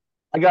that.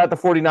 I got the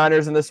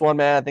 49ers in this one,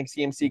 man. I think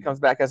CMC comes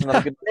back as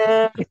another good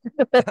day.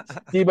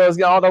 Debo's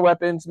got all the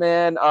weapons,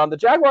 man. The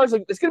Jaguars,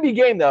 it's gonna be a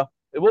game though.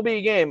 It will be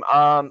a game.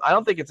 I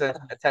don't think it's a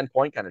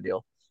 10-point kind of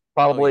deal.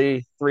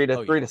 Probably 3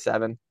 to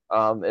 7.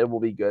 It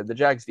will be good. The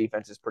Jags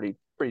defense is pretty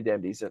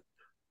damn decent.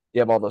 You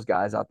have all those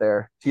guys out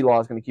there. T-Law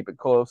is going to keep it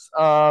close.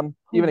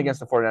 Even against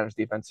the 49ers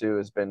defense, who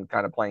has been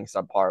kind of playing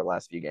subpar the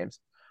last few games.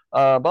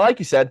 But like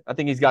you said, I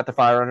think he's got the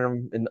fire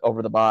on him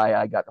over the bye.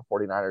 I got the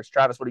 49ers.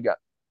 Travis, what do you got?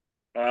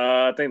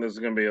 I think this is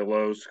going to be a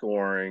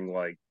low-scoring,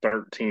 like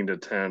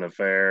 13-10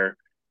 affair.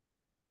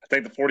 I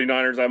think the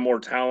 49ers have more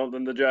talent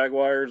than the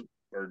Jaguars.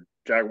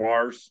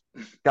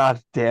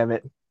 God damn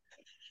it.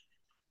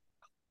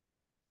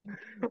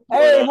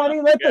 Hey,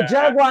 honey, let the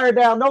Jaguar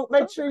down. Don't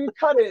make sure you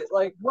cut it.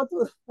 Like, what?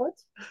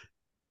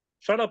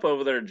 Shut up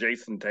over there,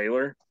 Jason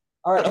Taylor.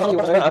 All right,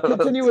 anyway,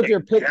 continue with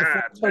your pick.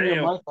 God Turn your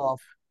damn. mic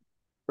off.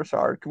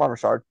 Richard. Come on,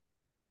 Richard.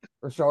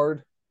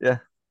 Richard. Yeah.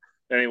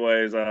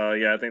 Anyways,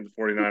 I think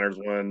the 49ers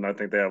win. I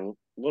think they have a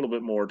little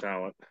bit more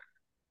talent.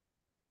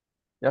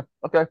 Yeah.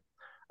 Okay.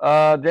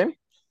 Jamie?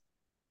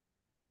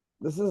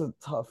 This is a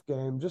tough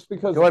game just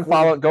because Go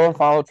and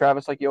follow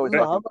Travis like you always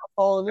do. I'm not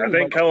following I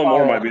anybody. think Kellen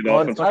Moore might be the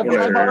offensive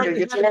coordinator.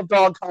 Get your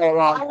dog collar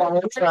on.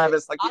 Follow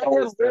Travis like you I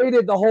always have do.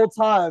 waited the whole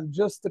time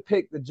just to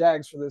pick the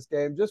Jags for this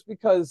game, just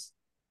because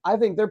I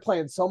think they're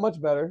playing so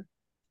much better.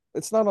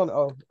 It's not on.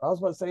 Oh, I was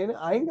about to say it.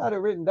 I ain't got it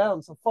written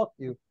down, so fuck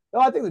you.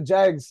 No, I think the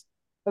Jags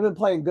have been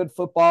playing good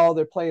football.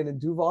 They're playing in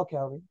Duval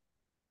County,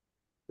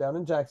 down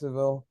in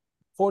Jacksonville.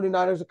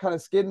 49ers are kind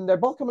of skidding. They're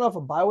both coming off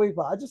a bye week,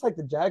 but I just like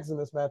the Jags in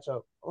this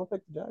matchup. I'm gonna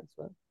pick the Jags,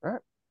 man. All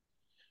right.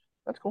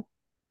 That's cool.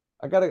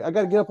 I gotta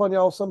get up on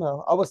y'all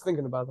somehow. I was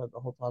thinking about that the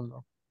whole time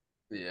though.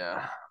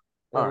 Yeah.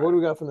 What do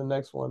we got for the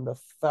next one? The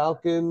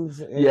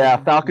Falcons.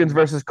 Falcons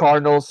versus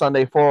Cardinals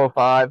Sunday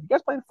 4:05. You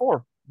guys playing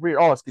 4?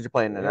 Oh, it's because you're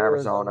playing in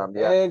Arizona.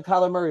 Yeah. And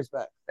Kyler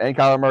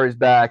Murray's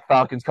back.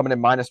 Falcons coming in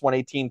minus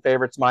 118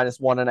 favorites, minus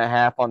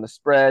 1.5 on the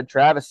spread.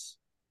 Travis,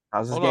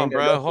 how's this game?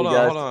 Hold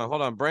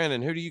on.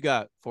 Brandon, who do you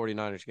got?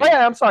 49ers game. Oh,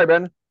 yeah, I'm sorry,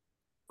 Brandon.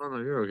 Oh no,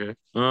 you're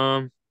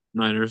okay.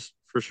 Niners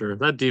for sure.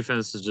 That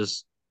defense is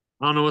just,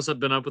 I don't know what's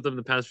been up with them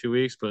the past few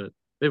weeks, but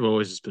they've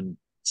always just been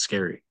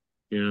scary,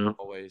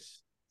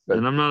 Always.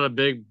 And I'm not a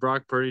big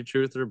Brock Purdy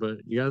truther, but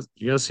you guys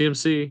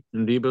CMC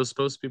and Debo's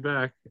supposed to be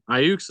back.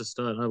 Ayuk's a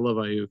stud. I love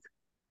Ayuk.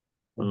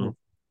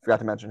 Forgot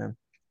to mention him.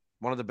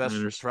 One of the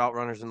best route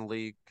runners in the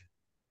league.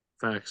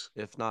 Facts.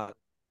 If not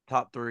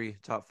top 3,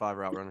 top 5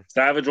 route runner.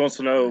 Savage wants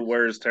to know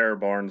where's Tara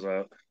Barnes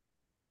at.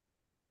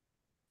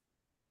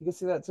 You can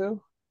see that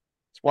too.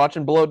 It's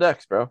watching Below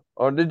Decks, bro.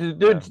 Or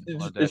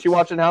is she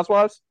watching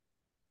Housewives?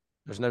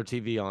 There's no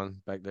TV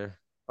on back there.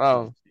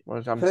 Oh,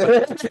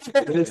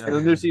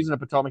 the new season of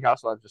Potomac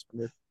Housewives just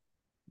premiered.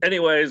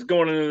 Anyways,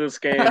 going into this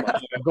game,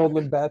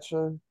 Golden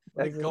Bachelor.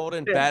 The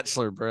Golden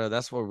Bachelor, bro.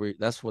 That's what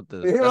the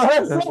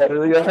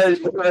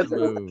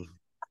move.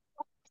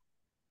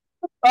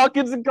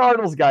 Falcons and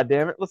Cardinals,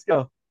 goddammit. Let's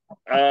go.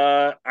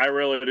 I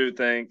really do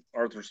think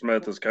Arthur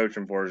Smith is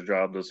coaching for his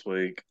job this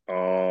week.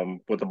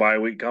 With the bye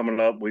week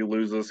coming up, we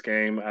lose this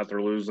game after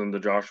losing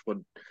to Joshua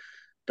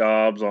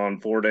Dobbs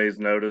on 4 days'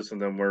 notice,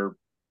 and then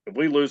if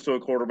we lose to a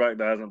quarterback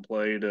that hasn't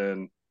played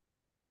in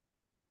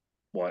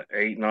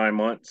 8-9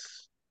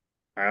 months,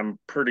 I'm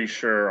pretty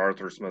sure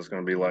Arthur Smith's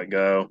going to be let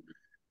go.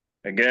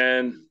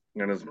 Again,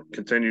 I'm going to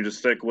continue to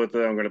stick with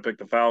it. I'm going to pick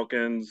the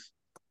Falcons.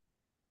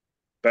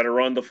 Better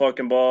run the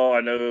fucking ball. I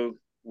know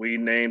we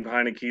named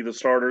Heineke the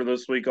starter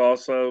this week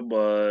also,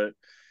 but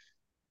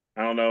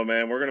I don't know,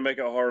 man. We're going to make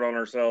it hard on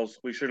ourselves.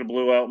 We should have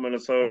blew out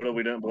Minnesota.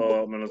 We didn't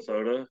blow out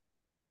Minnesota.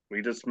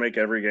 We just make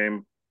every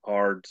game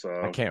hard.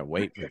 So I can't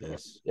wait for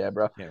this. Yeah,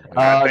 bro.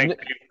 I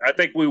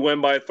think we win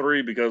by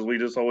 3 because we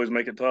just always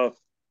make it tough.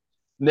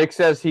 Nick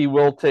says he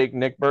will take.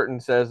 Nick Burton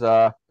says,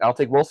 I'll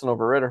take Wilson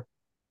over Ritter.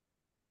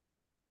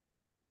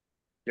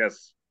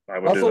 Yes, I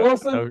would do that.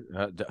 Wilson?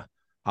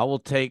 I will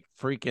take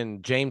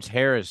freaking James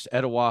Harris,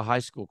 Etowah High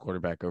School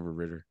quarterback over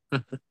Ritter.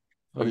 What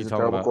are you He's a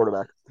talking terrible about?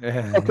 quarterback.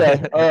 Yeah.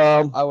 Okay.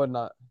 I would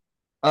not.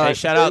 Hey,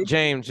 shout out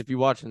James if you're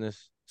watching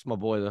this. It's my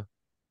boy though.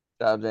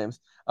 Shout out James.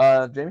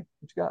 Jamie,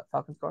 what you got?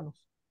 Falcons,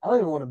 Cardinals. I don't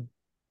even want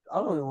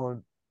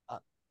to.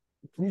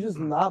 Can you just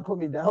not put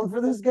me down for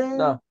this game?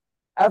 No.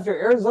 After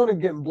Arizona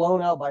getting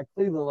blown out by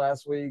Cleveland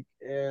last week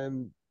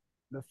and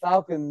the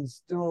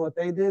Falcons doing what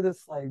they did,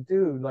 it's like,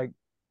 dude,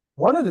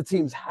 one of the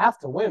teams have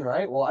to win,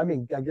 right? Well, I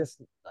mean, I guess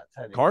not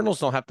technically. Cardinals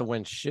don't have to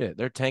win shit.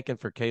 They're tanking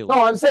for Caleb.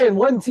 No, I'm saying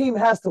one team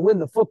has to win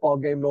the football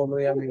game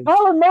normally. I mean,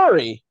 Kyler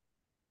Murray.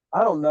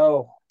 I don't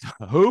know.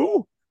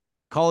 Who?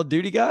 Call of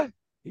Duty guy?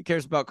 He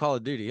cares about Call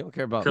of Duty. He don't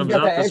care about. He's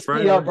got that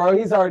XP up, bro.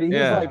 He's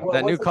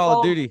that new Call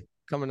of Duty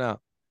coming out.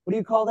 What do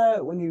you call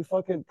that when you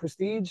fucking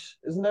Prestige?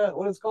 Isn't that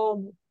what it's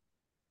called?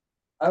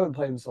 I haven't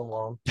played in so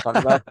long.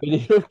 Talking about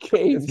video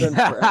games. It's been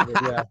forever,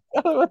 yeah.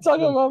 I'm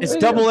talking about it's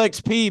double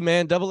XP,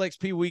 man. Double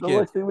XP weekend.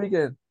 Double XP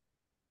weekend.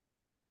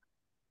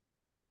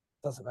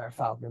 Doesn't matter.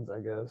 Falcons, I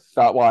guess.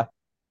 Why?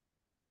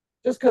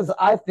 Just because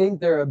I think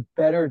they're a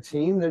better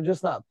team. They're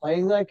just not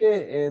playing like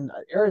it. And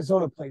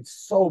Arizona played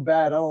so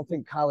bad. I don't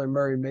think Kyler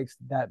Murray makes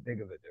that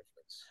big of a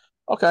difference.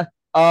 Okay.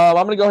 I'm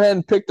going to go ahead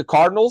and pick the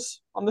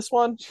Cardinals on this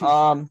one.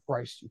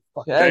 Christ, you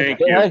fucking.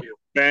 Thank you.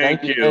 Hey,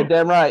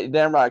 damn right.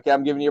 Okay,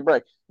 I'm giving you a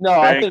break. No,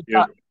 I think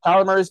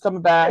Kyler Murray's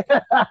coming back.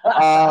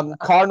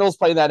 Cardinals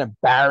playing that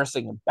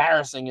embarrassing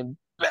fucking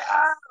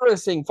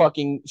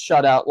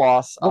shutout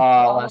loss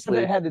last week.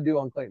 They had to do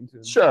on Clayton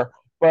too. Sure,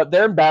 but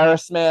they're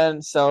embarrassed, man.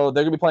 So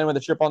they're gonna be playing with a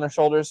chip on their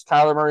shoulders.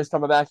 Kyler Murray's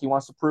coming back. He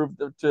wants to prove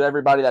to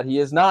everybody that he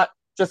is not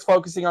just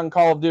focusing on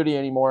Call of Duty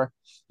anymore.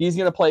 He's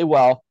gonna play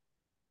well.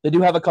 They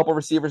do have a couple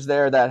receivers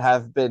there that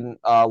have been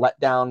let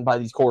down by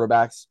these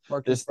quarterbacks.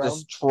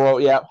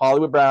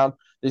 Hollywood Brown.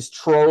 This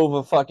trove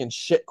of fucking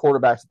shit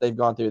quarterbacks that they've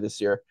gone through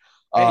this year.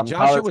 Hey,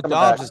 Joshua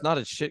Dobbs is not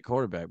a shit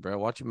quarterback, bro.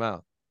 Watch him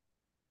out.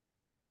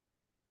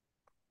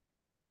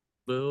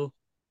 Bill.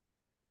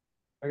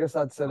 I guess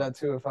I'd say that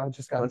too if I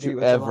just got Don't beat you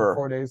with ever,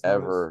 4 days.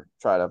 ever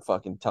try to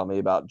fucking tell me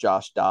about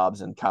Josh Dobbs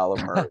and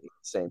Kyler Murray in the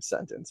same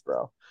sentence,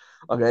 bro.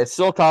 Okay, it's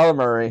still Kyler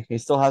Murray. He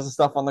still has the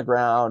stuff on the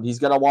ground. He's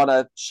gonna want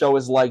to show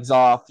his legs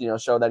off,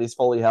 show that he's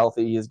fully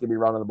healthy. He's gonna be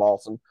running the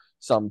ball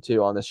some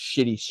too on this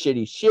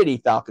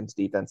shitty Falcons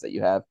defense that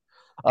you have.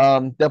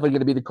 Definitely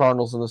gonna be the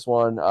Cardinals in this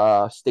one.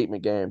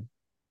 Statement game.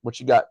 What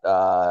you got?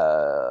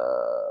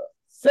 Samo.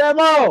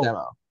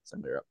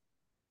 Send me up.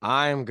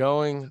 I am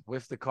going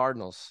with the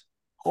Cardinals.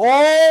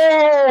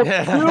 Oh,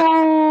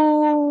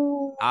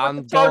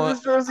 I'm going.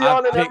 Jersey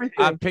on and everything.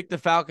 I picked the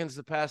Falcons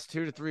the past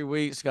 2 to 3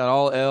 weeks. Got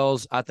all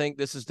L's. I think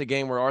this is the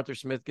game where Arthur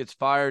Smith gets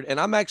fired, and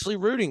I'm actually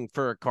rooting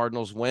for a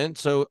Cardinals win.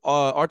 So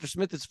Arthur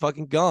Smith is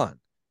fucking gone.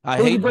 I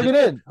hate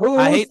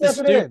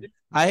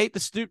to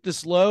stoop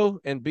this low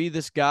and be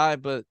this guy,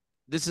 but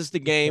this is the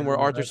game where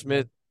Arthur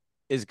Smith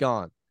is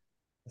gone.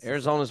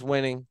 Arizona's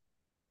winning.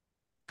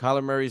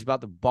 Kyler Murray's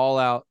about to ball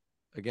out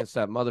against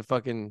that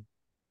motherfucking,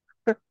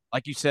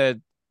 like you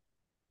said,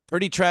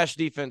 pretty trash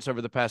defense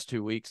over the past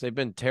 2 weeks. They've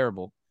been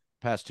terrible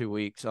past 2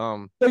 weeks.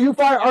 So you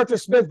fire Arthur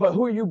Smith, but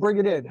who are you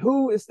bringing in?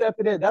 Who is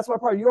stepping in? That's my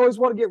part. You always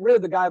want to get rid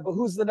of the guy, but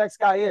who's the next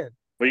guy in?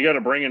 Well, you got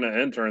to bring in an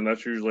intern.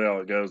 That's usually how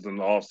it goes in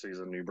the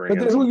offseason. You bring but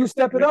in. But who you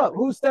stepping up?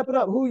 Who's stepping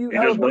up? Who you?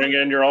 You just bring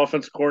in your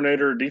offensive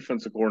coordinator or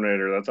defensive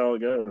coordinator. That's how it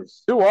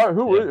goes. Who are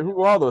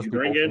those you people?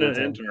 Bring in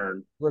an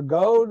intern.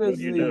 Ragone is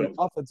the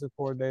offensive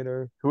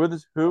coordinator. Who are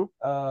this? Who?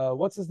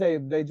 What's his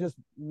name? They just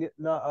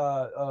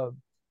not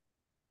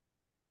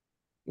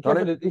He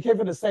came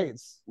from the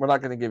Saints. We're not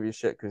going to give you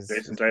shit because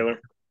Jason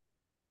Taylor.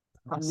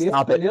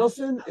 Stop it.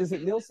 Nielsen? Is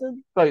it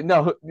Nielsen? Wait,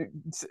 no.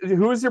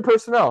 Who is your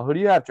personnel? Who do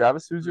you have,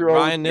 Travis? Who's your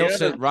Ryan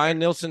Nielsen? Ryan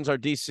Nielsen's our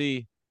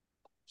DC,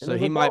 so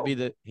he might be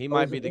the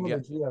guy.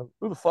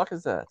 Who the fuck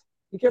is that?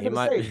 He came from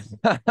the Saints.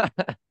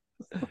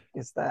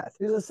 Is that?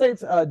 He's a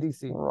Saints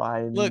DC.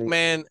 Ryan. Look,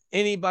 man.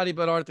 Anybody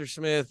but Arthur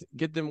Smith.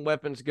 Get them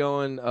weapons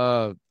going.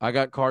 I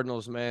got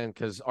Cardinals, man,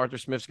 because Arthur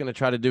Smith's going to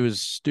try to do his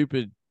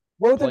stupid.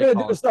 What they're going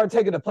to do is start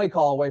taking the play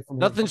call away from him.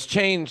 Nothing's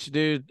changed,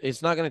 dude.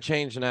 It's not going to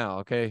change now,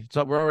 okay?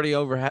 So we're already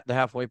over the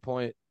halfway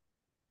point.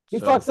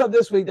 He fucks up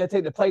this week. They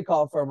take the play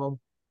call from him.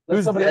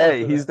 He's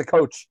the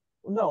coach.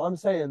 No, I'm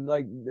saying,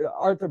 like,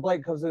 Arthur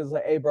Blank comes in and is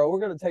like, hey, bro, we're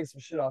going to take some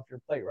shit off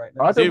your plate right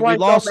now. Dude, we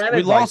lost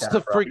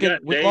to freaking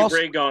 – Dave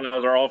Ragon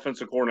as our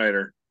offensive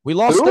coordinator. We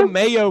lost the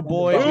Mayo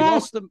boy. We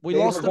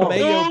lost the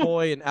Mayo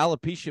boy and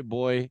alopecia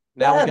boy.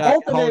 Now we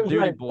got Call of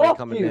Duty boy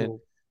coming in.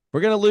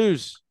 We're going to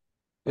lose.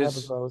 To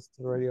the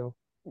radio.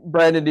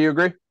 Brandon, do you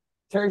agree?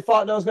 Terry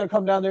Fontenot's going to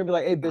come down there and be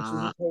like, hey,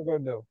 bitches, what we're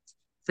going to do. I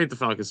think the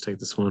Falcons take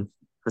this one.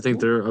 I think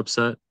they're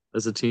upset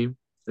as a team.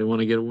 They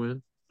want to get a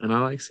win. And I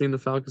like seeing the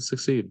Falcons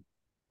succeed.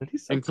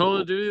 And Call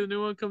of Duty, the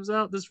new one, comes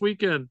out this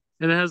weekend.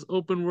 And it has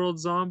open world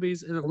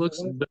zombies, and it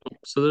looks dope.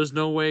 So there's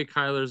no way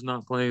Kyler's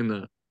not playing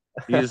that.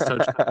 He is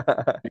touching.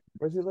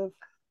 Where's he live?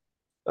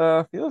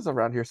 He lives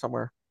around here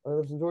somewhere. He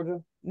lives in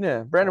Georgia?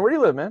 Yeah. Brandon, where do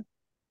you live, man?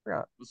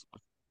 Forgot.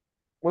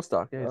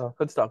 Woodstock, yeah, he's a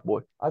Woodstock boy.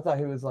 I thought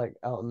he was like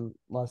out in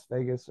Las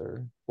Vegas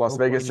or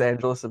Vegas,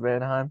 Angeles, and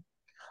Anaheim.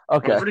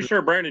 Okay. I'm pretty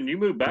sure, Brandon, you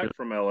moved back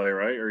from LA,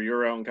 right? Or you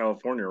were out in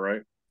California,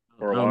 right?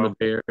 For a while. The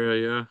Bay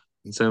Area, yeah.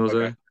 In San Jose.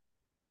 Okay.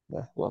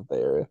 Yeah, love Bay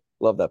Area.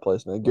 Love that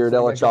place, man.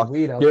 Ghirardelli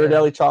chocolate.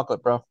 Ghirardelli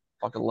chocolate, bro.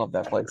 Fucking love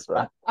that place,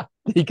 bro.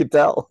 You can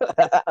tell.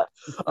 That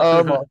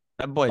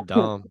boy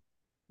dumb.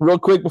 Real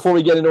quick, before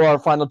we get into our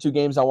final two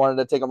games, I wanted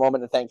to take a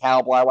moment to thank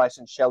Hal Blyweiss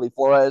and Shelly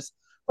Flores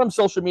from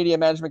Social Media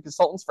Management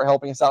Consultants for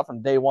helping us out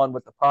from day one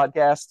with the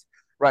podcast.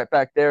 Right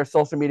back there,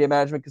 Social Media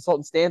Management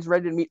Consultant stands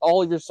ready to meet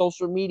all of your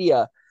social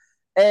media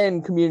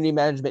and community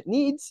management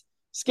needs.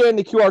 Scan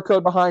the QR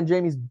code behind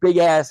Jamie's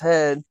big-ass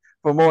head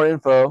for more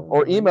info,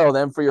 or email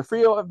them for your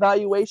free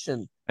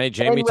evaluation. Hey,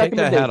 Jamie, take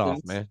that hat off,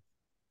 man.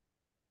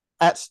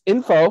 At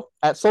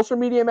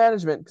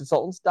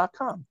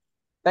info@socialmediamanagementconsultants.com.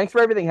 Thanks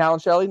for everything, Hal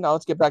and Shelly. Now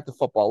let's get back to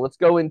football. Let's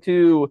go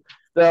into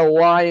the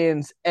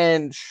Lions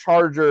and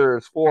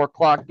Chargers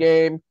 4:00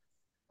 game.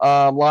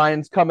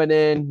 Lions coming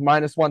in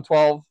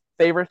 -112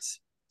 favorites.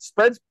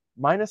 Spread's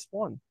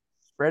 -1.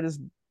 Spread is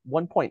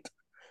 1 point.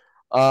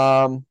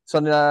 Sunday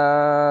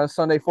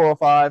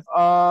 4:05.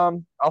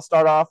 I'll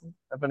start off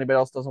if anybody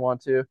else doesn't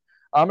want to.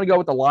 I'm gonna go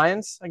with the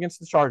Lions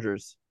against the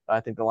Chargers. I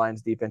think the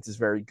Lions defense is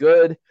very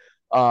good.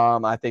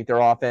 I think their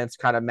offense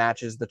kind of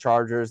matches the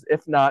Chargers,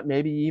 if not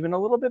maybe even a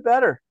little bit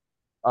better.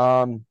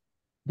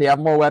 They have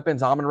more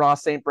weapons. Amon-Ra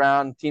St.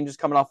 Brown, team just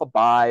coming off a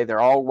bye. They're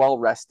all well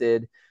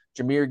rested.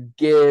 Jahmyr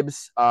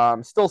Gibbs,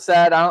 still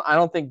sad. I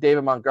don't think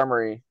David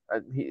Montgomery.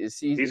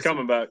 He's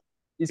coming back.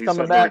 He's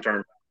coming back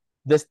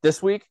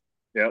this week.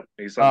 Yep.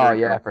 He's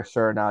yeah, for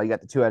sure. Now you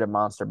got the two-headed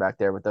monster back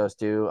there with those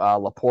two.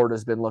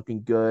 Laporta's been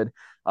looking good.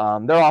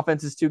 Their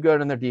offense is too good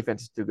and their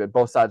defense is too good.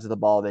 Both sides of the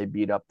ball, they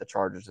beat up the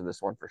Chargers in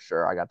this one for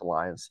sure. I got the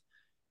Lions.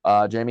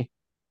 Jamie?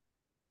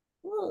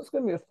 Well, it's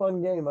going to be a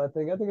fun game, I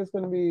think. I think it's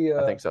going to be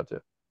I think so, too.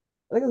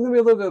 I think it's going to be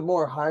a little bit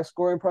more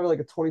high-scoring, probably like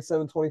a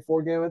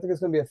 27-24 game. I think it's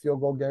going to be a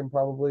field goal game,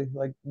 probably,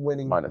 like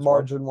winning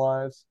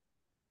margin-wise.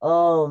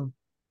 I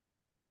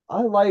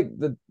I like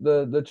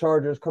the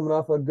Chargers coming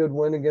off a good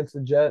win against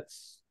the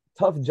Jets.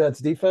 Tough Jets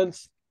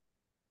defense.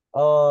 I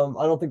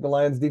don't think the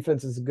Lions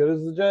defense is as good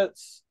as the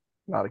Jets.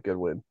 Not a good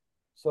win.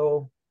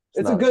 So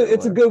it's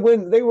a good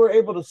win. They were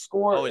able to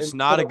score. Oh, it's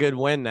not a good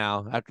win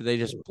now after they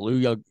just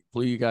blew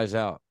you guys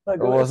out. It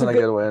wasn't a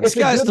good win. This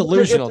guy's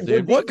delusional,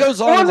 dude. What goes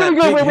on in that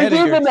big we head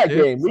gave of them yours, that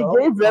dude? game. We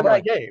gave them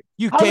that game.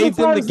 You gave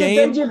them the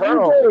game?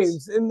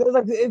 Games? And they're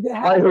like,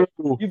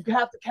 you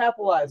have to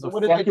capitalize.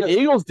 What did the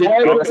Eagles did?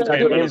 What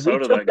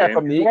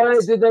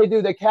did they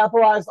do? They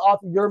capitalized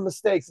off of your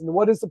mistakes. And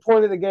what is the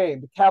point of the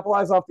game? To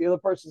capitalize off the other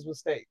person's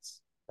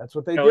mistakes. That's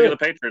what they do. Look at the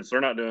Patriots.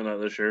 They're not doing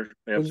that this year.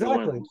 They have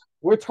exactly.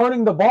 We're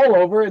turning the ball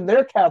over, and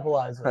they're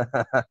capitalizing.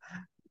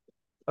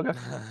 Okay.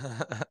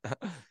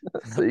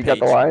 So you got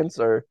the Lions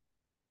or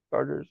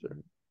Chargers or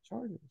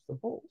Chargers? The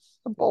Bulls.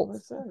 The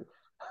Bulls.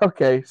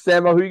 Okay,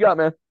 Samo, who you got,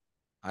 man?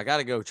 I got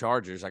to go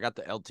Chargers. I got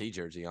the LT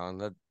jersey on.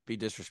 That'd be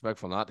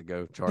disrespectful not to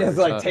go Chargers. Yeah, it's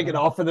like take it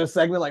off for this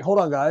segment. Like, hold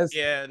on, guys.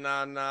 Yeah,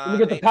 no. Let me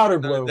get the powder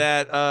blue.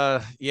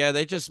 Yeah,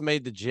 they just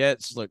made the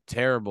Jets look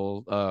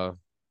terrible.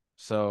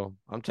 So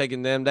I'm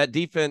taking them. That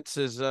defense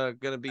is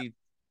gonna be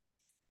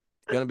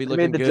looking good.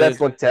 Made the Jets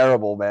look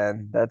terrible,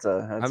 man. That's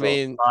a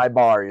high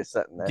bar you're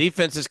setting there.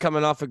 Defense is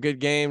coming off a good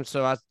game,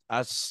 so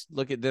I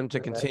look at them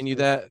to continue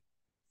that.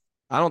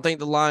 I don't think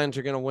the Lions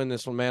are going to win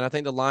this one, man. I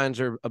think the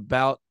Lions are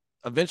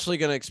eventually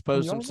going to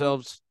expose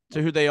themselves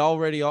to who they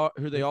already are,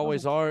 who they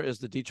always are, is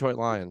the Detroit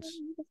Lions.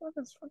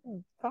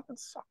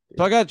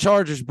 So I got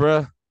Chargers,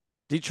 bruh.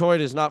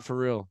 Detroit is not for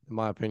real, in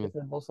my opinion.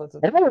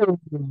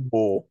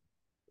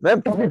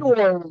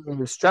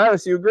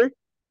 Travis, you agree?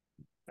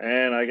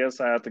 And I guess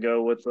I have to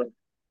go with the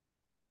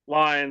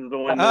Lions to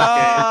win this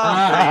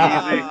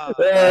game.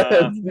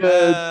 That's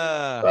good.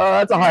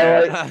 That's a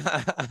highlight.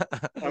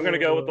 I'm going to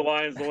go with the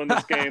Lions to win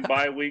this game.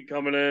 Bye week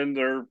coming in.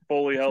 They're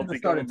fully healthy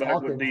coming back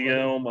with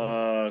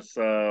DM.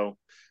 So,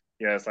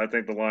 yes, I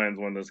think the Lions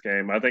win this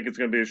game. I think it's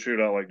going to be a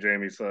shootout like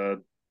Jamie said.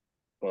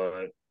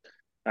 But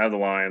I have the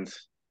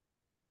Lions.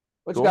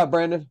 What you got,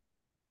 Brandon?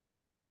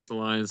 The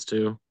Lions,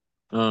 too.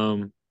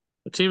 The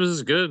team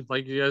is good,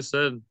 like you guys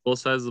said, both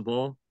sides of the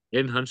ball.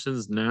 Aiden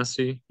Hutchinson's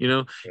nasty,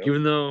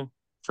 even though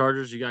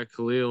Chargers, you got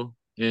Khalil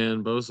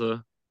and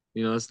Bosa,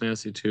 that's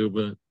nasty too.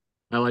 But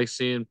I like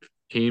seeing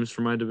teams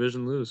from my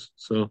division lose.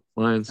 So,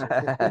 Lions.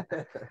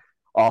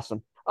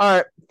 Awesome. All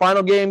right,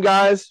 final game,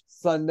 guys.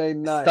 Sunday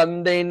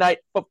night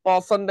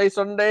football. Sunday.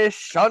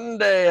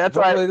 That's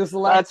right. This is the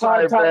last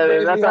time.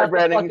 That's right,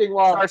 Brandon.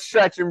 Start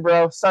stretching,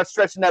 bro. Start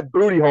stretching that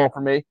booty hole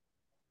for me.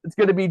 It's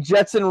going to be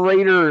Jets and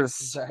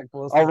Raiders,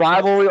 a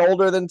rivalry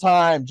older than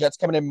time. Jets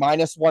coming in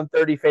minus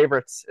 130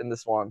 favorites in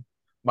this one.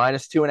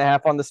 Minus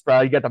 2.5 on the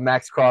spread. You got the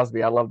Max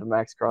Crosby. I love the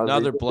Max Crosby.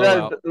 Another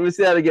blowout. Let me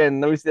see that again.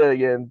 Look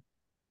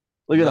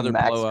at the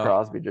Max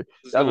Crosby.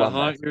 It's going to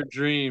haunt your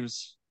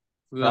dreams.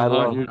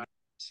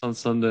 On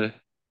Sunday.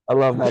 I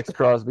love Max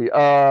Crosby.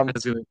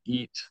 It's going to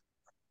eat.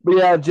 But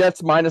yeah,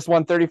 Jets minus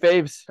 130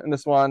 faves in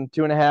this one,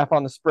 2.5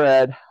 on the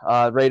spread.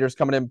 Raiders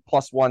coming in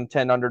plus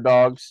 110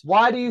 underdogs.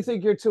 Why do you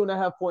think you're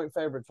 2.5 point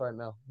favorites right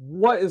now?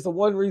 What is the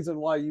one reason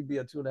why you'd be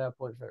a 2.5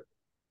 point favorite?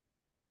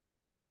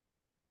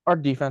 Our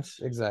defense.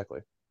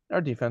 Exactly.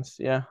 Our defense,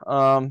 yeah.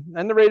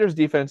 And the Raiders'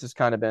 defense has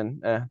kind of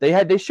been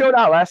they showed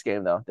out last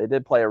game though. They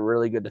did play a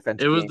really good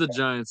defensive game. It was the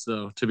Giants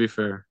though, to be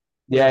fair.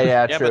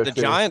 Yeah, true. But the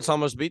Giants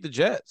almost beat the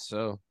Jets,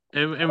 so.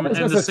 And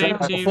the same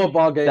team.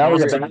 Football game. That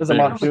was a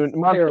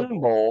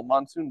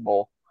monsoon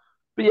bowl.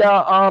 But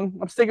yeah,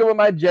 I'm sticking with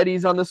my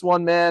Jetties on this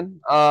one, man.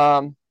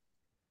 I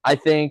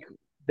think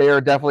they are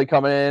definitely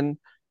coming in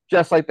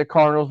just like the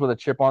Cardinals with a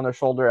chip on their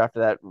shoulder after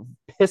that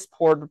piss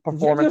poor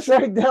performance. You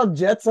just write down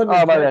Jets under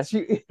Jets.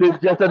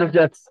 Jets under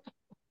Jets.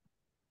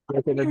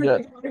 All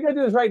you gotta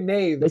do is write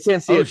names. They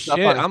can't see it. Shit!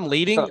 I'm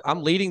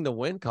leading the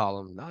win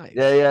column. Nice.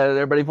 Yeah.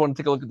 Everybody want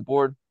to take a look at the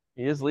board.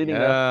 He is leading.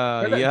 Take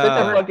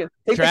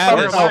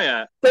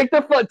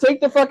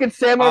the fucking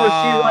Sam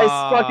Rashid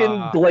Rice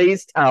fucking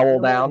glazed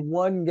towel down.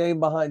 One game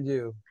behind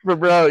you,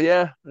 bro.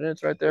 Yeah,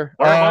 it's right there.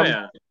 Where am I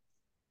at?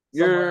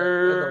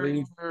 You're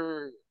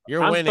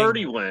I'm winning.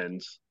 30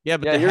 wins. Yeah,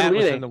 but the hat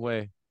was in the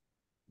way.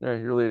 Yeah,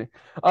 you're leading.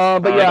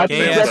 But yeah, I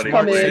think Jets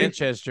come in.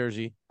 Sanchez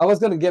jersey. I was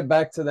gonna get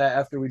back to that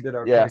after we did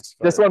our. Yeah,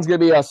 this one's gonna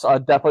be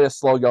definitely a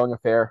slow going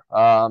affair.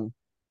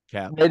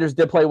 Raiders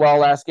did play well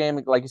last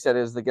game. Like you said,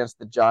 it is against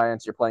the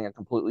Giants. You're playing a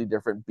completely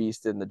different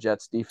beast in the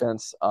Jets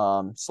defense.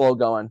 Slow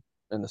going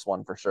in this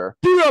one for sure.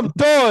 Dude, I'm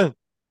done.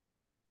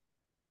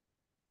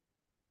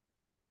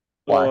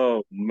 Why?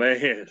 Oh,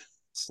 man.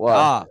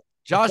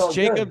 Josh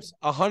Jacobs,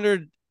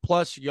 100+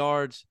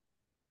 yards,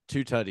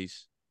 2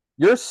 tutties.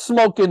 You're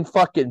smoking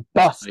fucking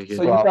dust. So you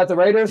got the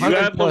Raiders? You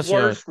have the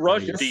worst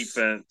rush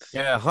defense.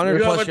 Yeah, 100+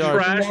 yards.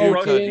 Trash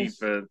rush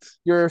defense.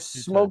 You're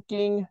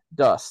smoking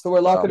dust. So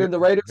we're locking in the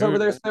Raiders over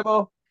there,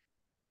 Samo?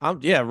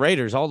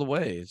 Raiders all the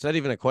way. Is that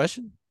even a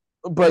question?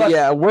 But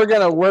yeah, we're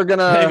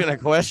gonna even a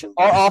question.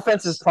 Our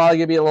offense is probably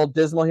gonna be a little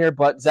dismal here,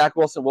 but Zach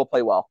Wilson will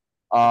play well.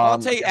 I'll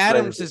take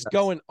Adams is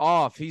going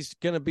off. He's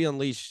gonna be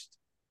unleashed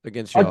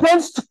against you.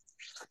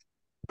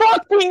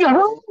 Fucking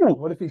who?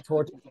 What if he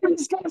tortured?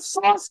 He's got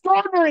Sauce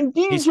Gardner and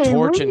He's DJ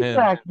torching Reed him.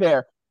 back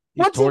there.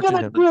 He's What's he torching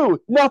gonna him. do?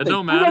 Nothing. It don't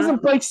He matter.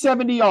 doesn't break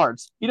 70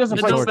 yards. He doesn't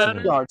It break don't 70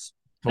 matter. yards.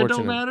 It don't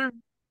Torching him. matter.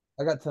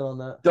 I got 10 on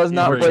that. Does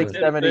not He's break rich.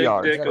 70 Big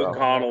yards. Dick bro.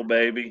 O'Connell,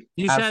 baby.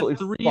 He's Absolutely had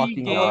 3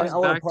 fucking games I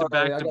wanna back to back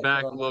parlay. I to got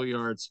back 10 on low that.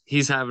 yards.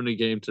 He's having a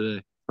game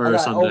today I or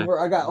got Sunday. over.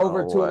 I got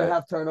over No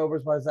 2.5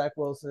 turnovers by Zach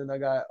Wilson. I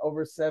got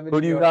over 70. Who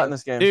do you got in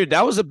this game? Dude,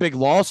 that was a big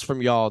loss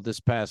from y'all this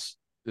past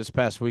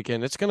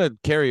weekend. It's gonna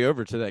carry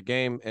over to that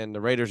game, and the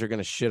Raiders are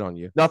gonna shit on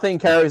you. Nothing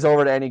carries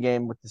over to any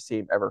game with this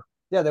team ever.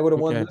 Yeah, they would have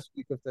won Okay. this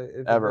week if they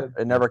Ever.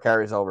 It never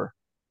carries over.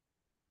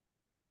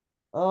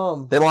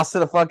 did. They lost to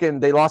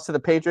the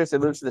Patriots, they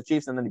lose to the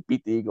Chiefs, and then they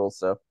beat the Eagles.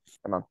 So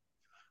come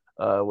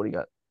on. What do you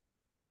got?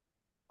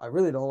 I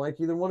really don't like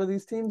either one of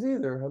these teams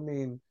either. I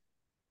mean,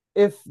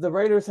 if the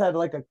Raiders had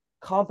like a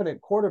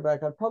competent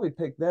quarterback, I'd probably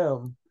pick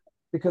them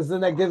because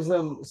then that gives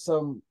them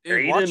some.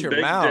 Dude, watch Aiden your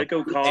Big mouth. Dick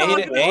O'Connell.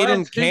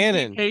 Aiden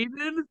Cannon.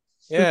 Hayden?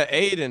 Yeah,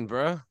 Aiden,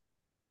 bro.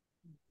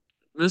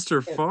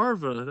 Mr.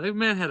 Farva. That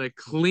man had a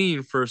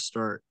clean first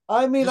start.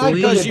 I mean, Just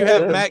Because you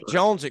have Yeah. Mac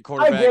Jones at I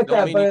quarterback. get don't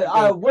that, mean you but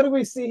can go- what did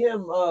we see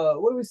him?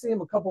 What did we see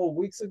him a couple of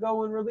weeks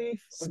ago in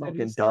relief? Or did he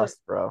Smoking start?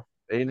 dust, bro.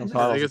 Aiden I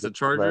O'Connell's think it's a the good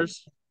quarterback.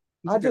 Chargers.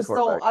 He's a I good just don't.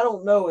 quarterback. I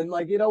don't know, and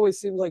like it always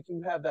seems like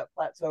you have that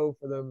plateau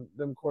for them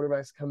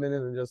quarterbacks come in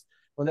and just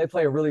when they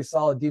play a really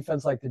solid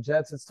defense like the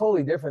Jets, it's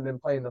totally different than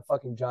playing the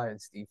fucking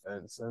Giants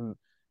defense, and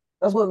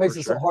that's what makes For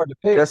it sure. so hard to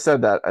pick. Just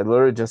said that. I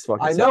literally just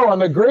fucking I said know.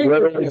 I'm agreeing. that.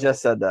 With Literally you.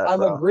 just said that. I'm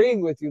bro.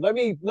 agreeing with you. Let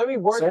me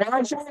work So why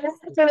don't you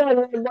answer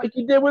that like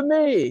you did with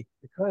me?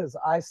 because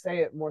I say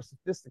it more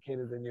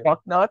sophisticated than you.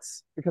 Fuck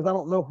nuts. Because I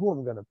don't know who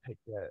I'm gonna pick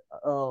yet.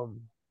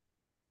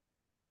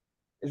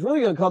 It's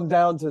really gonna come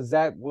down to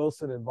Zach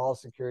Wilson and ball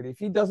security. If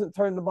he doesn't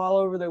turn the ball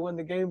over, they win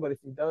the game. But if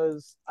he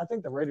does, I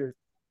think the Raiders.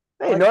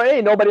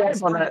 Ain't nobody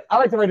else on that. I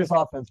like the Raiders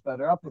offense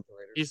better. I'll pick the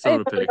Raiders. He's still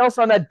Ain't a nobody pick. else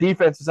on that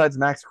defense besides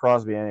Max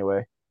Crosby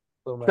anyway.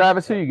 So Max-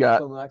 Travis, who you got?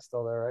 So Max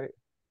still there, right?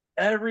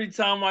 Every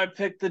time I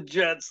pick the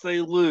Jets, they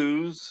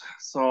lose.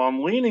 So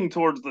I'm leaning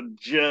towards the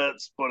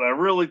Jets, but I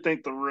really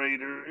think the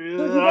Raiders. you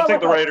Yeah, got I'll take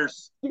the like a-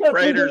 Raiders. You got a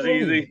Raiders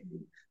three-game lead. easy.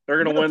 They're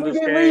You going got to a win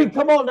this three-game game. lead.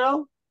 Come on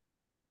now.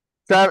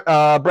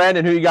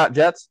 Brandon, who you got?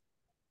 Jets?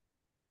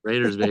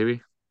 Raiders,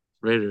 baby.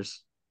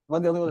 Raiders. Am I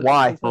the only one that-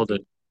 Why? Hold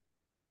it.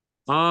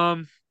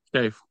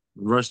 Okay.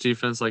 Rush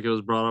defense, like it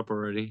was brought up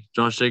already.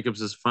 Josh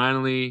Jacobs is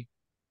finally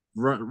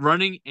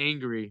running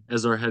angry,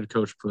 as our head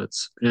coach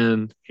puts,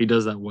 and he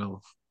does that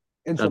well.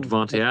 And Got some-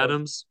 Devontae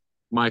Adams,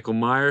 Michael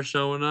Myers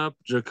showing up,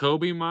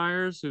 Jacoby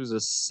Myers, who's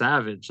a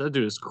savage. That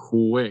dude is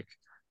quick.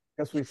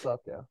 Guess we suck,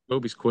 yeah.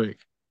 Jacoby's quick.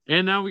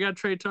 And now we got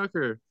Trey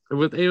Tucker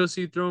with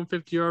AOC throwing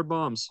 50-yard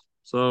bombs.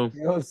 So,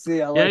 You'll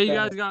see. I like yeah, you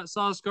that. guys got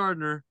Sauce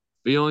Gardner,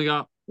 but you only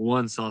got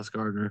one Sauce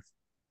Gardner.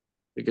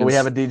 But we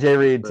have a DJ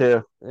Reed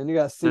too. And you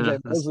got CJ Yeah,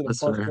 Mosley to that's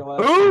bust fair. your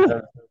ass.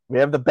 Ooh! We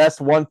have the best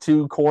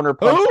 1-2 corner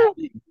punch. Who?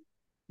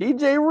 DJ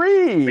But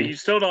you Reed.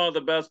 still don't have the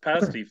best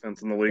pass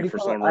defense in the league for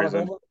some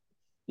reason.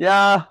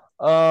 Yeah.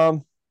 I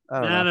don't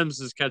know.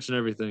 Adams is catching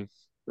everything.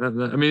 I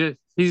mean,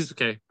 he's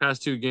okay.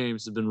 Past 2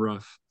 games have been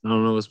rough. I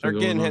don't know what's been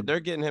going on. They're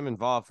getting him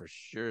involved for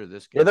sure.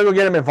 This Yeah, game. they're gonna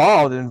get him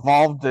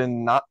involved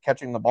in not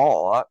catching the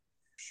ball a lot.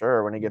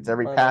 Sure, when he gets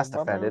every pass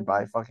defended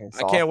by fucking.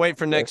 I can't wait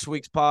for next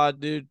week's pod,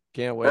 dude.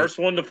 Can't wait. First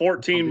 1 to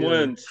 14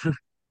 wins.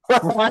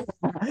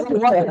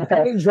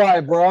 Paint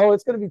dry, bro.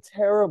 It's gonna be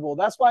terrible.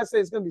 That's why I say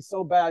it's gonna be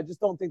so bad. I just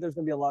don't think there's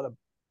gonna be a lot of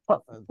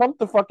offense. Pump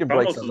the fucking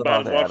brakes. Almost as on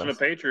bad as Devontae watching a Adams.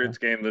 Patriots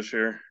game this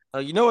year.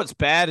 You know what's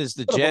bad is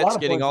the Put up a lot Jets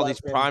of getting points all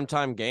last these game.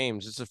 primetime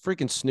games. It's a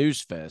freaking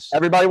snooze fest.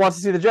 Everybody wants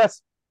to see the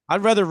Jets.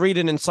 I'd rather read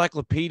an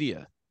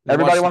encyclopedia. than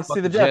Everybody watch wants to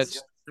see the fucking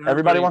Jets.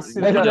 Everybody wants to see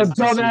the Jets.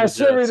 Dumbass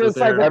shit, we just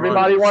like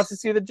Everybody wants to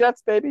see the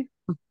Jets, baby.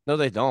 No,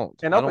 they don't.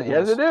 Can't I help don't it.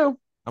 Yes, they wanna- do.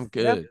 I'm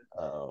good.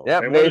 Oh.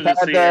 Yep, They they've wanted to had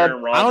see the.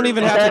 Aaron Rodgers. I don't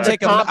even have They've to had take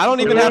the a. top I don't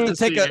even three. have to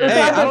take a. They've Hey,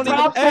 had I don't the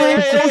even. top Hey,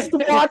 three hey,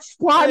 most hey, watched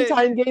hey.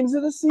 primetime games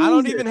of the season. I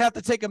don't even have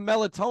to take a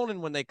melatonin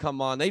when they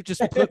come on. They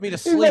just put me to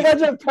He's sleep. like, I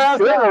just passed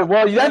Sure, out.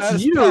 well, Yeah, I that's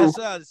just you. pass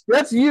out.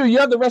 That's you. You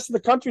have the rest of the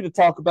country to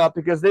talk about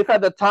because they've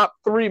had the top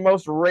 3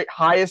 most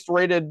highest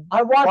rated.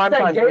 I watched Primetime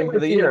that game game of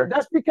with the you. year.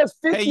 That's because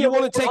 50 Hey, you of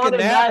want to them take were a on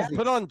nap? Nazi.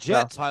 Put on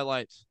Jets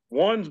highlights.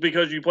 One's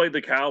because you played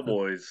the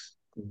Cowboys.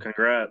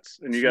 Congrats.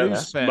 And you got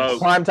Snooze fest.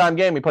 smoked. Primetime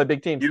game. We play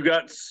big teams. You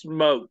got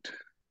smoked.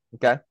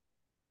 Okay.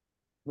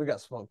 We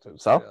got smoked too.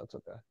 So? Yeah, that's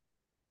okay.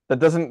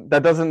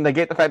 That doesn't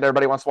negate the fact that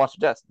everybody wants to watch the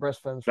Jets.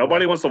 Breast friends.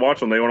 Nobody wants to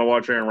watch them. They want to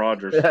watch Aaron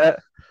Rodgers.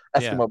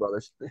 Eskimo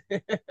Brothers.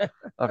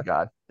 Oh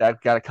God,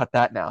 that gotta cut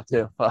that now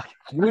too. Fuck.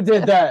 You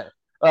did that.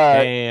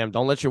 Damn!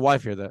 Don't let your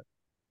wife hear that.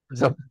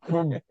 So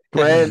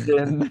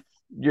Brandon,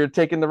 you're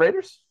taking the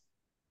Raiders?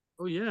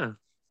 Oh, yeah.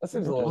 That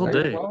seems a little All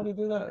weird. day. Why would he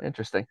do that?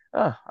 Interesting.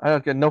 Oh, I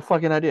don't get no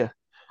fucking idea.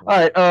 All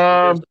right.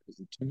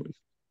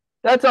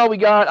 That's all we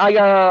got. I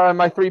got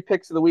my 3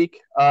 picks of the week.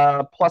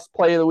 Plus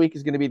play of the week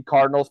is going to be the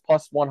Cardinals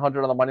plus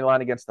 100 on the money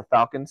line against the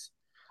Falcons.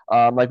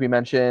 Like we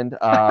mentioned,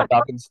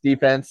 Falcons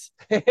defense.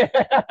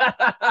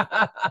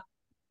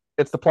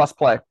 It's the plus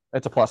play.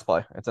 It's a plus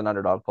play. It's an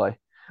underdog play.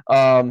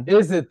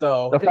 Is it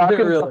though? The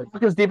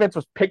Falcons defense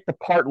was picked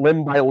apart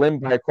limb by limb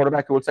by a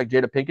quarterback who looks like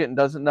Jada Pinkett and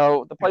doesn't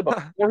know the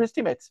playbook or his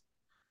teammates.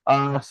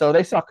 So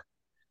they suck.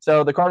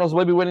 So the Cardinals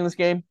will be winning this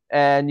game,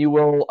 and you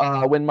will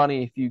win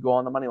money if you go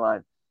on the money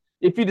line,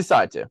 if you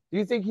decide to. Do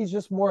you think he's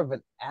just more of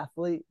an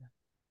athlete?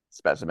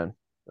 Specimen.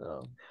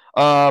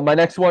 Oh. My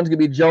next one's going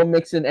to be Joe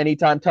Mixon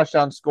anytime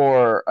touchdown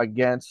score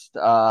against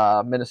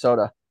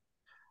Minnesota.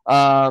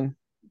 No,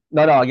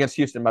 against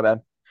Houston, my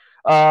bad.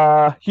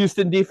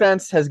 Houston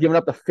defense has given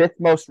up the 5th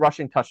most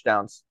rushing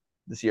touchdowns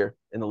this year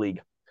in the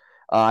league.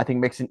 I think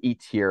Mixon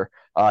eats here.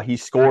 He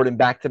scored in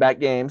back-to-back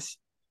games.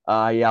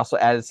 He also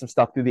added some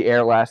stuff through the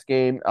air last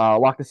game.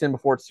 Lock this in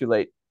before it's too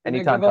late.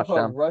 Anytime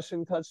touchdown. A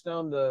rushing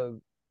touchdown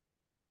to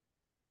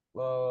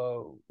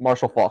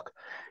Marshall Faulk.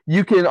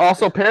 You can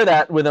also pair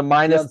that with a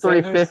minus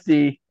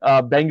 350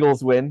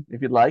 Bengals win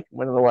if you'd like.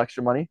 Win a little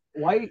extra money.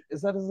 White,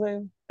 is that his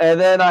name? And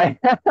then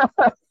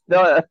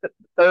the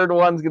third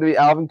one's going to be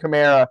Alvin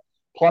Kamara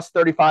plus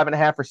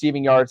 35.5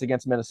 receiving yards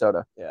against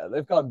Minnesota. Yeah,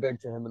 they've gone big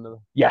to him in the.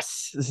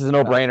 Yes, this is a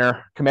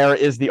no-brainer. Kamara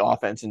is the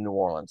offense in New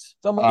Orleans.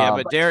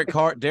 But Derek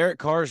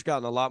Carr's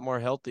gotten a lot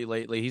more healthy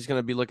lately. He's going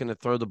to be looking to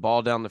throw the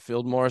ball down the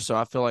field more, so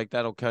I feel like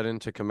that'll cut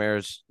into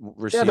Kamara's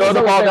receiving. Yeah,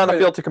 throw the ball down the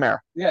field to Kamara.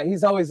 Yeah,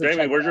 he's always.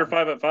 Jamie, where's your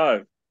 5 at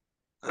 5?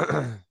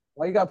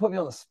 Why you got to put me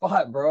on the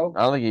spot, bro?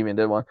 I don't think he even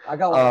did one. I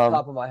got one on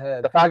top of my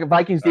head. The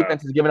Vikings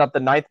defense has given up the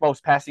 9th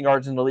most passing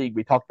yards in the league.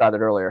 We talked about it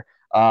earlier.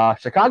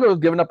 Chicago has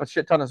given up a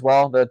shit ton as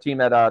well, the team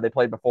that they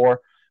played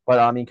before. But,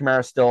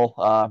 Kamara still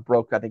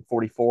broke, I think,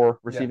 44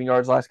 receiving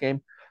yards last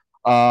game.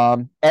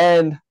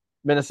 And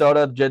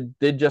Minnesota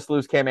did just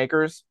lose Cam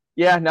Akers.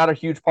 Yeah, not a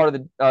huge part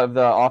of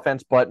the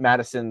offense, but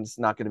Madison's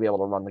not going to be able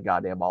to run the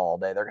goddamn ball all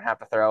day. They're going to have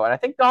to throw. And I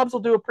think Dobbs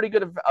will do a pretty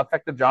good,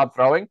 effective job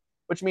throwing,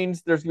 which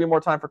means there's going to be more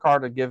time for Carr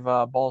to give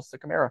balls to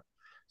Kamara.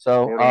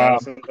 So,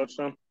 Madison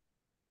touchdown?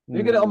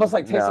 You could almost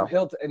like Taysom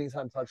Hill to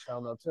anytime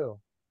touchdown, though, too.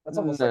 That's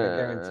almost like a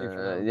guarantee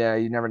for him. Yeah,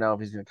 you never know if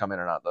he's going to come in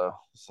or not, though.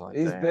 So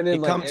he's been in.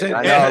 He comes in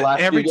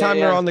every time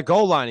they're on the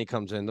goal line. He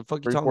comes in. The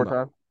fuck you talking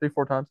about?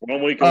 3-4 times.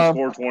 1 week he'll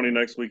score 20.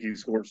 Next week he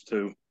scores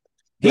 2.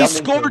 He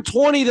scored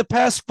 20 the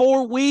past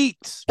 4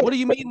 weeks. What do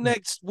you mean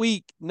next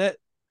week?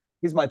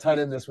 He's my tight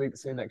end this week.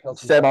 Seeing that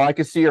Kelsey. Seb, I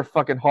can see your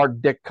fucking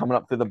hard dick coming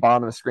up through the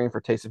bottom of the screen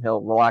for Taysom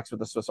Hill. Relax with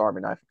the Swiss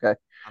Army knife, okay?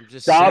 I'm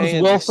just Dobbs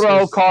saying, will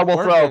throw. Carr will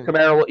throw.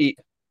 Kamara will eat.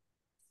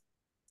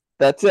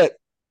 That's it.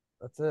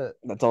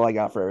 That's all I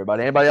got for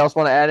everybody. Anybody else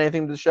want to add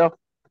anything to the show?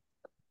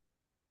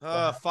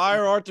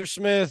 Fire Arthur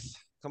Smith.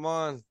 Come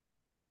on.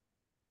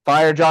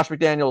 Fire Josh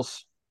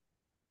McDaniels.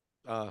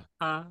 Too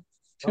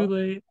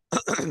late.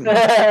 Too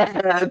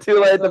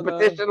late. The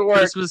petition worked.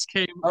 Christmas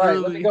came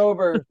early.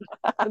 Right,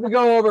 let me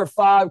go over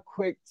 5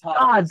 quick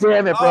topics. God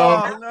damn it, bro.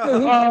 Oh,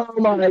 no. Oh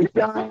my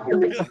God.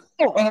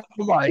 Oh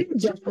my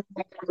God.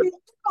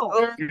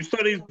 You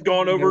said he's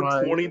gone over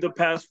 20 the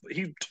past.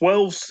 He's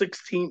 12,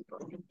 16.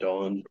 I'm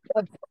done.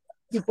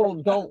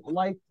 People don't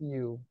like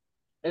you.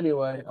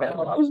 Anyway, that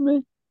was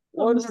me.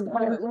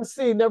 Let's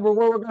see. Number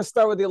 1, we're going to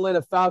start with the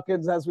Atlanta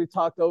Falcons, as we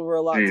talked over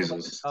a lot.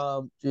 Jesus.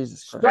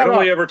 Jesus Christ. Why don't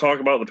we ever talk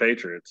about the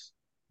Patriots?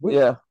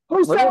 Yeah.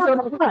 Who said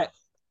I'm not?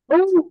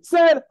 Who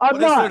said I'm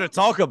What not? is there to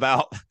talk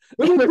about?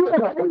 We didn't do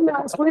it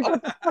last week.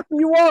 What the fuck do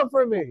you want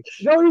from me?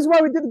 The only reason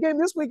why we did the game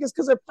this week is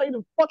because they're playing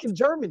in fucking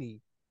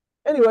Germany.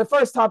 Anyway,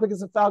 first topic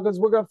is the Falcons.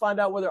 We're going to find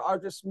out whether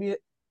Arthur Smith.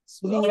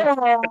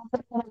 Arthur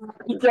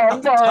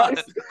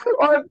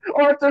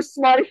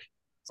Smith.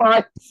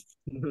 Sorry.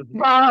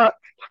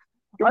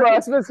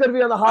 Arthur Smith's going to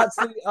be on the hot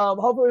seat.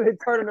 Hopefully they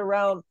turn it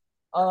around.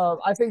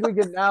 I think we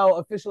can now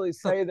officially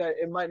say that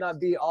it might not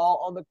be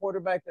all on the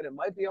quarterback, that it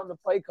might be on the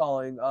play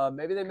calling.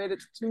 Maybe they made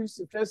it too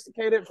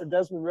sophisticated for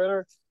Desmond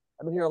Ridder.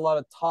 I've been hearing a lot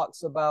of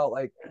talks about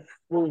like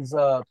his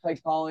play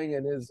calling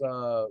and his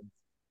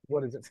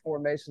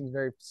formation is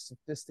very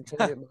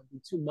sophisticated. It might be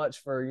too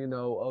much for, a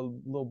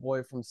little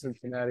boy from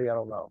Cincinnati. I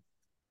don't know.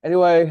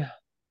 Anyway,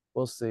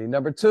 we'll see.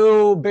 Number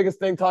 2, biggest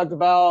thing talked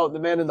about, the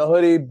man in the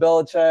hoodie,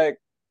 Belichick.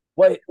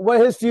 What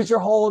his future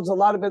holds. A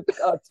lot of it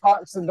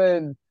talks have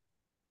been.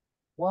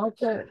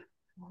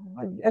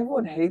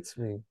 Everyone hates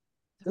me.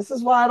 This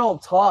is why I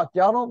don't talk.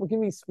 Y'all don't give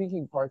me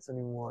speaking parts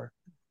anymore.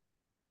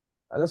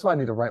 That's why I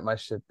need to write my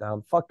shit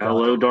down. Fuck.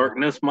 Hello,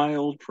 darkness, my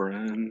old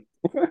friend.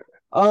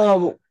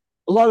 A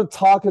lot of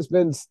talk has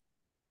been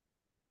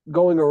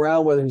going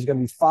around whether he's going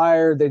to be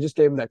fired. They just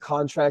gave him that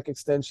contract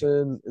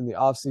extension in the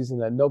offseason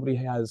that nobody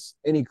has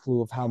any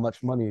clue of how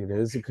much money it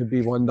is. It could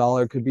be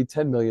 $1, it could be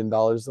 $10 million.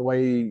 The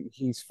way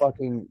he's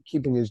fucking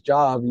keeping his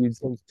job, you'd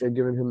think they're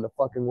giving him the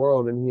fucking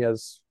world, and he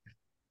has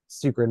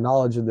secret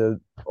knowledge of the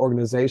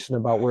organization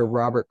about where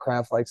Robert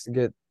Kraft likes to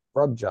get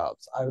rub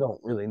jobs. I don't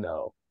really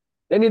know.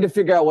 They need to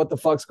figure out what the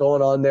fuck's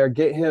going on there,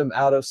 get him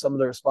out of some of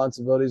the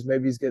responsibilities.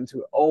 Maybe he's getting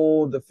too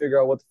old to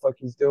figure out what the fuck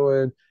he's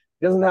doing.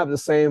 He doesn't have the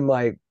same,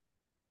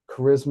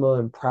 charisma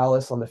and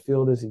prowess on the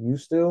field as he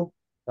used to.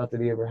 Not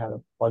that he ever had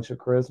a bunch of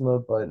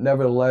charisma, but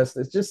nevertheless,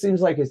 it just seems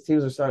like his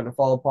teams are starting to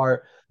fall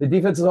apart. The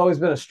defense has always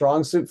been a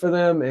strong suit for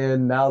them,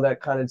 and now that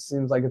kind of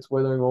seems like it's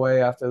withering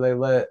away after they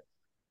let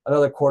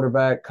another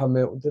quarterback come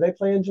in. Did they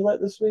play in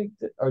Gillette this week,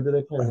 or did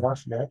they play in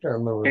Washington? I can't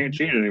remember. Can't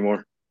cheat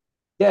anymore.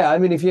 Yeah, I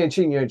mean, if you ain't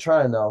cheating, you ain't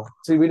trying though.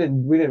 See, we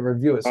didn't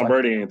review it. Tom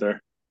Brady ain't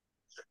there.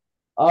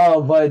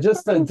 Oh, but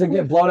just to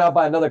get blown out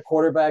by another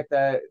quarterback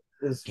that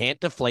is can't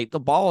deflate the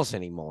balls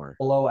anymore.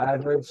 Below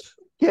average.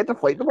 Can't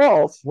deflate the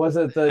balls. Was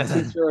it the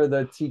teacher or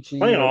the teachee?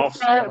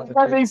 Playoffs.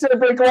 I think so.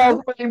 Break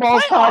balls, playing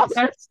balls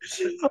podcast.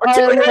 I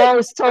am your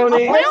host,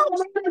 Tony.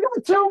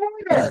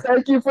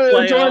 Thank you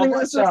for joining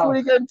us this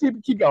weekend.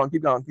 Keep going.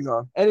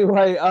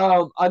 Anyway,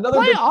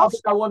 another big topic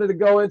I wanted to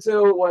go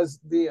into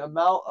was the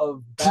amount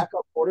of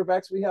backup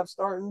quarterbacks we have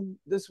starting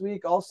this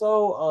week.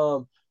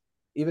 Also,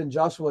 even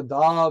Joshua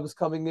Dobbs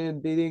coming in,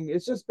 beating.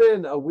 It's just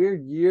been a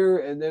weird year,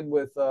 and then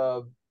with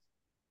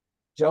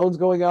Jones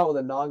going out with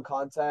a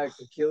non-contact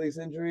Achilles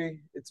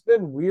injury. It's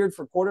been weird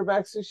for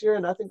quarterbacks this year,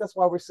 and I think that's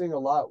why we're seeing a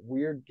lot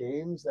weird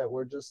games that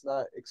we're just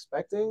not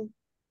expecting.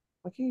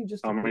 Why can't you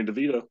just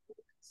DeVito.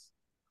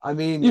 I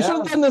mean, you should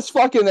have done this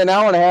fucking an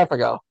hour and a half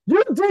ago.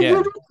 You did.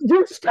 Yeah.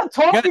 You just got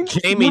talking.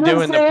 Got Jamie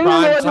doing the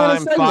prime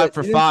time 5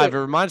 for 5. It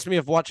reminds me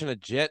of watching a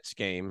Jets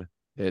game.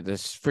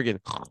 This friggin'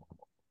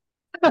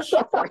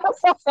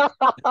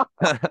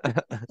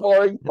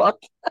 boring fuck.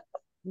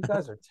 You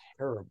guys are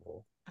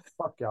terrible.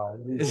 Fuck y'all.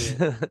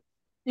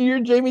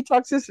 You're Jamie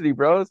toxicity,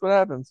 bro. That's what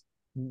happens.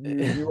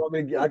 You want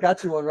me to I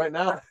got you one right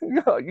now.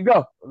 You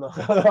go.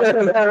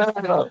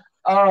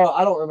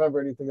 I don't remember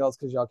anything else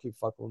because y'all keep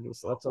fucking with me.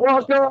 So that's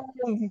welcome,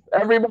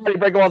 everybody.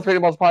 Breaking Balls,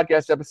 Fading Balls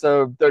podcast,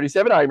 episode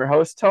 37. I am your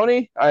host,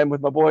 Tony. I am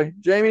with my boy,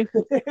 Jamie.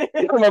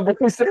 My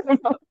boy, Sam.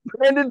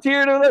 Brandon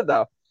Tier doing that,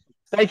 though.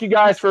 Thank you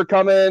guys for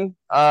coming.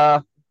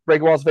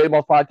 Breaking Balls, Fading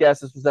Balls podcast.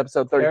 This was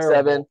episode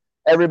 37. Terrible.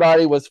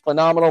 Everybody was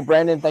phenomenal.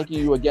 Brandon, thank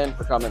you again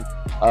for coming.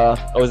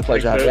 Always a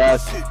pleasure to have you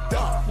guys.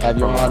 Have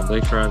you on.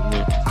 Thanks for having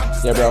me.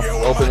 Yeah, bro.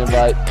 Open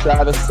invite.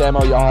 Travis,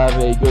 Samo, y'all have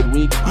a good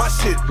week.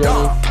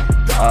 Jamie.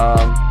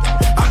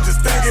 I'm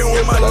just thinking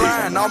with my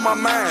line on my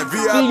mind.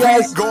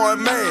 VIP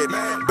going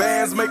mad.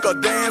 Bands make a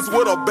dance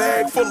with a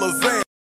bag full of Zan.